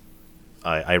 So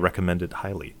I recommend it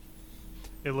highly.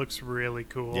 It looks really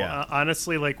cool. Yeah.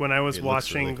 Honestly, like when I was It looks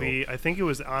watching really I think it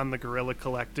was on the Guerrilla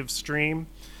Collective stream,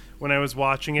 when I was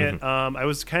watching it, I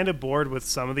was kind of bored with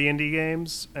some of the indie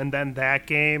games, and then that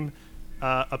game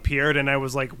appeared, and I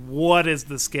was like, "What is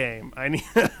this game? I need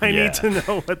need to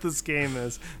know what this game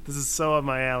is. This is so up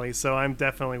my alley." So I'm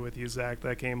definitely with you, Zach.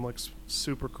 That game looks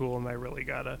super cool, and I really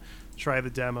gotta try the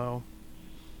demo.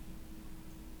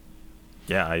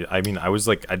 Yeah, I mean, I was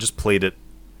like, I just played it.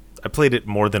 I played it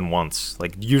more than once.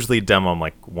 Like usually demo, I'm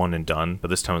like one and done, but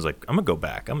this time I was like, I'm gonna go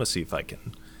back. I'm gonna see if I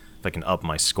can up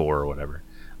my score or whatever.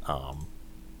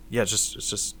 Yeah,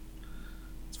 it's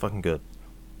fucking good,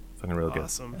 fucking really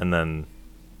Awesome. good. And then,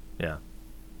 yeah,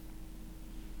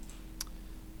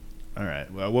 All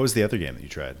right. Well, what was the other game that you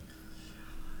tried?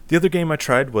 the other game I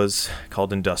tried was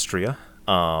called Industria.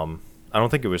 I don't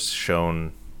think it was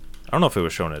shown. I don't know if it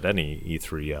was shown at any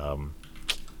E3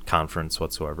 conference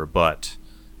whatsoever, but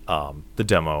the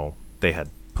demo they had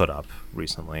put up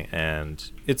recently,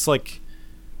 and it's like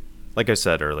I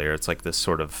said earlier, it's like this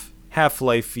sort of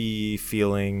Half-Life-y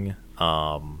feeling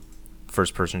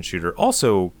first-person shooter.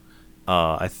 Also,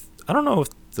 I don't know if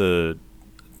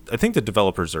I think the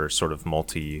developers are sort of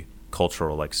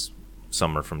multicultural. Like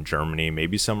some are from Germany,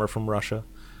 maybe some are from Russia.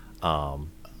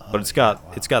 But it's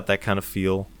got that kind of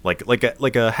feel, like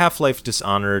a Half-Life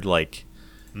Dishonored, like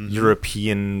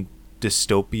European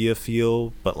dystopia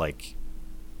feel, but like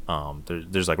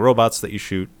There's like robots that you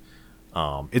shoot.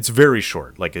 It's very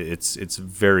short. Like it's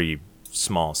very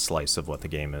small slice of what the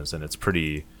game is, and it's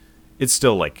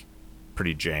still like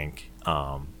pretty jank.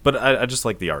 But I just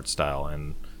like the art style,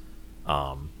 and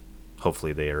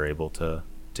hopefully they are able to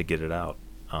get it out.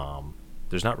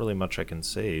 There's not really much I can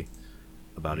say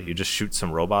about it. You just shoot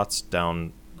some robots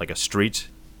down like a street,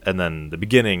 and then the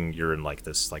beginning you're in like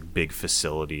this like big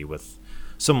facility with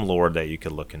some lore that you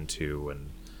could look into,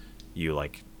 and you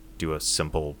like do a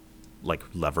simple like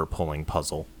lever pulling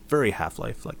puzzle, very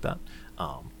Half-Life like that.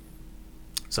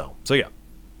 So yeah,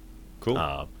 Cool.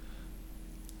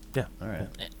 yeah. All right.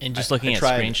 And just I looking at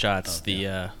tried-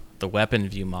 screenshots, the weapon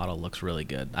view model looks really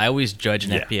good. I always judge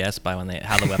an Yeah. FPS by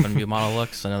how the weapon view model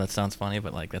looks. I know that sounds funny,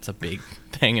 but like that's a big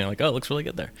thing. You're like, oh, it looks really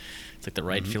good there. It's like the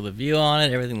right field of view on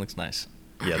it. Everything looks nice.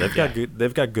 Yeah,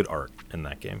 they've got good art in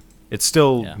that game. It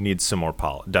still Yeah. needs some more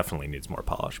polish. Definitely needs more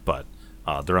polish, but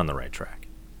they're on the right track.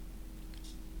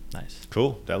 Nice.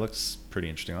 Cool. That looks pretty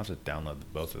interesting. I'll have to download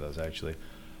both of those actually.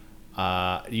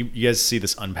 You guys see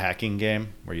this unpacking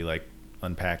game where you like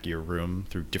unpack your room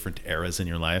through different eras in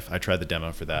your life? I tried the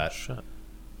demo for that. Shit.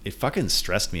 It fucking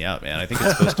stressed me out, man. I think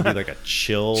it's supposed to be like a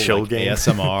chill like, game.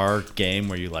 ASMR game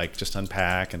where you like just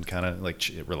unpack and kind of like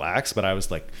relax. But I was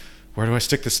like, where do I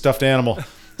stick this stuffed animal?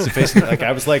 So basically, like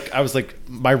I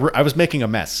was making a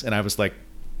mess, and I was like,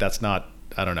 that's not.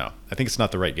 I don't know. I think it's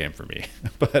not the right game for me,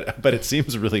 but it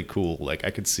seems really cool. Like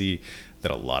I could see that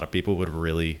a lot of people would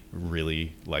really,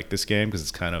 really like this game because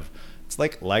it's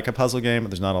like a puzzle game,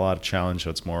 but there's not a lot of challenge. So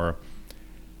it's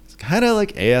kind of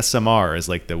like ASMR is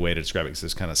like the way to describe it. Because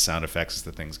there's kind of sound effects as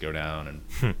the things go down,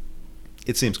 and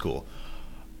it seems cool.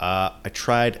 I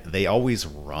tried They Always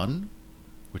Run,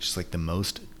 which is like the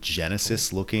most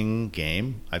Genesis looking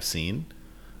game I've seen.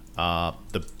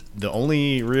 The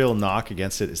only real knock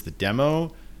against it is the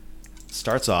demo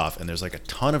starts off and there's like a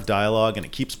ton of dialogue and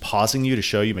it keeps pausing you to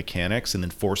show you mechanics and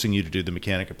then forcing you to do the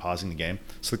mechanic of pausing the game.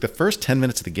 So like the first 10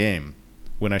 minutes of the game,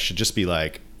 when I should just be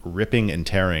like ripping and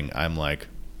tearing, I'm like,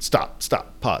 stop,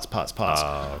 pause.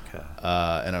 Okay.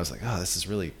 And I was like, oh, this is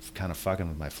really kind of fucking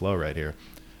with my flow right here.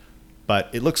 But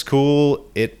it looks cool.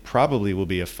 It probably will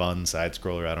be a fun side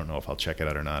scroller. I don't know if I'll check it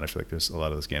out or not. I feel like there's a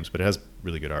lot of those games, but it has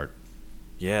really good art.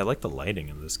 Yeah, I like the lighting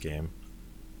in this game.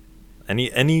 Any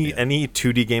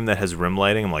 2D game that has rim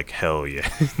lighting, I'm like, hell yeah.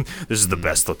 This is the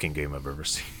best looking game I've ever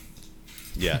seen.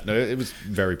 Yeah, no, it was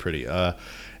very pretty.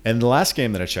 And the last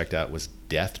game that I checked out was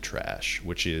Death Trash,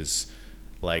 which is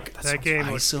like That game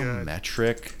looks good.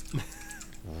 isometric,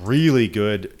 really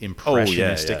good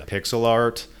impressionistic pixel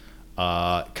art.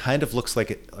 Kind of looks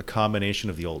like a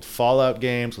combination of the old Fallout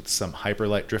games with some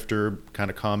Hyperlight Drifter kind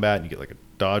of combat. And you get like a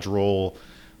dodge roll,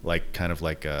 like kind of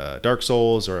like Dark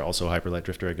Souls or also Hyperlight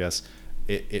Drifter, I guess.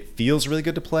 It feels really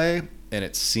good to play, and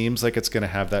it seems like it's going to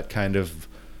have that kind of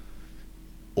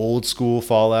old school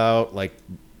Fallout like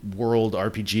world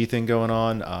RPG thing going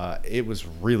on. It was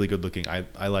really good looking.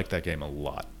 I liked that game a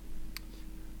lot.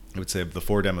 I would say of the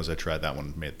 4 demos I tried, that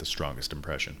one made the strongest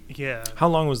impression. Yeah. How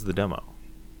long was the demo?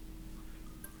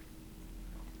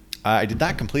 I did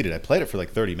not complete it. I played it for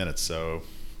like 30 minutes, so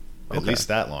at Okay. least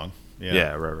that long.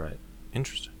 Yeah, right.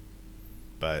 Interesting.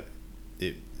 But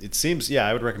it seems, yeah,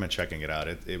 I would recommend checking it out.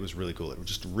 It was really cool. It was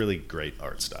just really great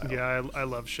art style. Yeah, I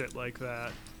love shit like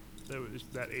that.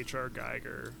 That H.R.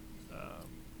 Geiger.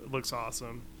 It looks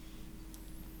awesome.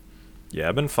 Yeah,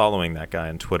 I've been following that guy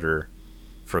on Twitter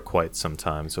for quite some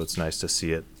time, so it's nice to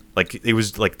see it. Like, it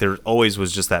was like there always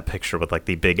was just that picture with like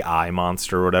the big eye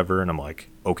monster or whatever, and I'm like,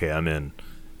 okay, I'm in.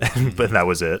 But that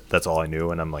was it. That's all I knew,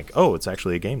 and I'm like, oh, it's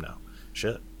actually a game now.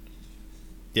 Shit.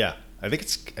 Yeah, I think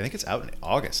it's out in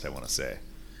August, I want to say.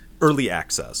 Early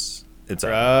access. It's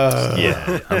out.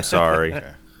 Yeah, I'm sorry.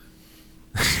 Okay.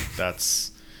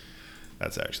 That's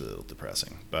actually a little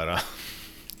depressing, but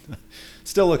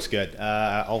still looks good.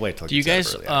 I'll wait till. Do you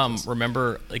guys early access.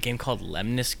 remember a game called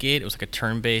Lemniscate? It was like a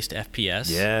turn-based FPS.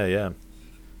 Yeah.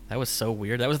 That was so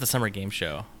weird. That was the summer game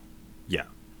show. Yeah.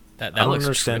 That I don't looks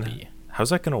understand. trippy.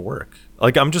 How's that going to work?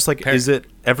 Like, I'm just like, is it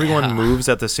everyone moves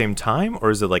at the same time, or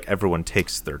is it like everyone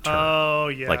takes their turn? Oh,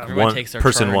 yeah. Like, Everyone one takes their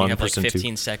person turn. one, You have person like two.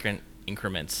 15-second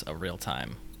increments of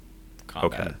real-time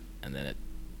combat. Okay. And then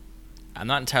I'm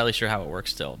not entirely sure how it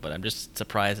works still, but I'm just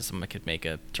surprised that someone could make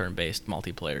a turn-based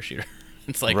multiplayer shooter.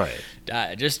 It's like,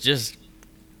 Right. just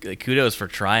kudos for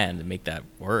trying to make that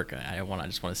work. I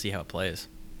just want to see how it plays.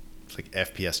 It's like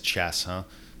FPS chess, huh?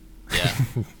 Yeah.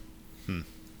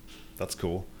 That's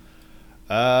cool.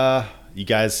 You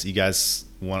guys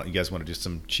want to do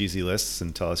some cheesy lists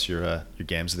and tell us your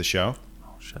games of the show?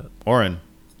 Oh shit. Oren,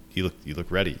 you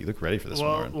look ready. You look ready for this one,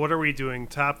 Well, Oren. what are we doing?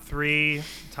 Top 3,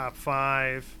 top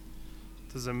 5,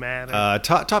 Does it matter?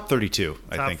 Top 32,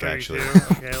 I Top think 32?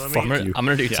 actually. Okay, let me. I'm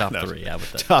gonna do Yeah, top no. 3. Yeah, with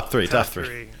that. Top three.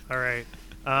 All right.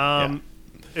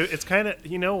 It's kind of,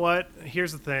 you know what?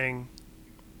 Here's the thing.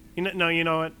 You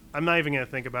know what? I'm not even gonna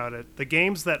think about it. The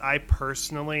games that I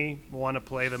personally want to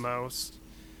play the most,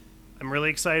 I'm really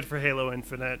excited for Halo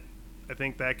Infinite. I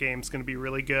think that game's gonna be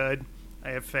really good. I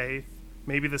have faith.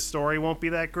 Maybe the story won't be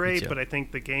that great, too. but I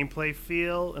think the gameplay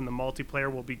feel and the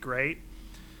multiplayer will be great.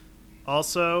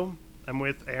 Also, I'm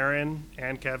with Aaron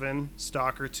and Kevin,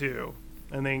 Stalker 2.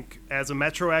 I think as a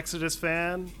Metro Exodus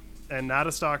fan and not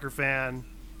a Stalker fan,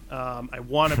 I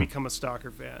want to become a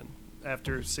Stalker fan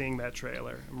after seeing that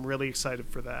trailer. I'm really excited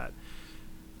for that.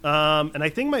 And I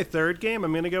think my third game,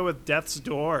 I'm going to go with Death's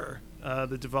Door,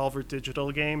 the Devolver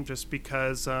Digital game, just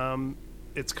because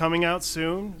it's coming out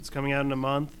soon. It's coming out in a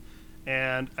month.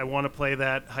 And I want to play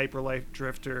that Hyperlight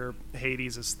Drifter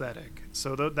Hades aesthetic.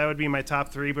 So that would be my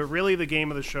top 3. But really the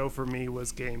game of the show for me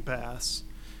was Game Pass.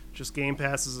 Just Game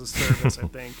Pass as a service, I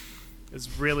think,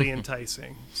 is really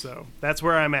enticing. So that's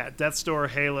where I'm at. Death's Door,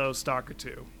 Halo, Stalker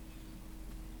 2.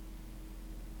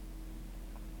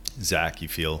 Zach, you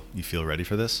feel ready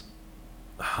for this?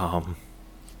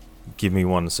 Give me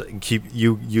 1 second. Keep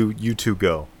you two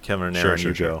go. Kevin and Aaron,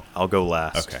 Sure. go. I'll go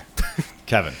last. Okay.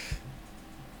 Kevin.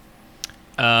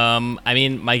 I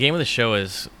mean, my game of the show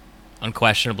is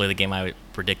unquestionably the game I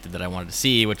predicted that I wanted to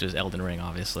see, which is Elden Ring,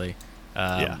 obviously.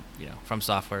 Yeah. You know, From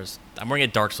Software's. I'm wearing a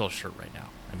Dark Souls shirt right now.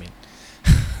 I mean,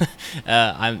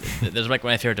 there's like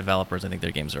my favorite developers. I think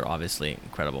their games are obviously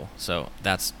incredible. So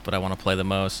that's what I want to play the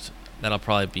most. That'll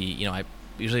probably be, you know, I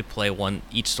usually play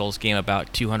each Souls game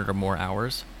about 200 or more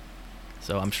hours.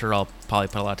 So I'm sure I'll probably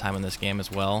put a lot of time in this game as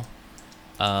well.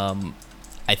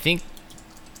 I think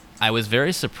I was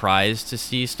very surprised to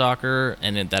see Stalker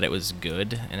and that it was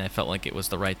good, and I felt like it was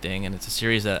the right thing. And it's a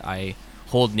series that I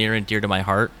hold near and dear to my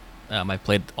heart. I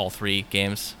played all 3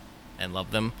 games and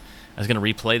loved them. I was going to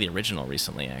replay the original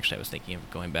recently, actually. I was thinking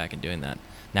of going back and doing that.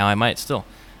 Now I might still.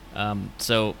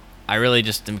 So I really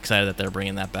just am excited that they're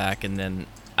bringing that back. And then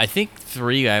I think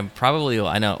 3, I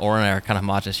know Oren and I are kind of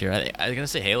homogenous here. I'm going to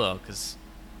say Halo because,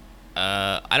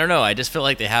 I don't know. I just feel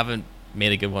like they haven't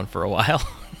made a good one for a while.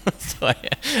 So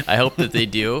I hope that they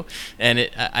do.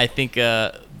 And I think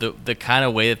the kind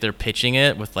of way that they're pitching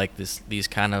it with like these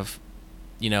kind of,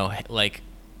 you know, like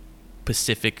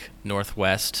Pacific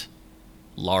Northwest,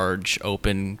 large,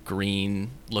 open,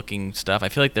 green looking stuff. I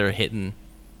feel like they're hitting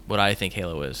what I think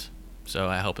Halo is. So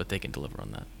I hope that they can deliver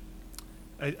on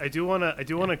that. I do want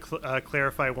to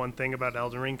clarify one thing about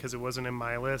Elden Ring because it wasn't in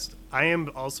my list. I am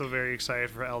also very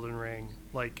excited for Elden Ring,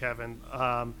 like Kevin.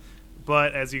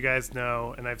 But as you guys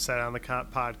know, and I've said on the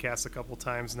podcast a couple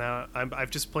times now, I've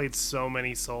just played so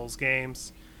many Souls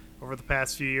games over the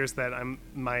past few years that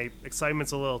my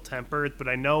excitement's a little tempered. But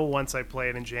I know once I play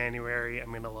it in January,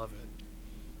 I'm gonna love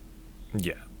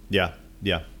it. Yeah.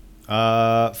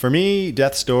 For me,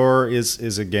 Death's Door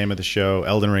is a game of the show.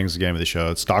 Elden Ring's a game of the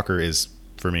show. Stalker is,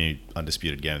 for me,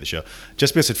 undisputed game of the show.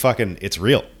 Just because it's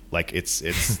real. Like it's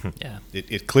Yeah.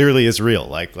 It clearly is real.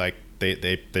 Like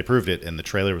they proved it, and the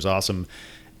trailer was awesome.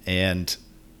 And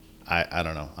I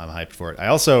don't know. I'm hyped for it.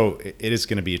 It is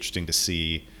going to be interesting to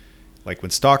see, like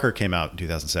when Stalker came out in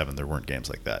 2007, there weren't games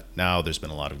like that. Now there's been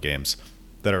a lot of games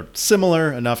that are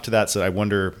similar enough to that, so I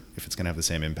wonder if it's going to have the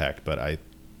same impact. But I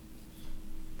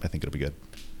think it'll be good.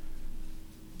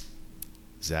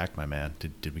 Zach, my man,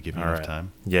 did we give you enough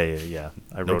time? Yeah.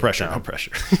 No pressure.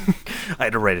 I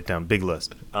had to write it down. Big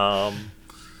list.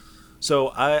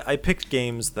 So I picked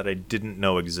games that I didn't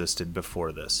know existed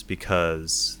before this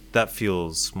because that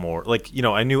feels more like, you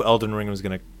know, I knew Elden Ring was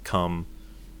going to come.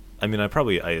 I mean,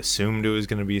 I assumed it was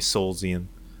going to be Soulsian.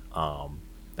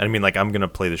 I mean, like, I'm going to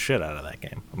play the shit out of that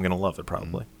game. I'm going to love it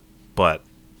probably. But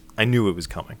I knew it was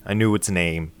coming. I knew its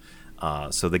name.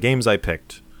 So the games I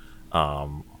picked,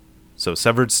 so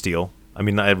Severed Steel. I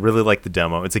mean, I really like the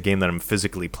demo. It's a game that I'm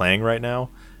physically playing right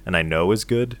now, and I know is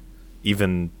good,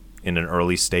 even in an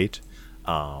early state.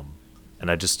 And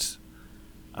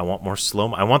I want more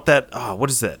slow-mo. I want that, what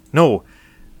is that? No,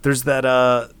 there's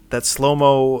that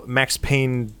slow-mo Max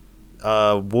Payne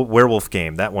werewolf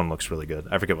game. That one looks really good.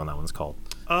 I forget what that one's called.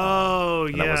 Oh,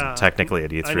 yeah. That wasn't technically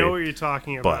at E3. I know what you're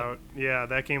talking about. Yeah,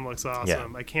 that game looks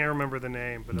awesome. Yeah. I can't remember the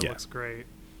name, but it looks great.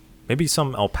 Maybe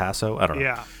some El Paso. I don't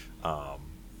know. Yeah.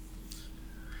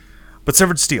 But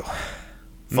Severed Steel.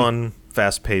 Fun,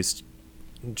 fast-paced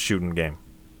shooting game.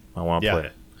 I want to play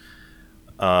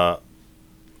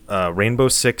it. Rainbow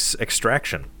Six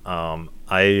Extraction. I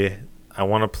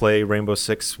want to play Rainbow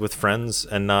Six with friends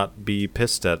and not be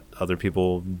pissed at other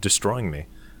people destroying me.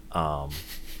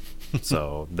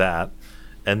 So that.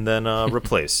 and then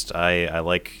replaced. I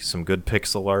like some good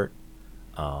pixel art.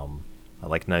 I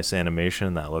like nice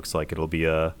animation. That looks like it'll be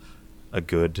a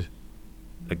good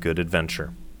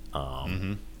adventure.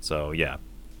 So yeah,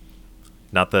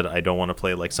 not that I don't want to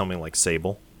play like something like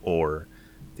Sable or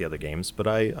the other games, but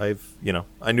I've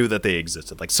I knew that they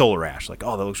existed, like Solar Ash. Like,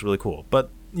 oh, that looks really cool. But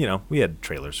we had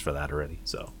trailers for that already.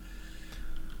 So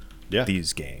Yeah.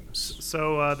 these games.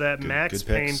 So that Max good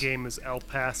Payne picks. game is El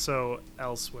Paso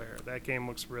Elsewhere. That game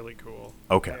looks really cool.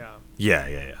 Okay.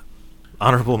 Yeah.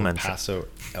 Honorable mention. Paso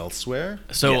elsewhere.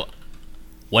 So, Yeah.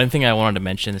 one thing I wanted to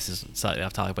mention, this is slightly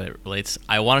off topic, but it relates.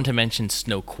 I wanted to mention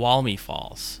Snoqualmie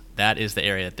Falls. That is the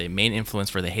area that the main influence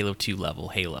for the Halo 2 level,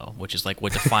 Halo, which is like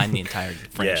what defined the entire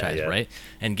franchise, yeah. right?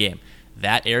 And game.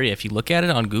 That area, if you look at it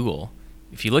on Google,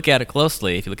 if you look at it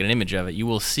closely, if you look at an image of it, you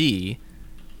will see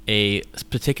a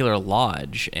particular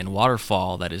lodge and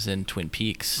waterfall that is in Twin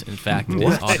Peaks. In fact,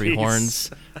 it's Audrey Horne's.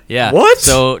 Yeah. What?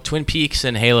 So Twin Peaks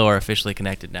and Halo are officially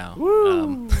connected now.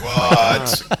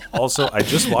 What? Also, I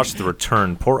just watched The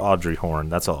Return. Poor Audrey Horne.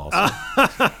 That's all.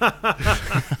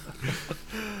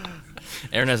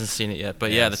 Aaron hasn't seen it yet,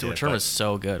 but Yeah, yeah, I've the seen it, Return but- was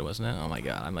so good, wasn't it? Oh my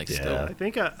god, I'm like Yeah. still I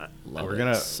think love We're it.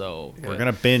 gonna- So We're good.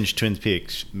 gonna binge Twin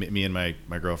Peaks. Me and my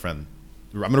girlfriend.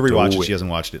 I'm gonna rewatch Do it. She it. hasn't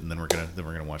watched it, and then we're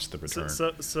gonna watch The Return.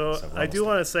 So we're I do almost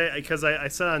want to say, because I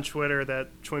said on Twitter that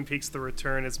Twin Peaks: The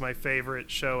Return is my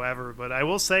favorite show ever, but I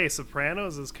will say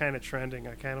Sopranos is kind of trending.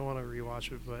 I kind of want to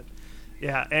rewatch it, but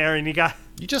yeah, Aaron, you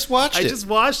just watched I it. just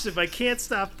watched it, but I can't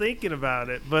stop thinking about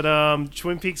it. But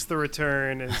Twin Peaks: The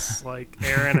Return is like,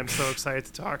 Aaron, I'm so excited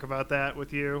to talk about that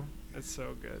with you. It's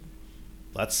so good.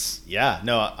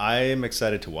 I'm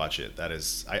excited to watch it. That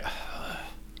is,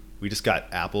 we just got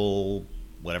Apple,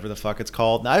 whatever the fuck it's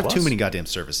called. Now, I have too Plus? many goddamn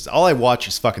services. All I watch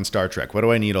is fucking Star Trek. What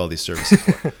do I need all these services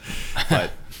for?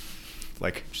 But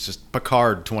like, it's just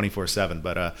Picard 24/7.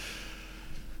 But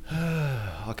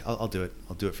I'll do it.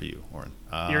 I'll do it for you, Oren.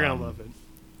 You're gonna love it.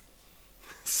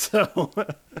 So,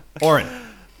 Oren,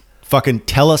 fucking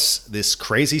tell us this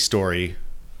crazy story.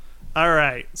 all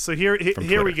right. So here we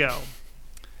Twitter. go.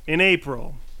 In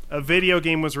April, a video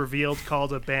game was revealed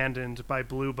called Abandoned by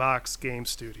Blue Box Game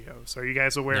Studios. Are you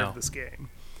guys aware No. of this game?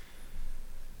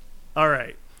 All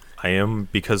right. I am,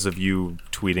 because of you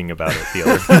tweeting about it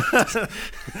the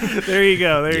other. There you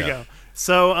go. There you Yeah. go.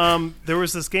 So there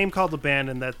was this game called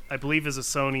Abandoned that I believe is a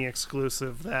Sony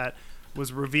exclusive that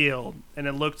was revealed, and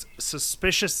it looked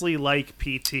suspiciously like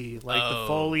PT, like the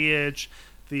foliage,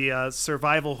 the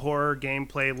survival horror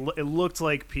gameplay. It looked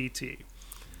like PT.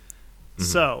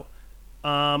 So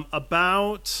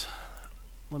about,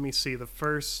 let me see,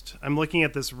 I'm looking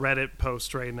at this Reddit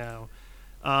post right now.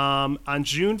 On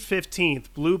June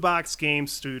 15th, Blue Box Game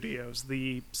Studios,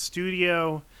 the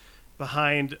studio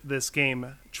behind this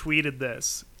game, tweeted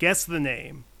this. Guess the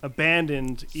name.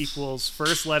 Abandoned equals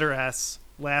first letter S,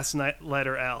 last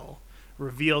letter L.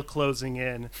 Reveal closing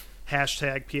in.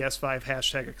 Hashtag PS5,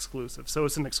 hashtag exclusive. So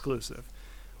it's an exclusive.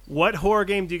 What horror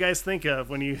game do you guys think of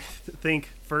when you think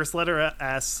first letter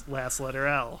S, last letter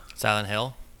L? Silent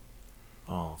Hill.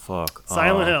 Oh, fuck.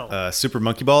 Silent Hill. Super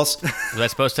Monkey Balls. Was I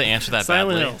supposed to answer that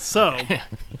Silent badly? Hill. So,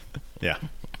 Yeah.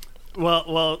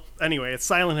 well. Anyway, it's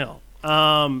Silent Hill.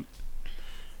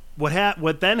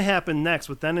 What then happened next?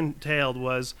 What then entailed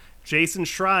was Jason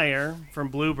Schreier from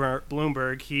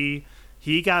Bloomberg.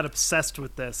 He got obsessed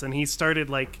with this, and he started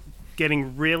like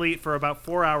getting really, for about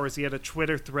 4 hours. He had a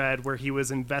Twitter thread where he was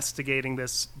investigating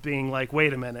this, being like,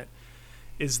 "Wait a minute,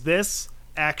 is this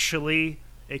actually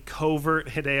a covert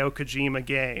Hideo Kojima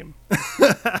game?"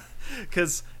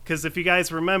 Because if you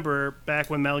guys remember, back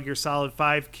when Metal Gear Solid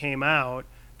 5 came out,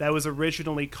 that was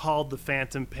originally called The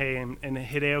Phantom Pain, and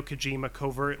Hideo Kojima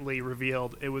covertly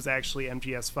revealed it was actually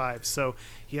MGS5. So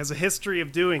he has a history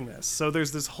of doing this. So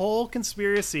there's this whole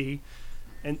conspiracy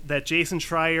and that Jason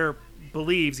Schreier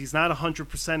believes, he's not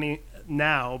 100%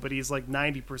 now, but he's like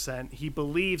 90%. He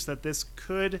believes that this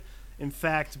could, in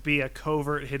fact, be a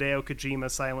covert Hideo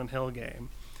Kojima Silent Hill game.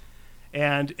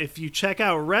 And if you check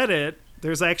out Reddit,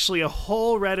 there's actually a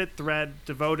whole Reddit thread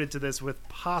devoted to this with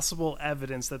possible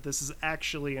evidence that this is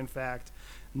actually, in fact,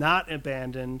 not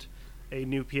Abandoned, a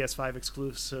new PS5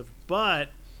 exclusive, but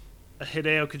a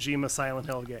Hideo Kojima Silent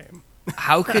Hill game.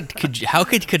 How could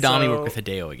Konami So- work with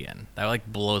Hideo again? That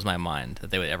like blows my mind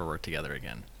that they would ever work together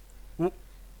again.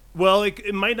 Well,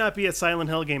 it might not be a Silent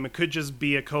Hill game. It could just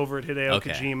be a covert Hideo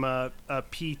Okay. Kojima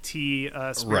PT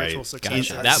spiritual Right.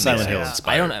 successor. Gotcha. That Silent makes Hill sense.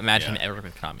 inspired, I don't imagine yeah. ever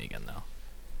working with Konami again though.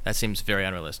 That seems very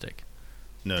unrealistic.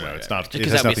 No, Right, it's right. not. Just It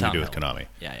 'cause has that would be nothing to do with Silent Konami.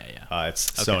 Yeah.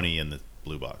 It's Okay. Sony and the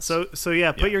Blue Box. So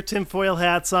yeah, put Yeah. your tinfoil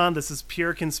hats on. This is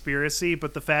pure conspiracy,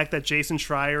 but the fact that Jason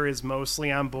Schreier is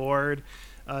mostly on board,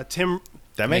 Tim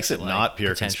That makes it like, not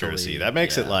pure potentially- conspiracy. That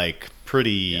makes it like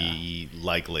pretty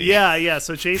likely. Yeah.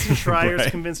 So Jason Schreier's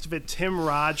Right. convinced of it. Tim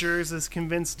Rogers is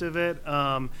convinced of it.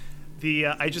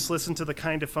 I just listened to the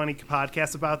Kind of Funny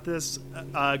podcast about this.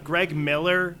 Greg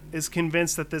Miller is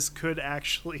convinced that this could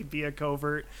actually be a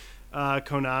covert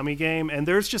Konami game, and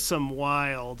there's just some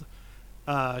wild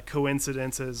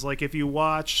coincidences. Like if you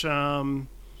watch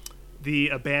the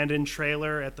abandoned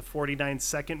trailer at the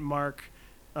 49-second mark,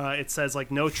 it says like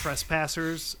no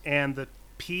trespassers, and the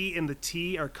P and the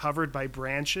T are covered by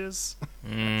branches.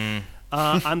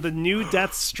 On the new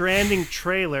Death Stranding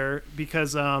trailer,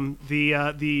 because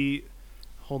the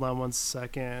hold on one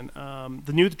second,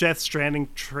 the new Death Stranding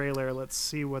trailer. Let's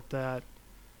see what that.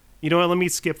 You know what? Let me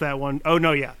skip that one. Oh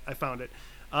no, yeah, I found it.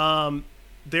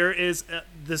 There is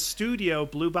the studio,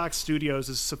 Blue Box Studios,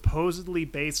 is supposedly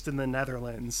based in the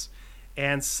Netherlands,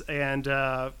 and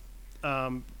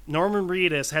Norman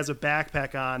Reedus has a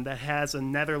backpack on that has a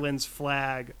Netherlands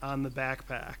flag on the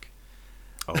backpack.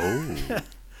 Oh.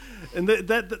 And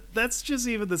that's just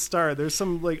even the start. There's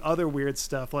some like other weird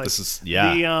stuff. Like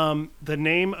the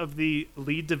name of the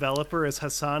lead developer is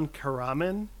Hassan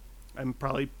Karaman. I'm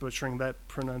probably butchering that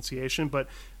pronunciation, but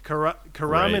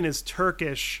Karaman is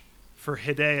Turkish for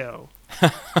Hideo.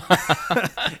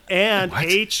 And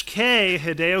HK,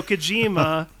 Hideo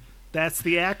Kojima, that's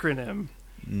the acronym.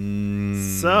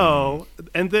 So,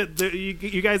 and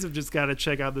you guys have just got to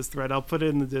check out this thread. I'll put it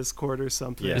in the Discord or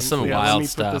something. Yeah, some let wild me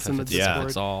put stuff. this in the Discord.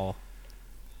 It's all.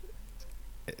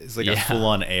 It's like a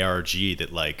full-on ARG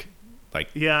that like.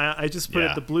 Yeah, I just put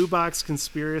it the Blue Box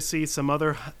Conspiracy. Some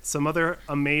other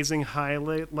amazing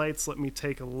highlights. Let me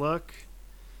take a look.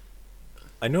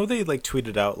 I know they like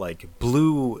tweeted out like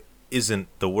blue isn't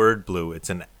the word blue, it's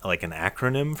an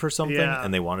acronym for something,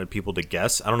 and they wanted people to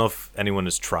guess. I don't know if anyone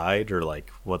has tried or like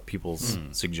what people's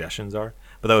suggestions are,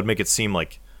 but that would make it seem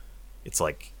like it's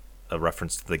like a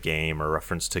reference to the game or a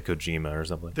reference to Kojima or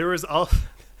something. There was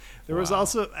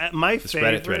also my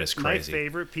Reddit thread is my crazy.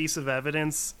 favorite piece of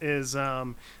evidence is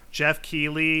Jeff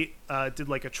Keighley did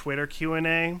like a Twitter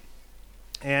Q&A,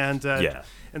 and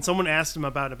someone asked him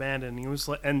about Abandon, and he was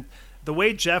like, and the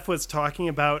way Jeff was talking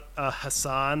about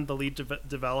Hassan, the lead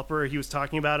developer, he was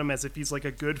talking about him as if he's like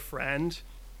a good friend.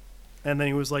 And then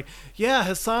he was like, yeah,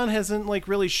 Hassan hasn't like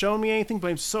really shown me anything, but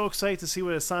I'm so excited to see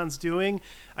what Hassan's doing.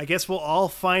 I guess we'll all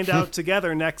find out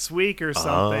together next week or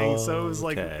something. So it was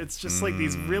like, it's just like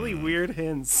these really weird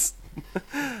hints.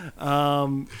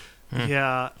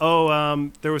 Yeah.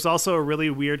 Oh, there was also a really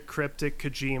weird cryptic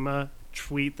Kojima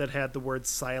tweet that had the words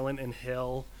Silent and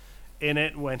Hill in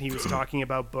it when he was talking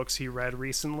about books he read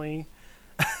recently.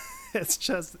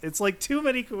 It's like too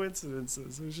many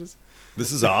coincidences. It's just.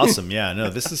 This is awesome. Yeah, no,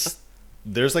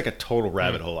 there's like a total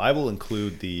rabbit hole. I will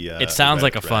include the. It sounds Reddit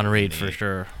like a thread fun in read the- for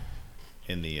sure.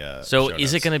 In the So show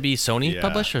is it notes. going to be Sony Yeah.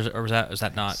 published, or is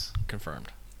that not confirmed?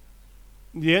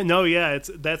 Yeah, no, yeah,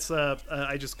 that's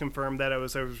I just confirmed that I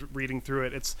was reading through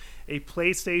it. It's a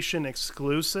PlayStation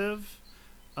exclusive,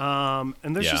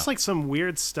 and there's just like some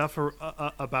weird stuff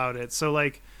about it. So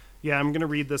like, yeah, I'm gonna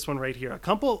read this one right here. A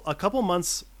couple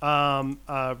months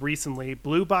recently,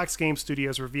 Blue Box Game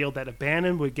Studios revealed that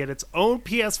Abandon would get its own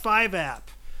PS5 app,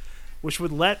 which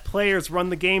would let players run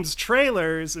the game's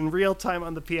trailers in real time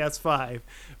on the PS5.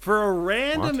 For a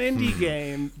random indie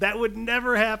game, that would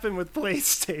never happen with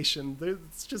PlayStation.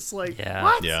 It's just like,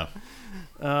 what? Yeah.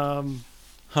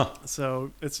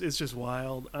 So it's just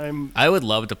wild. I would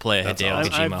love to play a Hideo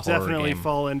Kojima I've horror definitely game.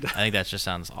 fallen. I think that just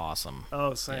sounds awesome.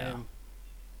 Oh, same.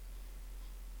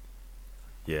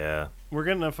 Yeah. We're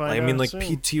gonna find. I mean, out like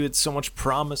soon. PT had so much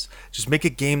promise. Just make a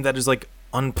game that is like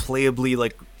unplayably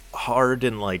like hard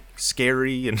and like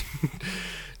scary and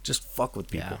just fuck with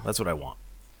people. Yeah. That's what I want.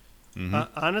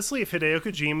 Honestly, if Hideo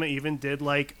Kojima even did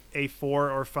like a 4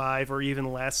 or 5 or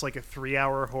even less, like a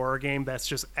 3-hour horror game, that's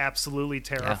just absolutely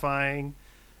terrifying.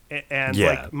 And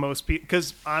like most people,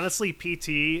 because honestly,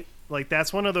 PT, like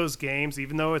that's one of those games.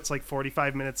 Even though it's like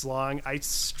 45 minutes long, I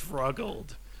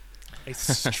struggled to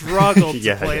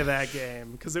play that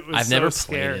game because it was I've so never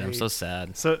scary. played it. I'm so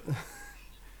sad. So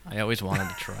I always wanted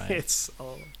to try it. it's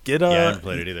Get Yeah, I haven't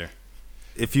played it either.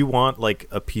 if you want like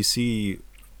a PC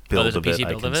build there's a of it, PC I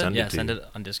build can of it? send Yeah, it to send you. it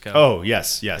on Disco. Oh,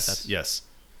 yes.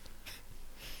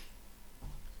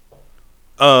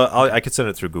 I could send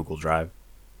it through Google Drive.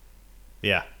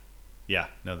 Yeah.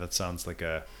 No, that sounds like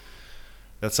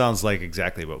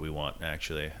exactly what we want,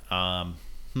 actually.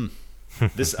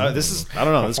 This is I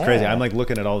don't know. This is crazy. I'm like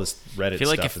looking at all this Reddit feel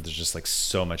like stuff, and there's just like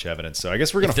so much evidence. So I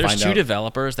guess we're gonna If there's find two out.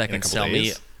 developers that in a can couple sell me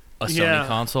days. a Sony Yeah.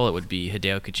 console, it would be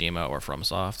Hideo Kojima or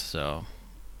FromSoft. So,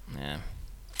 yeah.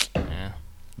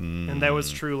 and that was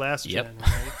true last Yep. gen.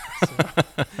 Right?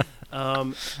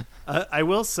 I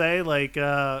will say, like,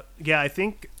 I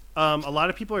think a lot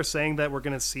of people are saying that we're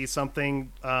going to see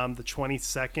something the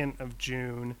 22nd of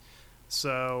June.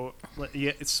 So,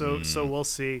 yeah, so we'll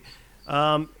see.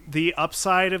 The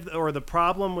upside of, or the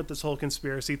problem with this whole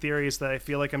conspiracy theory is that I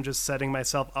feel like I'm just setting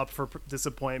myself up for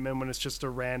disappointment when it's just a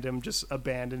random, just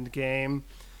abandoned game.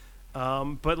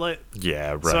 But like,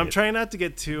 yeah, right. So I'm trying not to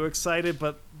get too excited,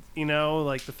 but you know,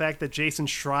 like the fact that Jason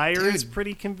Schreier is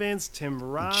pretty convinced, Tim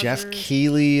Rogers, Jeff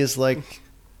Keighley is like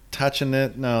touching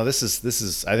it. No, this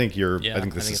is. I think you're. Yeah, I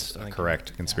think this is a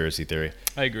correct conspiracy theory.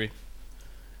 I agree.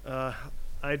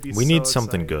 I'd be. We so need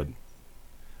something excited. good.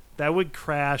 That would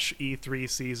crash E3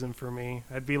 season for me.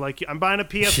 I'd be like, I'm buying a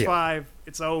PS5.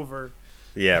 It's over.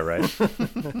 Yeah, right.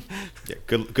 Yeah,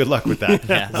 good luck with that.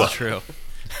 Yeah, that's true.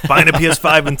 Buying a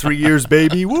PS5 in 3 years,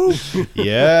 baby. Woo!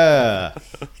 Yeah.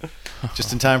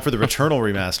 Just in time for the Returnal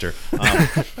remaster.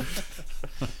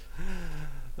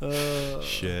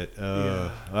 Shit.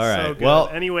 Yeah. All right. So good. Well,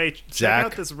 anyway, check Zach.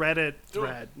 out this Reddit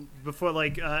thread. Before,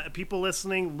 like, people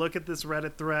listening, look at this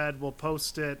Reddit thread. We'll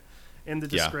post it in the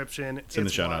Yeah. description. It's in the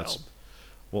show wild. notes.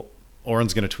 Well,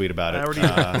 Oren's going to tweet about it. I already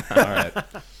all right.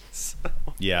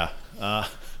 Yeah.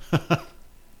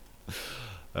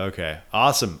 Okay.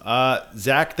 Awesome.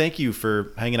 Zach, thank you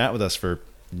for hanging out with us for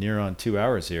near on 2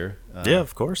 hours here. Yeah,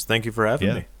 of course. Thank you for having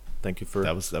yeah. me. Thank you for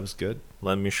That was good.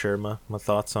 letting me share my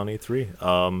thoughts on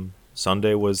E3.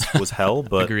 Sunday was hell,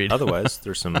 but Agreed. otherwise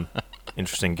there's some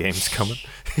interesting games coming.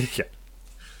 Yeah.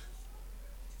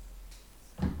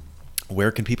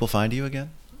 Where can people find you again?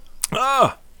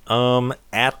 At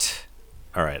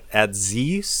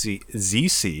ZC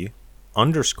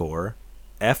 _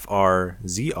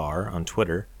 FRZR on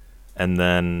Twitter, and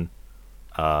then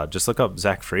just look up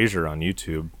Zach Frazier on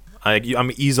YouTube.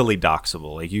 I'm easily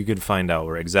doxable. Like, you could find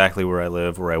out exactly where I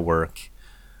live, where I work.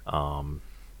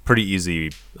 Pretty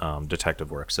easy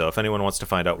detective work. So if anyone wants to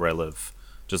find out where I live,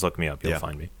 just look me up. You'll Yeah.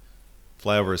 find me.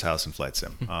 Fly over his house in Flight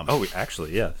Sim. Oh,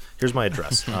 actually, yeah. Here's my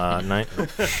address. All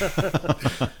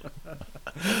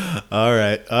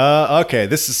right. Okay.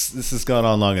 This has gone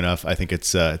on long enough. I think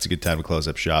it's a good time to close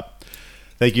up shop.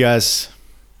 Thank you guys.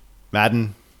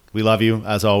 Madden, we love you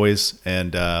as always,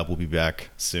 and we'll be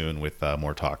back soon with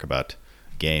more talk about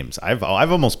games. I've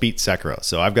almost beat Sekiro,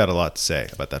 so I've got a lot to say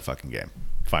about that fucking game.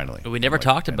 Finally. But we never Like,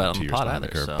 talked I'm about it 2 on the years pod behind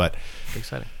either. curve, So but pretty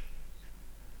exciting.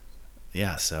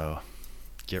 yeah, so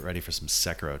get ready for some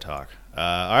Sekiro talk.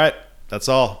 All right. That's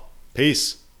all.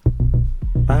 Peace.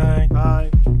 Bye.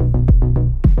 Bye.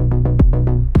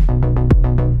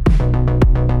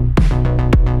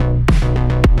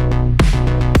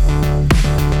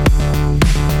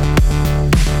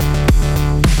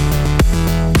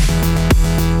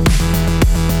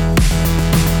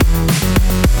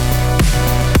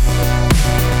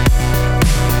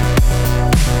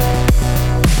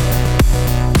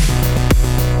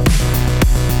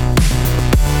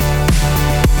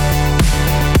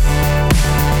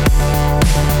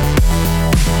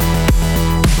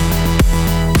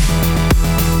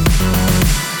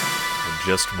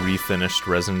 Just refinished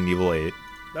Resident Evil 8.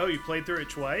 No, you played through it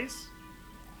twice?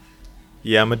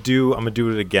 Yeah, I'm gonna do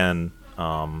it again.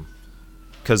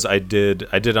 Cause I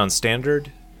did on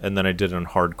standard, and then I did on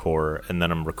hardcore, and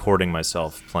then I'm recording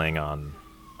myself playing on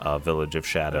Village of Oh,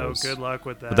 Shadows. good luck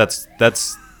with that. But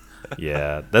that's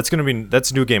yeah, that's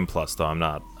New Game Plus though. I'm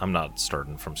not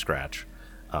starting from scratch,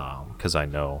 cause I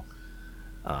know,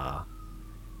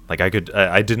 like I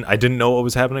didn't know what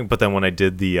was happening, but then when I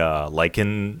did the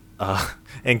Lycan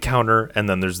encounter, and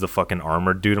then there's the fucking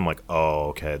armored dude, I'm like, oh,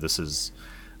 okay, this is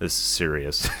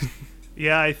serious.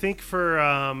 Yeah, I think for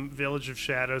Village of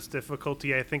Shadows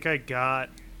difficulty, I'm trying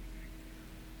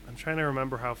to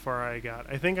remember how far I got.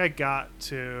 I think I got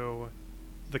to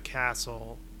the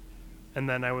castle, and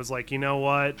then I was like, you know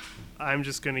what? I'm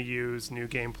just going to use New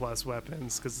Game Plus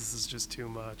weapons, because this is just too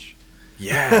much.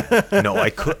 Yeah. No, I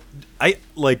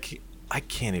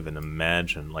can't even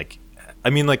imagine. Like, I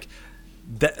mean, like,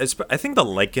 I think the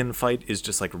Lycan fight is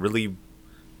just, like, really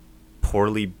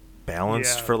poorly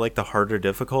balanced Yeah. for, like, the harder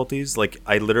difficulties. Like,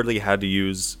 I literally had to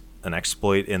use an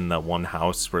exploit in the one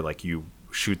house where, like, you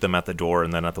shoot them at the door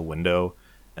and then at the window,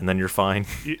 and then you're fine.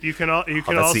 You can that's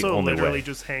the also only literally way.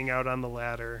 just hang out on the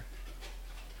ladder,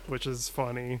 which is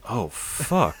funny. Oh,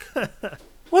 fuck.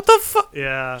 What the fuck?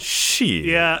 Yeah. Shit.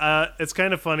 Yeah, it's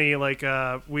kind of funny. Like,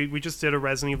 we just did a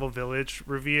Resident Evil Village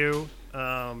review,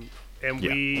 and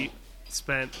we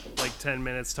spent like 10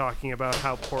 minutes talking about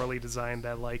how poorly designed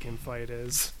that Lycan fight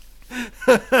is.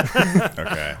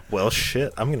 Okay. Well,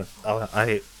 shit. Well,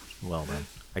 then.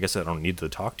 I guess I don't need to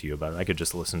talk to you about it. I could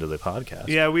just listen to the podcast.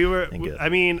 Yeah, we were. and get- I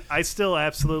mean, I still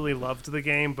absolutely loved the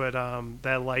game, but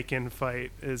that Lycan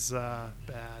fight is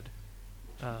bad.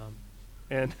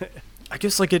 And I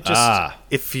guess like it just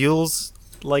it feels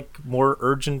like more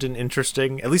urgent and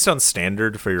interesting, at least on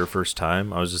standard for your first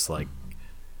time. I was just like,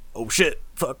 oh shit,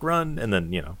 fuck, run, and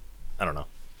then I don't know.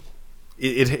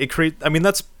 It create. I mean,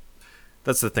 that's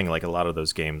the thing. Like a lot of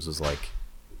those games was like,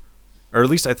 or at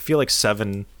least I feel like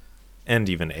 7 and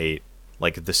even 8,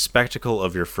 like the spectacle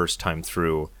of your first time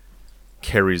through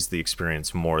carries the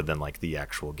experience more than like the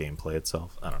actual gameplay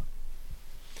itself. I don't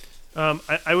know.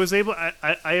 I was able.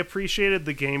 I appreciated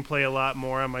the gameplay a lot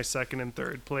more on my second and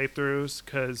third playthroughs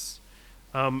because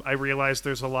I realized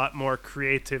there's a lot more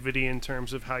creativity in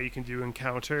terms of how you can do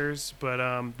encounters. But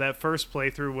that first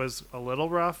playthrough was a little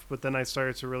rough. But then I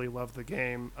started to really love the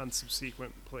game on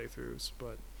subsequent playthroughs.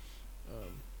 But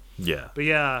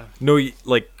yeah, No,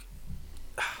 like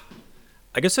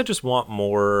I guess I just want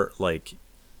more like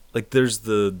there's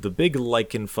the big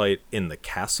Lycan fight in the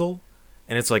castle.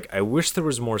 And it's like, I wish there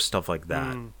was more stuff like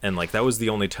that. And like, that was the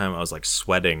only time I was like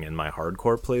sweating in my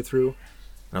hardcore playthrough.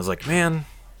 And I was like, man,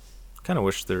 kind of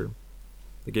wish the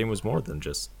game was more than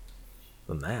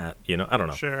that. I don't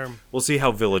know. sure. We'll see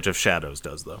how Village of Shadows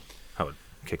does though. How it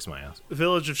kicks my ass.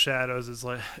 Village of Shadows is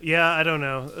like, yeah, I don't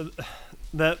know.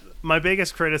 That my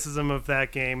biggest criticism of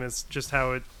that game is just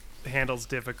how it handles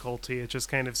difficulty. It just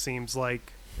kind of seems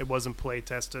like it wasn't play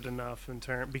tested enough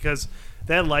because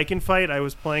that Lycan fight, I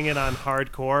was playing it on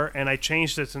hardcore and I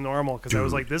changed it to normal because I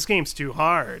was like, this game's too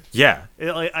hard. Yeah.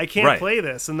 I can't Right. play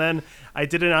this. And then I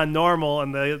did it on normal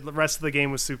and the rest of the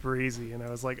game was super easy. And I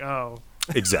was like, oh.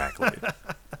 Exactly.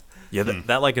 Yeah, that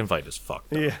Lycan fight is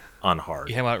fucked up Yeah. on hard.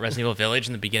 You talking about Resident Evil Village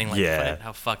in the beginning, like Yeah.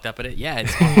 how fucked up it is? Yeah,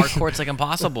 it's on hardcore. It's like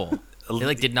impossible. They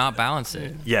like did not balance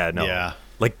it. Yeah, no. Yeah.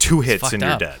 Like 2 hits fucked and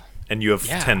you're up. dead. And you have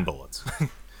Yeah. 10 bullets.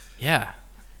 Yeah,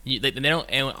 they don't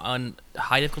and on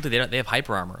high difficulty. They have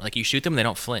hyper armor. Like you shoot them, they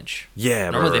don't flinch. Yeah,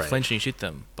 Normally right. they flinch and you shoot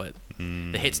them, but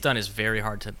the hit stun is very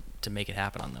hard to make it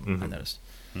happen on them. I noticed.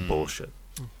 Bullshit.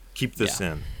 Keep this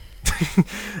Yeah. in.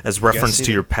 As reference see to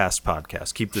the- your past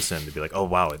podcast. Keep this in to be like, oh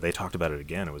wow, they talked about it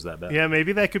again. It was that bad. Yeah,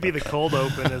 maybe that could be the cold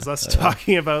open is us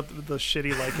talking about the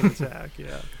shitty Lycan attack.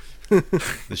 Yeah.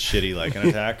 The shitty Lycan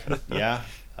attack. Yeah.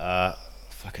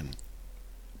 Fucking.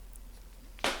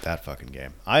 That fucking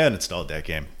game. I uninstalled that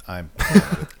game.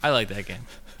 I like that game.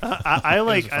 I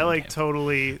fun game.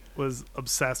 totally was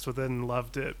obsessed with it and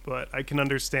loved it, but I can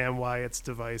understand why it's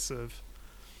divisive.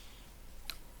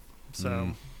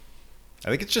 So I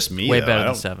think it's just me. Way though. better I than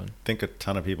don't 7. think a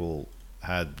ton of people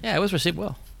had. Yeah, it was received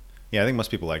well. Yeah, I think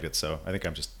most people liked it. So I think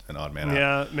I'm just an odd man out.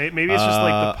 yeah, maybe it's just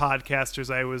like the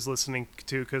podcasters I was listening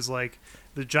to because like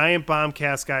the Giant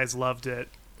Bombcast guys loved it,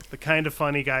 the Kind of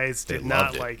Funny guys They did not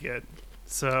loved it. like it.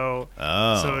 So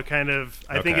Oh. so it kind of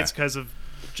I think Okay. it's because of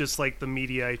just like the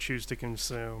media I choose to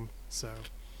consume. So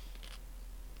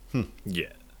Yeah.